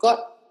 So you've got,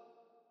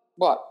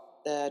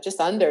 just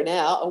under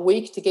now, a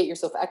week to get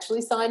yourself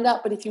actually signed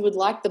up. But if you would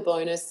like the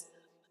bonus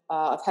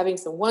of having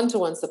some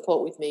one-to-one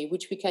support with me,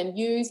 which we can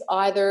use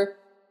either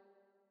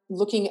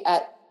looking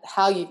at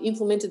how you've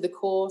implemented the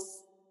course,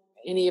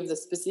 any of the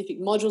specific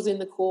modules in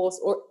the course,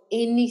 or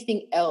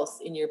anything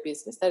else in your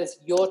business. That is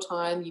your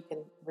time. You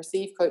can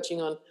receive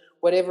coaching on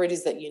whatever it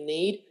is that you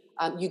need.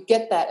 You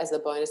get that as a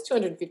bonus,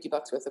 $250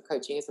 worth of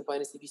coaching as a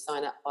bonus if you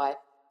sign up by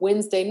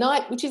Wednesday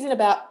night, which is in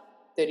about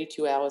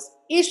 32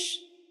 hours-ish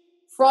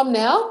from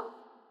now.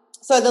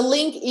 So the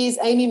link is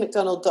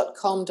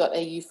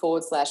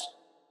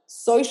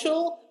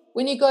amymcdonald.com.au/social.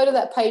 When you go to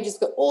that page, it's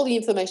got all the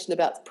information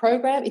about the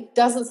program. It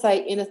doesn't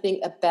say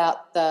anything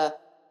about the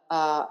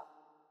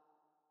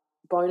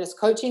bonus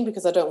coaching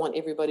because I don't want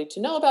everybody to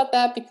know about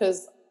that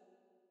because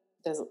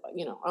I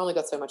only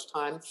got so much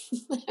time.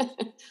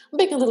 I'm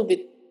being a little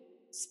bit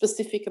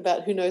specific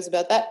about who knows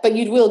about that, but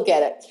you will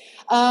get it.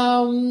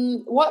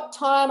 What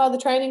time are the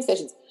training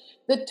sessions?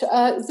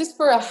 Is this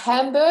for a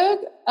Hamburg?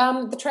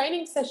 The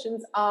training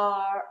sessions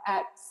are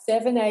at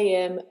 7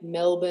 a.m.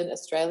 Melbourne,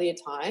 Australia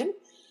time.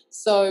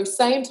 So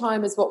same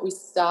time as what we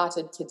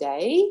started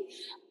today.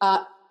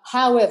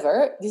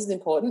 However, this is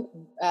important.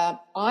 I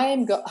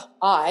and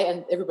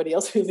everybody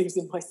else who lives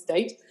in my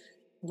state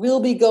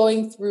will be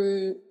going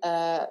through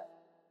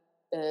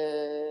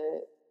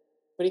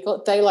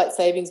daylight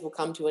savings will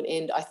come to an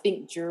end, I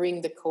think,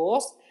 during the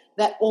course.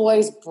 That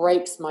always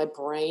breaks my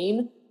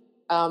brain.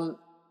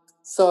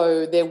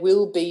 So there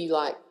will be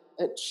like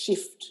a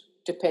shift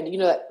depending,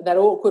 that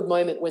awkward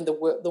moment when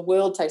the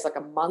world takes like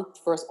a month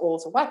for us all.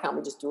 So why can't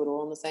we just do it all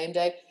on the same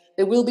day?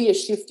 There will be a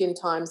shift in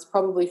times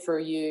probably for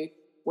you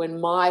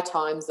when my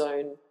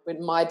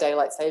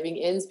daylight saving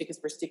ends because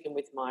we're sticking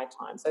with my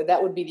time. So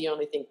that would be the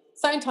only thing.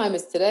 Same time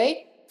as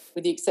today,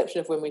 with the exception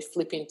of when we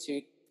flip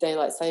into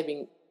daylight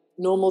saving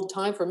normal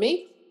time for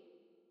me,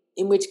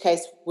 in which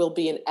case will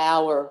be an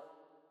hour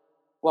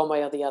one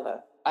way or the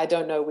other. I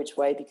don't know which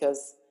way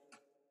because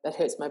that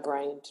hurts my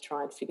brain to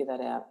try and figure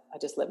that out. I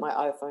just let my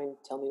iPhone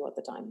tell me what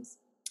the time is.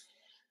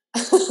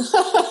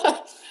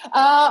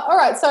 All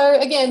right. So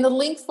again, the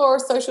link for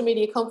Social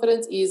Media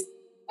Confidence is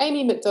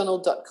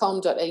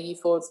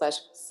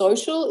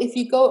amymcdonald.com.au/social. If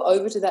you go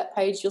over to that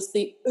page, you'll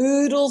see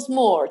oodles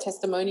more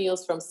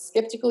testimonials from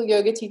skeptical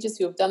yoga teachers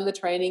who have done the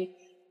training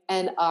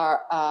and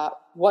are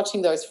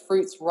watching those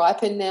fruits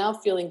ripen now,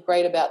 feeling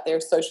great about their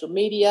social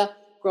media,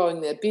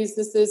 growing their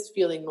businesses,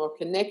 feeling more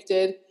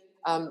connected.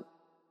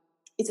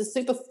 It's a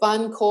super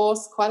fun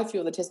course. Quite a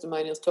few of the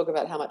testimonials talk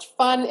about how much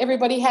fun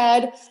everybody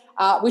had,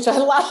 which I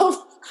love.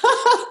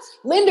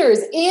 Linda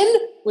is in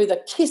with a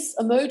kiss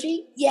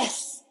emoji.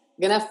 Yes,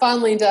 we're going to have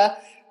fun, Linda.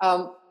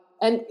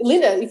 And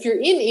Linda, if you're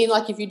in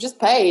like if you just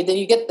paid, then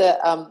you get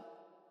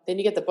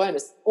the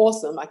bonus.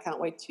 Awesome! I can't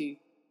wait to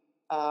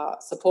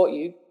support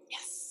you.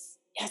 Yes,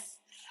 yes.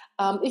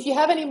 If you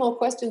have any more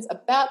questions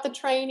about the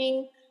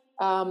training,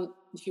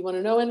 if you want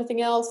to know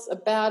anything else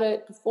about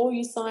it before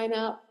you sign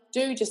up,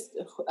 do just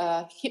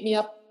hit me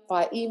up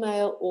by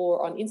email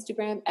or on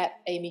Instagram at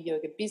Amy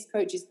Yoga Biz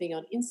Coach is me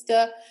on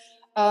Insta.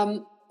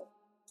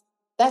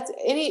 That's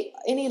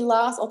any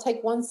last. I'll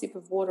take one sip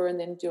of water and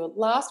then do a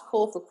last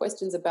call for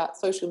questions about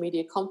social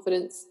media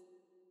confidence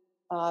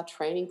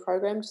training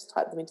program. Just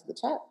type them into the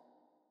chat.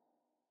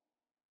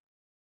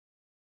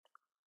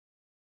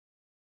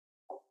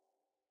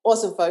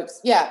 Awesome,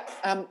 folks. Yeah,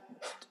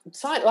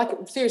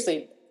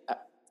 seriously,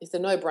 it's a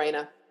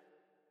no-brainer.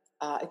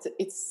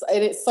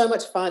 It's so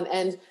much fun,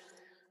 and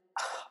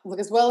look,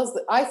 as well as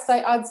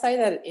I'd say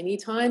that at any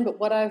time. But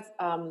what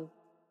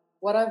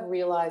I've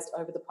realized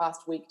over the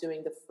past week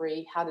doing the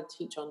free How to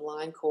Teach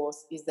Online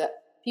course is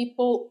that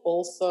people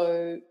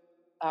also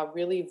are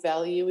really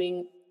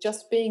valuing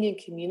just being in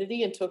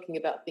community and talking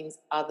about things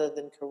other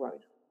than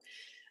Corona.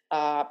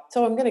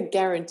 So I'm going to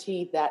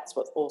guarantee that's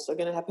what's also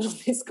going to happen on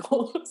this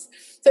course.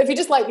 So if you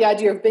just like the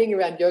idea of being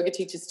around yoga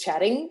teachers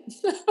chatting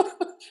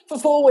for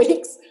 4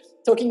 weeks,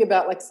 talking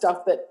about like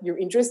stuff that you're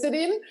interested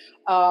in,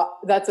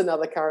 that's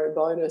another current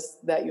bonus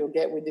that you'll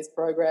get with this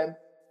program.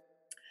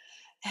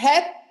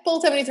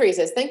 Paul73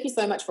 says, thank you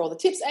so much for all the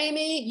tips,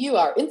 Amy. You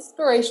are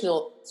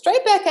inspirational.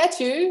 Straight back at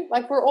you.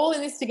 Like we're all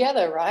in this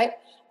together, right?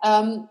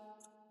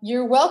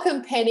 You're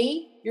welcome,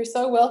 Penny. You're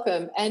so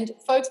welcome. And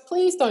folks,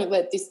 please don't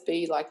let this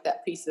be like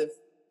that piece of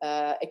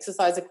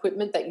exercise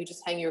equipment that you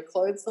just hang your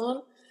clothes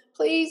on.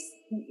 Please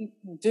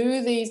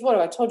do these, what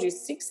have I told you,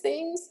 6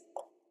 things?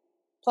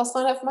 Plus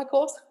sign up for my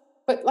course.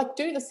 But like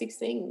do the 6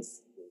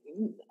 things.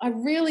 I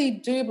really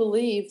do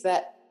believe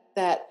that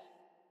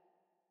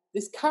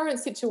this current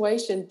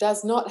situation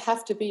does not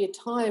have to be a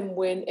time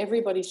when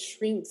everybody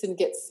shrinks and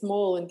gets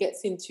small and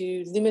gets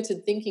into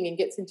limited thinking and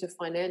gets into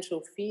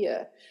financial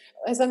fear.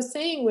 As I'm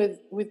seeing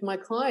with my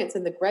clients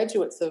and the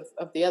graduates of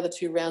the other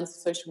 2 rounds of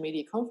social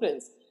media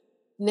confidence,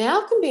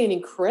 now can be an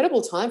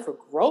incredible time for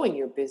growing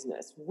your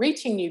business,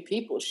 reaching new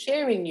people,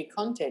 sharing new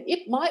content.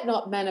 It might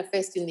not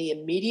manifest in the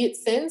immediate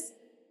sense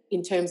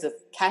in terms of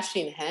cash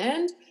in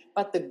hand,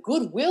 but the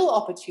goodwill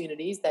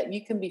opportunities that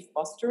you can be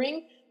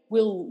fostering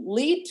will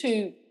lead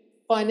to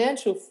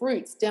financial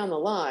fruits down the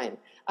line.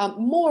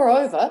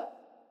 Moreover,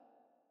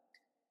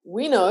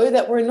 we know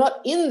that we're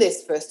not in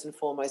this first and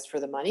foremost for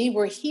the money.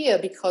 We're here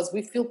because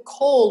we feel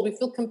called, we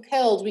feel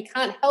compelled, we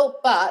can't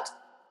help but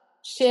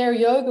share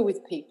yoga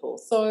with people.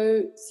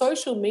 So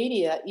social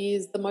media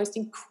is the most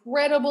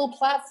incredible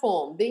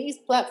platform. These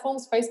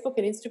platforms, Facebook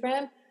and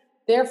Instagram,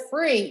 they're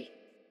free.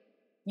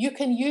 You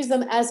can use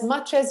them as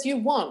much as you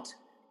want.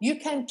 You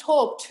can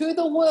talk to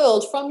the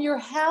world from your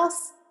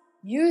house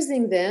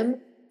using them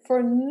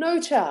for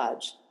no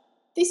charge.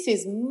 This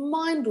is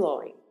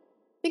mind-blowing.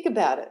 Think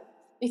about it.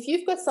 If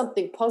you've got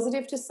something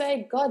positive to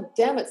say, God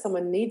damn it,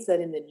 someone needs that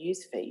in the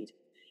news feed.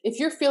 If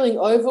you're feeling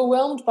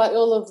overwhelmed by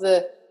all of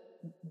the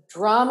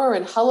drama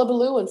and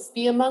hullabaloo and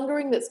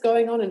fear-mongering that's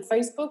going on in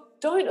Facebook,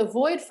 don't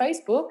avoid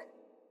Facebook.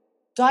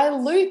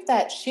 Dilute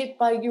that shit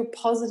by your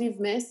positive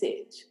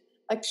message.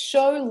 Like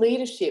show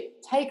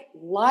leadership. Take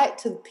light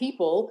to the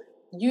people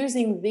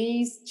using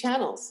these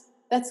channels.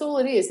 That's all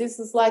it is. This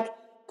is like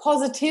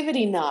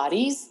positivity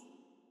nardies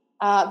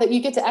that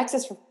you get to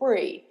access for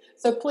free.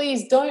 So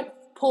please don't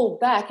pull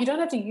back. You don't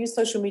have to use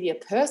social media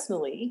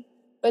personally,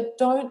 but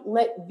don't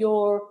let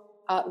your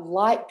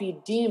light be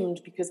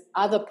dimmed because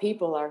other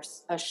people are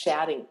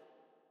shouting.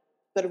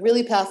 But a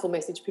really powerful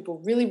message. People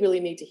really,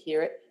 really need to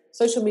hear it.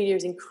 Social media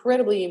is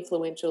incredibly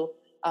influential,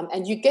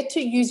 and you get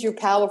to use your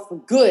power for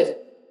good,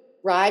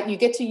 right? You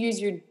get to use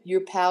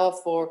your power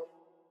for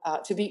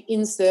to be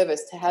in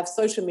service, to have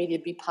social media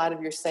be part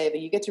of your saver.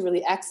 You get to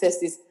really access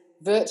this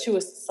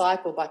virtuous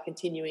cycle by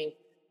continuing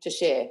to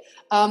share.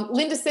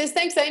 Linda says,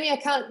 thanks, Amy. I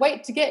can't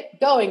wait to get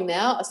going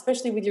now,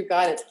 especially with your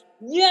guidance.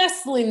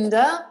 Yes,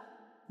 Linda.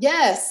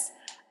 Yes.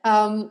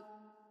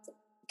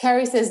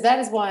 Carrie says, that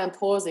is why I'm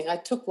pausing. I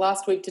took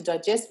last week to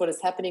digest what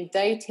is happening.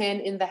 Day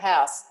 10 in the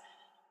house.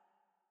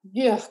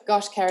 Yeah,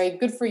 gosh, Carrie,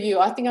 good for you.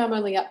 I think I'm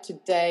only up to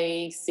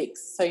day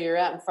 6, so you're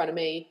out in front of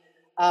me.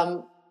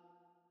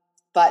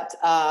 But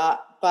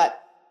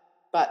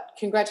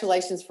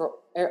congratulations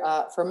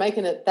for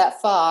making it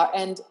that far.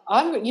 And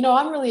I'm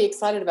really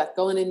excited about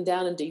going in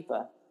down and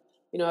deeper.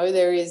 You know,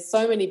 there is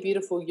so many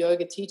beautiful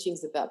yoga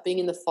teachings about being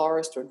in the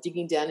forest or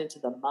digging down into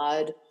the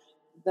mud.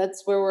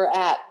 That's where we're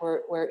at.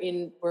 We're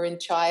in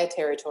Chaya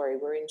territory.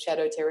 We're in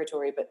shadow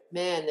territory. But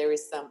man, there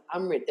is some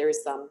Amrit. There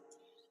is some,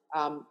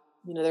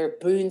 there are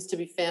boons to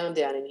be found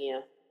down in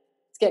here.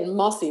 It's getting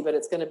mossy, but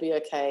it's going to be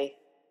okay.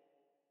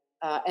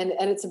 And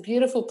it's a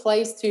beautiful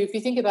place to, if you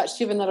think about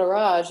Shiva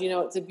Nataraj,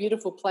 it's a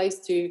beautiful place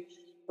to,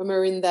 when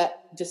we're in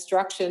that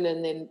destruction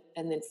and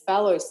then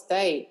fallow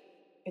state,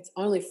 it's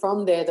only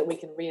from there that we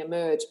can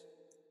reemerge.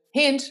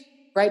 Hint,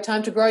 great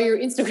time to grow your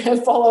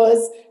Instagram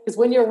followers, because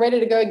when you're ready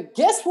to go,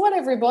 guess what,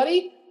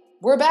 everybody?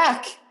 We're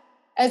back.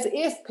 as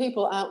if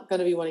people aren't going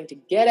to be wanting to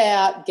get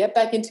out, get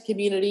back into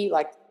community,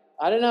 like,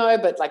 I don't know,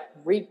 but like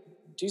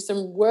do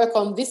some work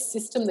on this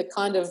system that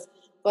kind of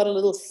got a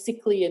little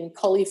sickly and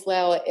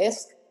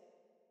cauliflower-esque.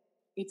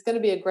 It's going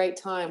to be a great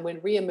time when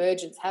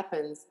re-emergence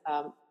happens.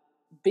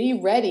 Be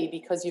ready,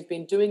 because you've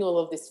been doing all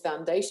of this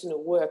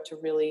foundational work to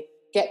really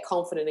get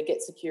confident and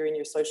get secure in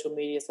your social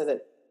media, so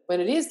that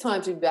when it is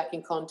time to be back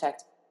in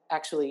contact,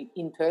 actually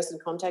in-person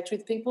contact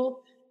with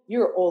people,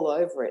 you're all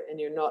over it and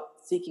you're not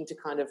seeking to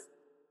kind of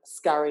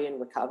scurry and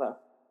recover.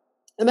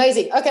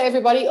 Amazing. Okay,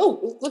 everybody.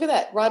 Oh, look at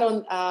that. Right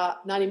on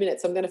 90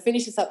 minutes. So I'm going to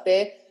finish this up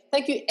there.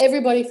 Thank you,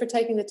 everybody, for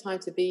taking the time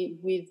to be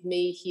with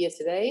me here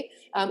today.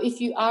 If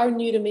you are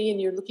new to me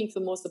and you're looking for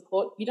more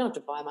support, you don't have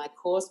to buy my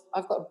course.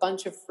 I've got a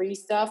bunch of free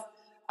stuff.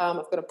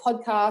 I've got a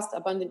podcast,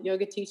 Abundant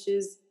Yoga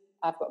Teachers.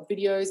 I've got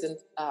videos and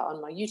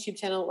on my YouTube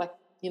channel. Like,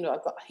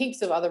 I've got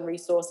heaps of other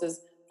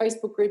resources.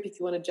 Facebook group, if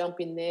you want to jump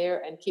in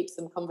there and keep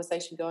some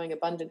conversation going,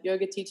 Abundant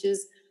Yoga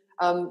Teachers.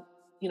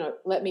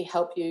 Let me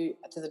help you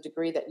to the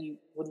degree that you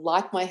would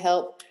like my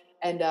help,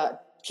 and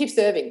keep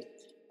serving.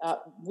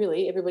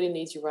 Really, everybody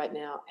needs you right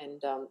now,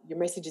 and your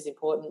message is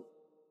important.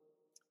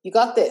 You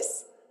got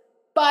this.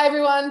 Bye,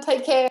 everyone.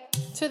 Take care.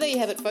 So there you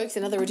have it, folks,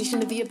 another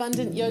edition of the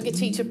Abundant Yoga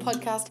Teacher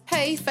podcast.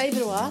 Hey,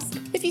 favour to ask.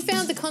 If you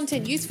found the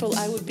content useful,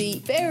 I would be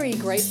very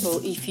grateful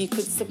if you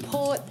could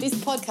support this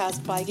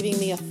podcast by giving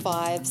me a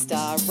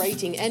 5-star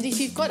rating. And if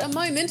you've got a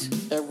moment,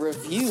 a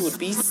review would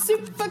be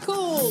super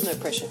cool. No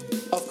pressure,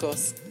 of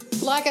course.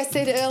 Like I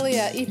said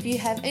earlier, if you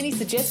have any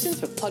suggestions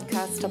for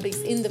podcast topics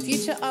in the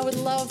future, I would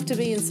love to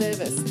be in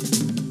service.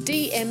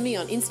 DM me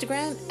on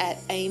Instagram at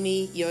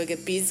Amy Yoga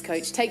Biz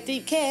Coach. Take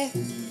deep care.